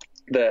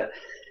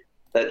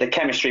the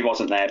chemistry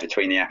wasn't there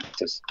between the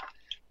actors.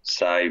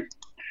 So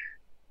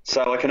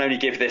I can only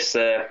give this.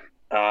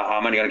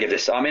 I'm only going to give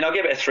this. I mean, I'll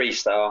give it a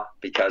 3-star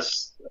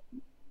because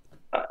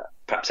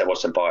perhaps there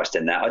was some bias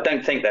in that. I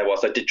don't think there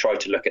was. I did try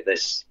to look at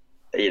this,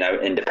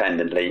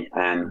 independently,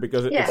 and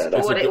because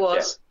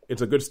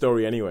it's a good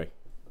story anyway.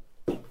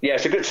 Yeah,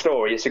 it's a good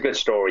story.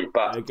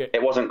 But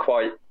it wasn't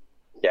quite.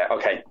 Yeah.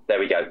 Okay. There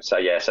we go. So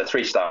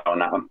 3-star on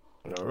that one.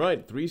 All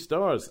right, 3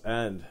 stars,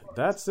 and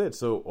that's it.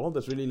 So all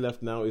that's really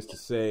left now is to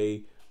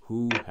say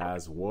who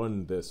has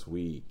won this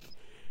week.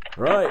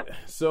 Right,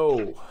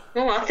 so...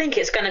 Oh, I think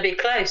it's going to be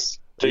close.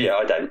 So yeah,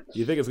 I don't.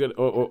 You think it's going to...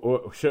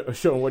 Or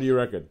Sean, what do you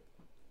reckon?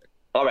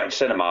 I reckon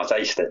Cinema's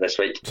aced it this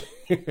week.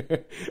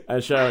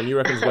 And Sharon, you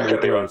reckon it's going to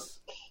be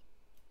close?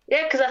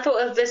 Yeah, because I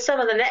thought there's some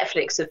of the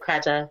Netflix have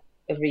had a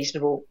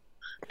reasonable...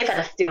 They've had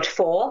a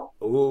 4,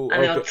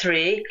 and a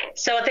 3.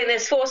 So I think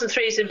there's 4s and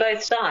 3s in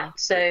both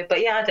sides. So,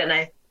 but yeah, I don't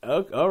know.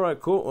 Okay, all right,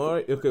 cool. All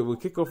right, okay. We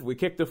kicked off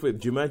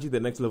with Jumanji: The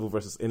Next Level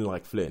versus In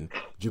Like Flynn.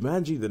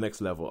 Jumanji: The Next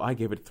Level, I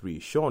gave it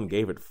 3. Sean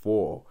gave it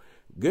 4.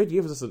 Good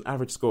gives us an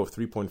average score of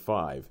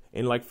 3.5.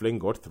 In Like Flynn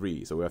got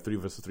 3, so we have 3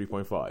 versus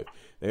 3.5.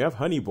 Then we have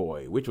Honey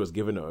Boy, which was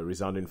given a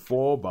resounding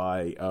 4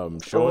 by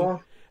Sean,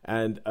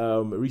 and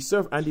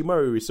Andy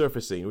Murray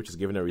Resurfacing, which is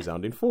given a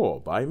resounding 4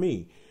 by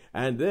me.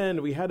 And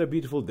then we had A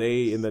Beautiful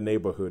Day in the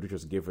Neighborhood, which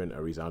was given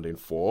a resounding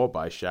 4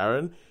 by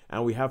Sharon.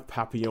 And we have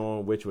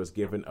Papillon, which was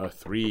given a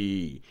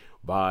 3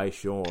 by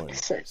Sean.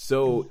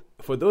 So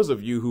for those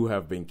of you who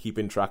have been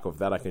keeping track of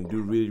that, I can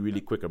do really,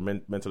 really quick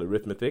mental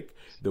arithmetic.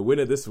 The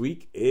winner this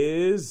week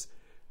is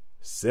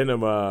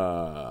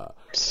Cinema.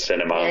 By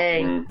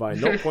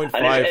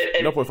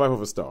 0.5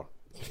 of a star.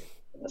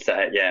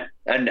 Yeah.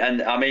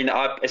 And I mean,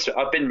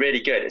 I've been really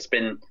good. It's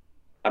been,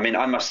 I mean,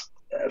 I must...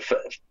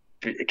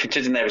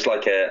 considering there was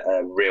like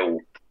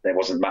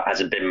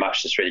hasn't been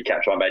much that's really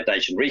captured my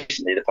imagination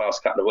recently, the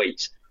past couple of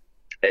weeks,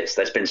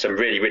 there's been some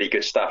really, really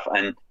good stuff,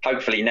 and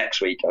hopefully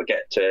next week I'll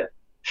get to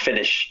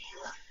finish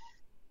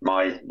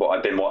what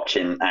I've been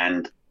watching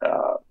and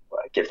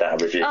give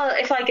that a review. Oh,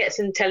 if I get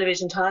some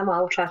television time,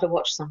 I'll try to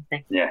watch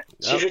something. Yeah.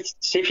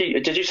 See if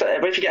you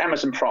get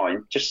Amazon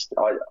Prime,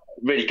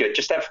 really good.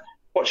 Just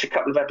watch a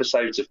couple of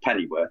episodes of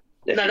Pennyworth.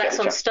 No, that's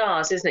on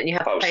Stars, isn't it? You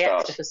have to pay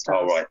extra for Stars.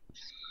 Oh, right.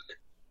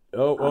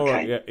 Oh, all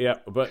right, yeah.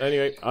 But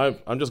anyway,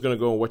 I'm just gonna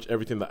go and watch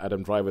everything that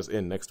Adam Driver's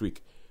in next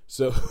week.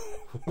 So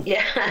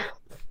yeah.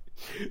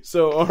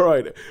 So all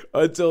right,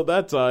 until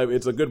that time,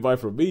 it's a goodbye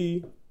from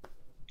me.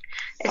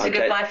 It's a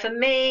goodbye from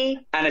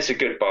me, and it's a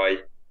goodbye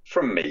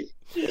from me.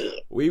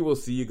 We will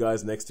see you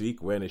guys next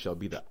week when it shall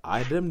be the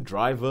Adam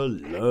Driver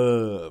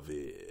Love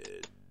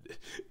It.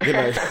 Good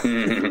night.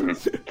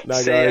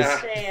 Night,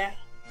 guys. See ya.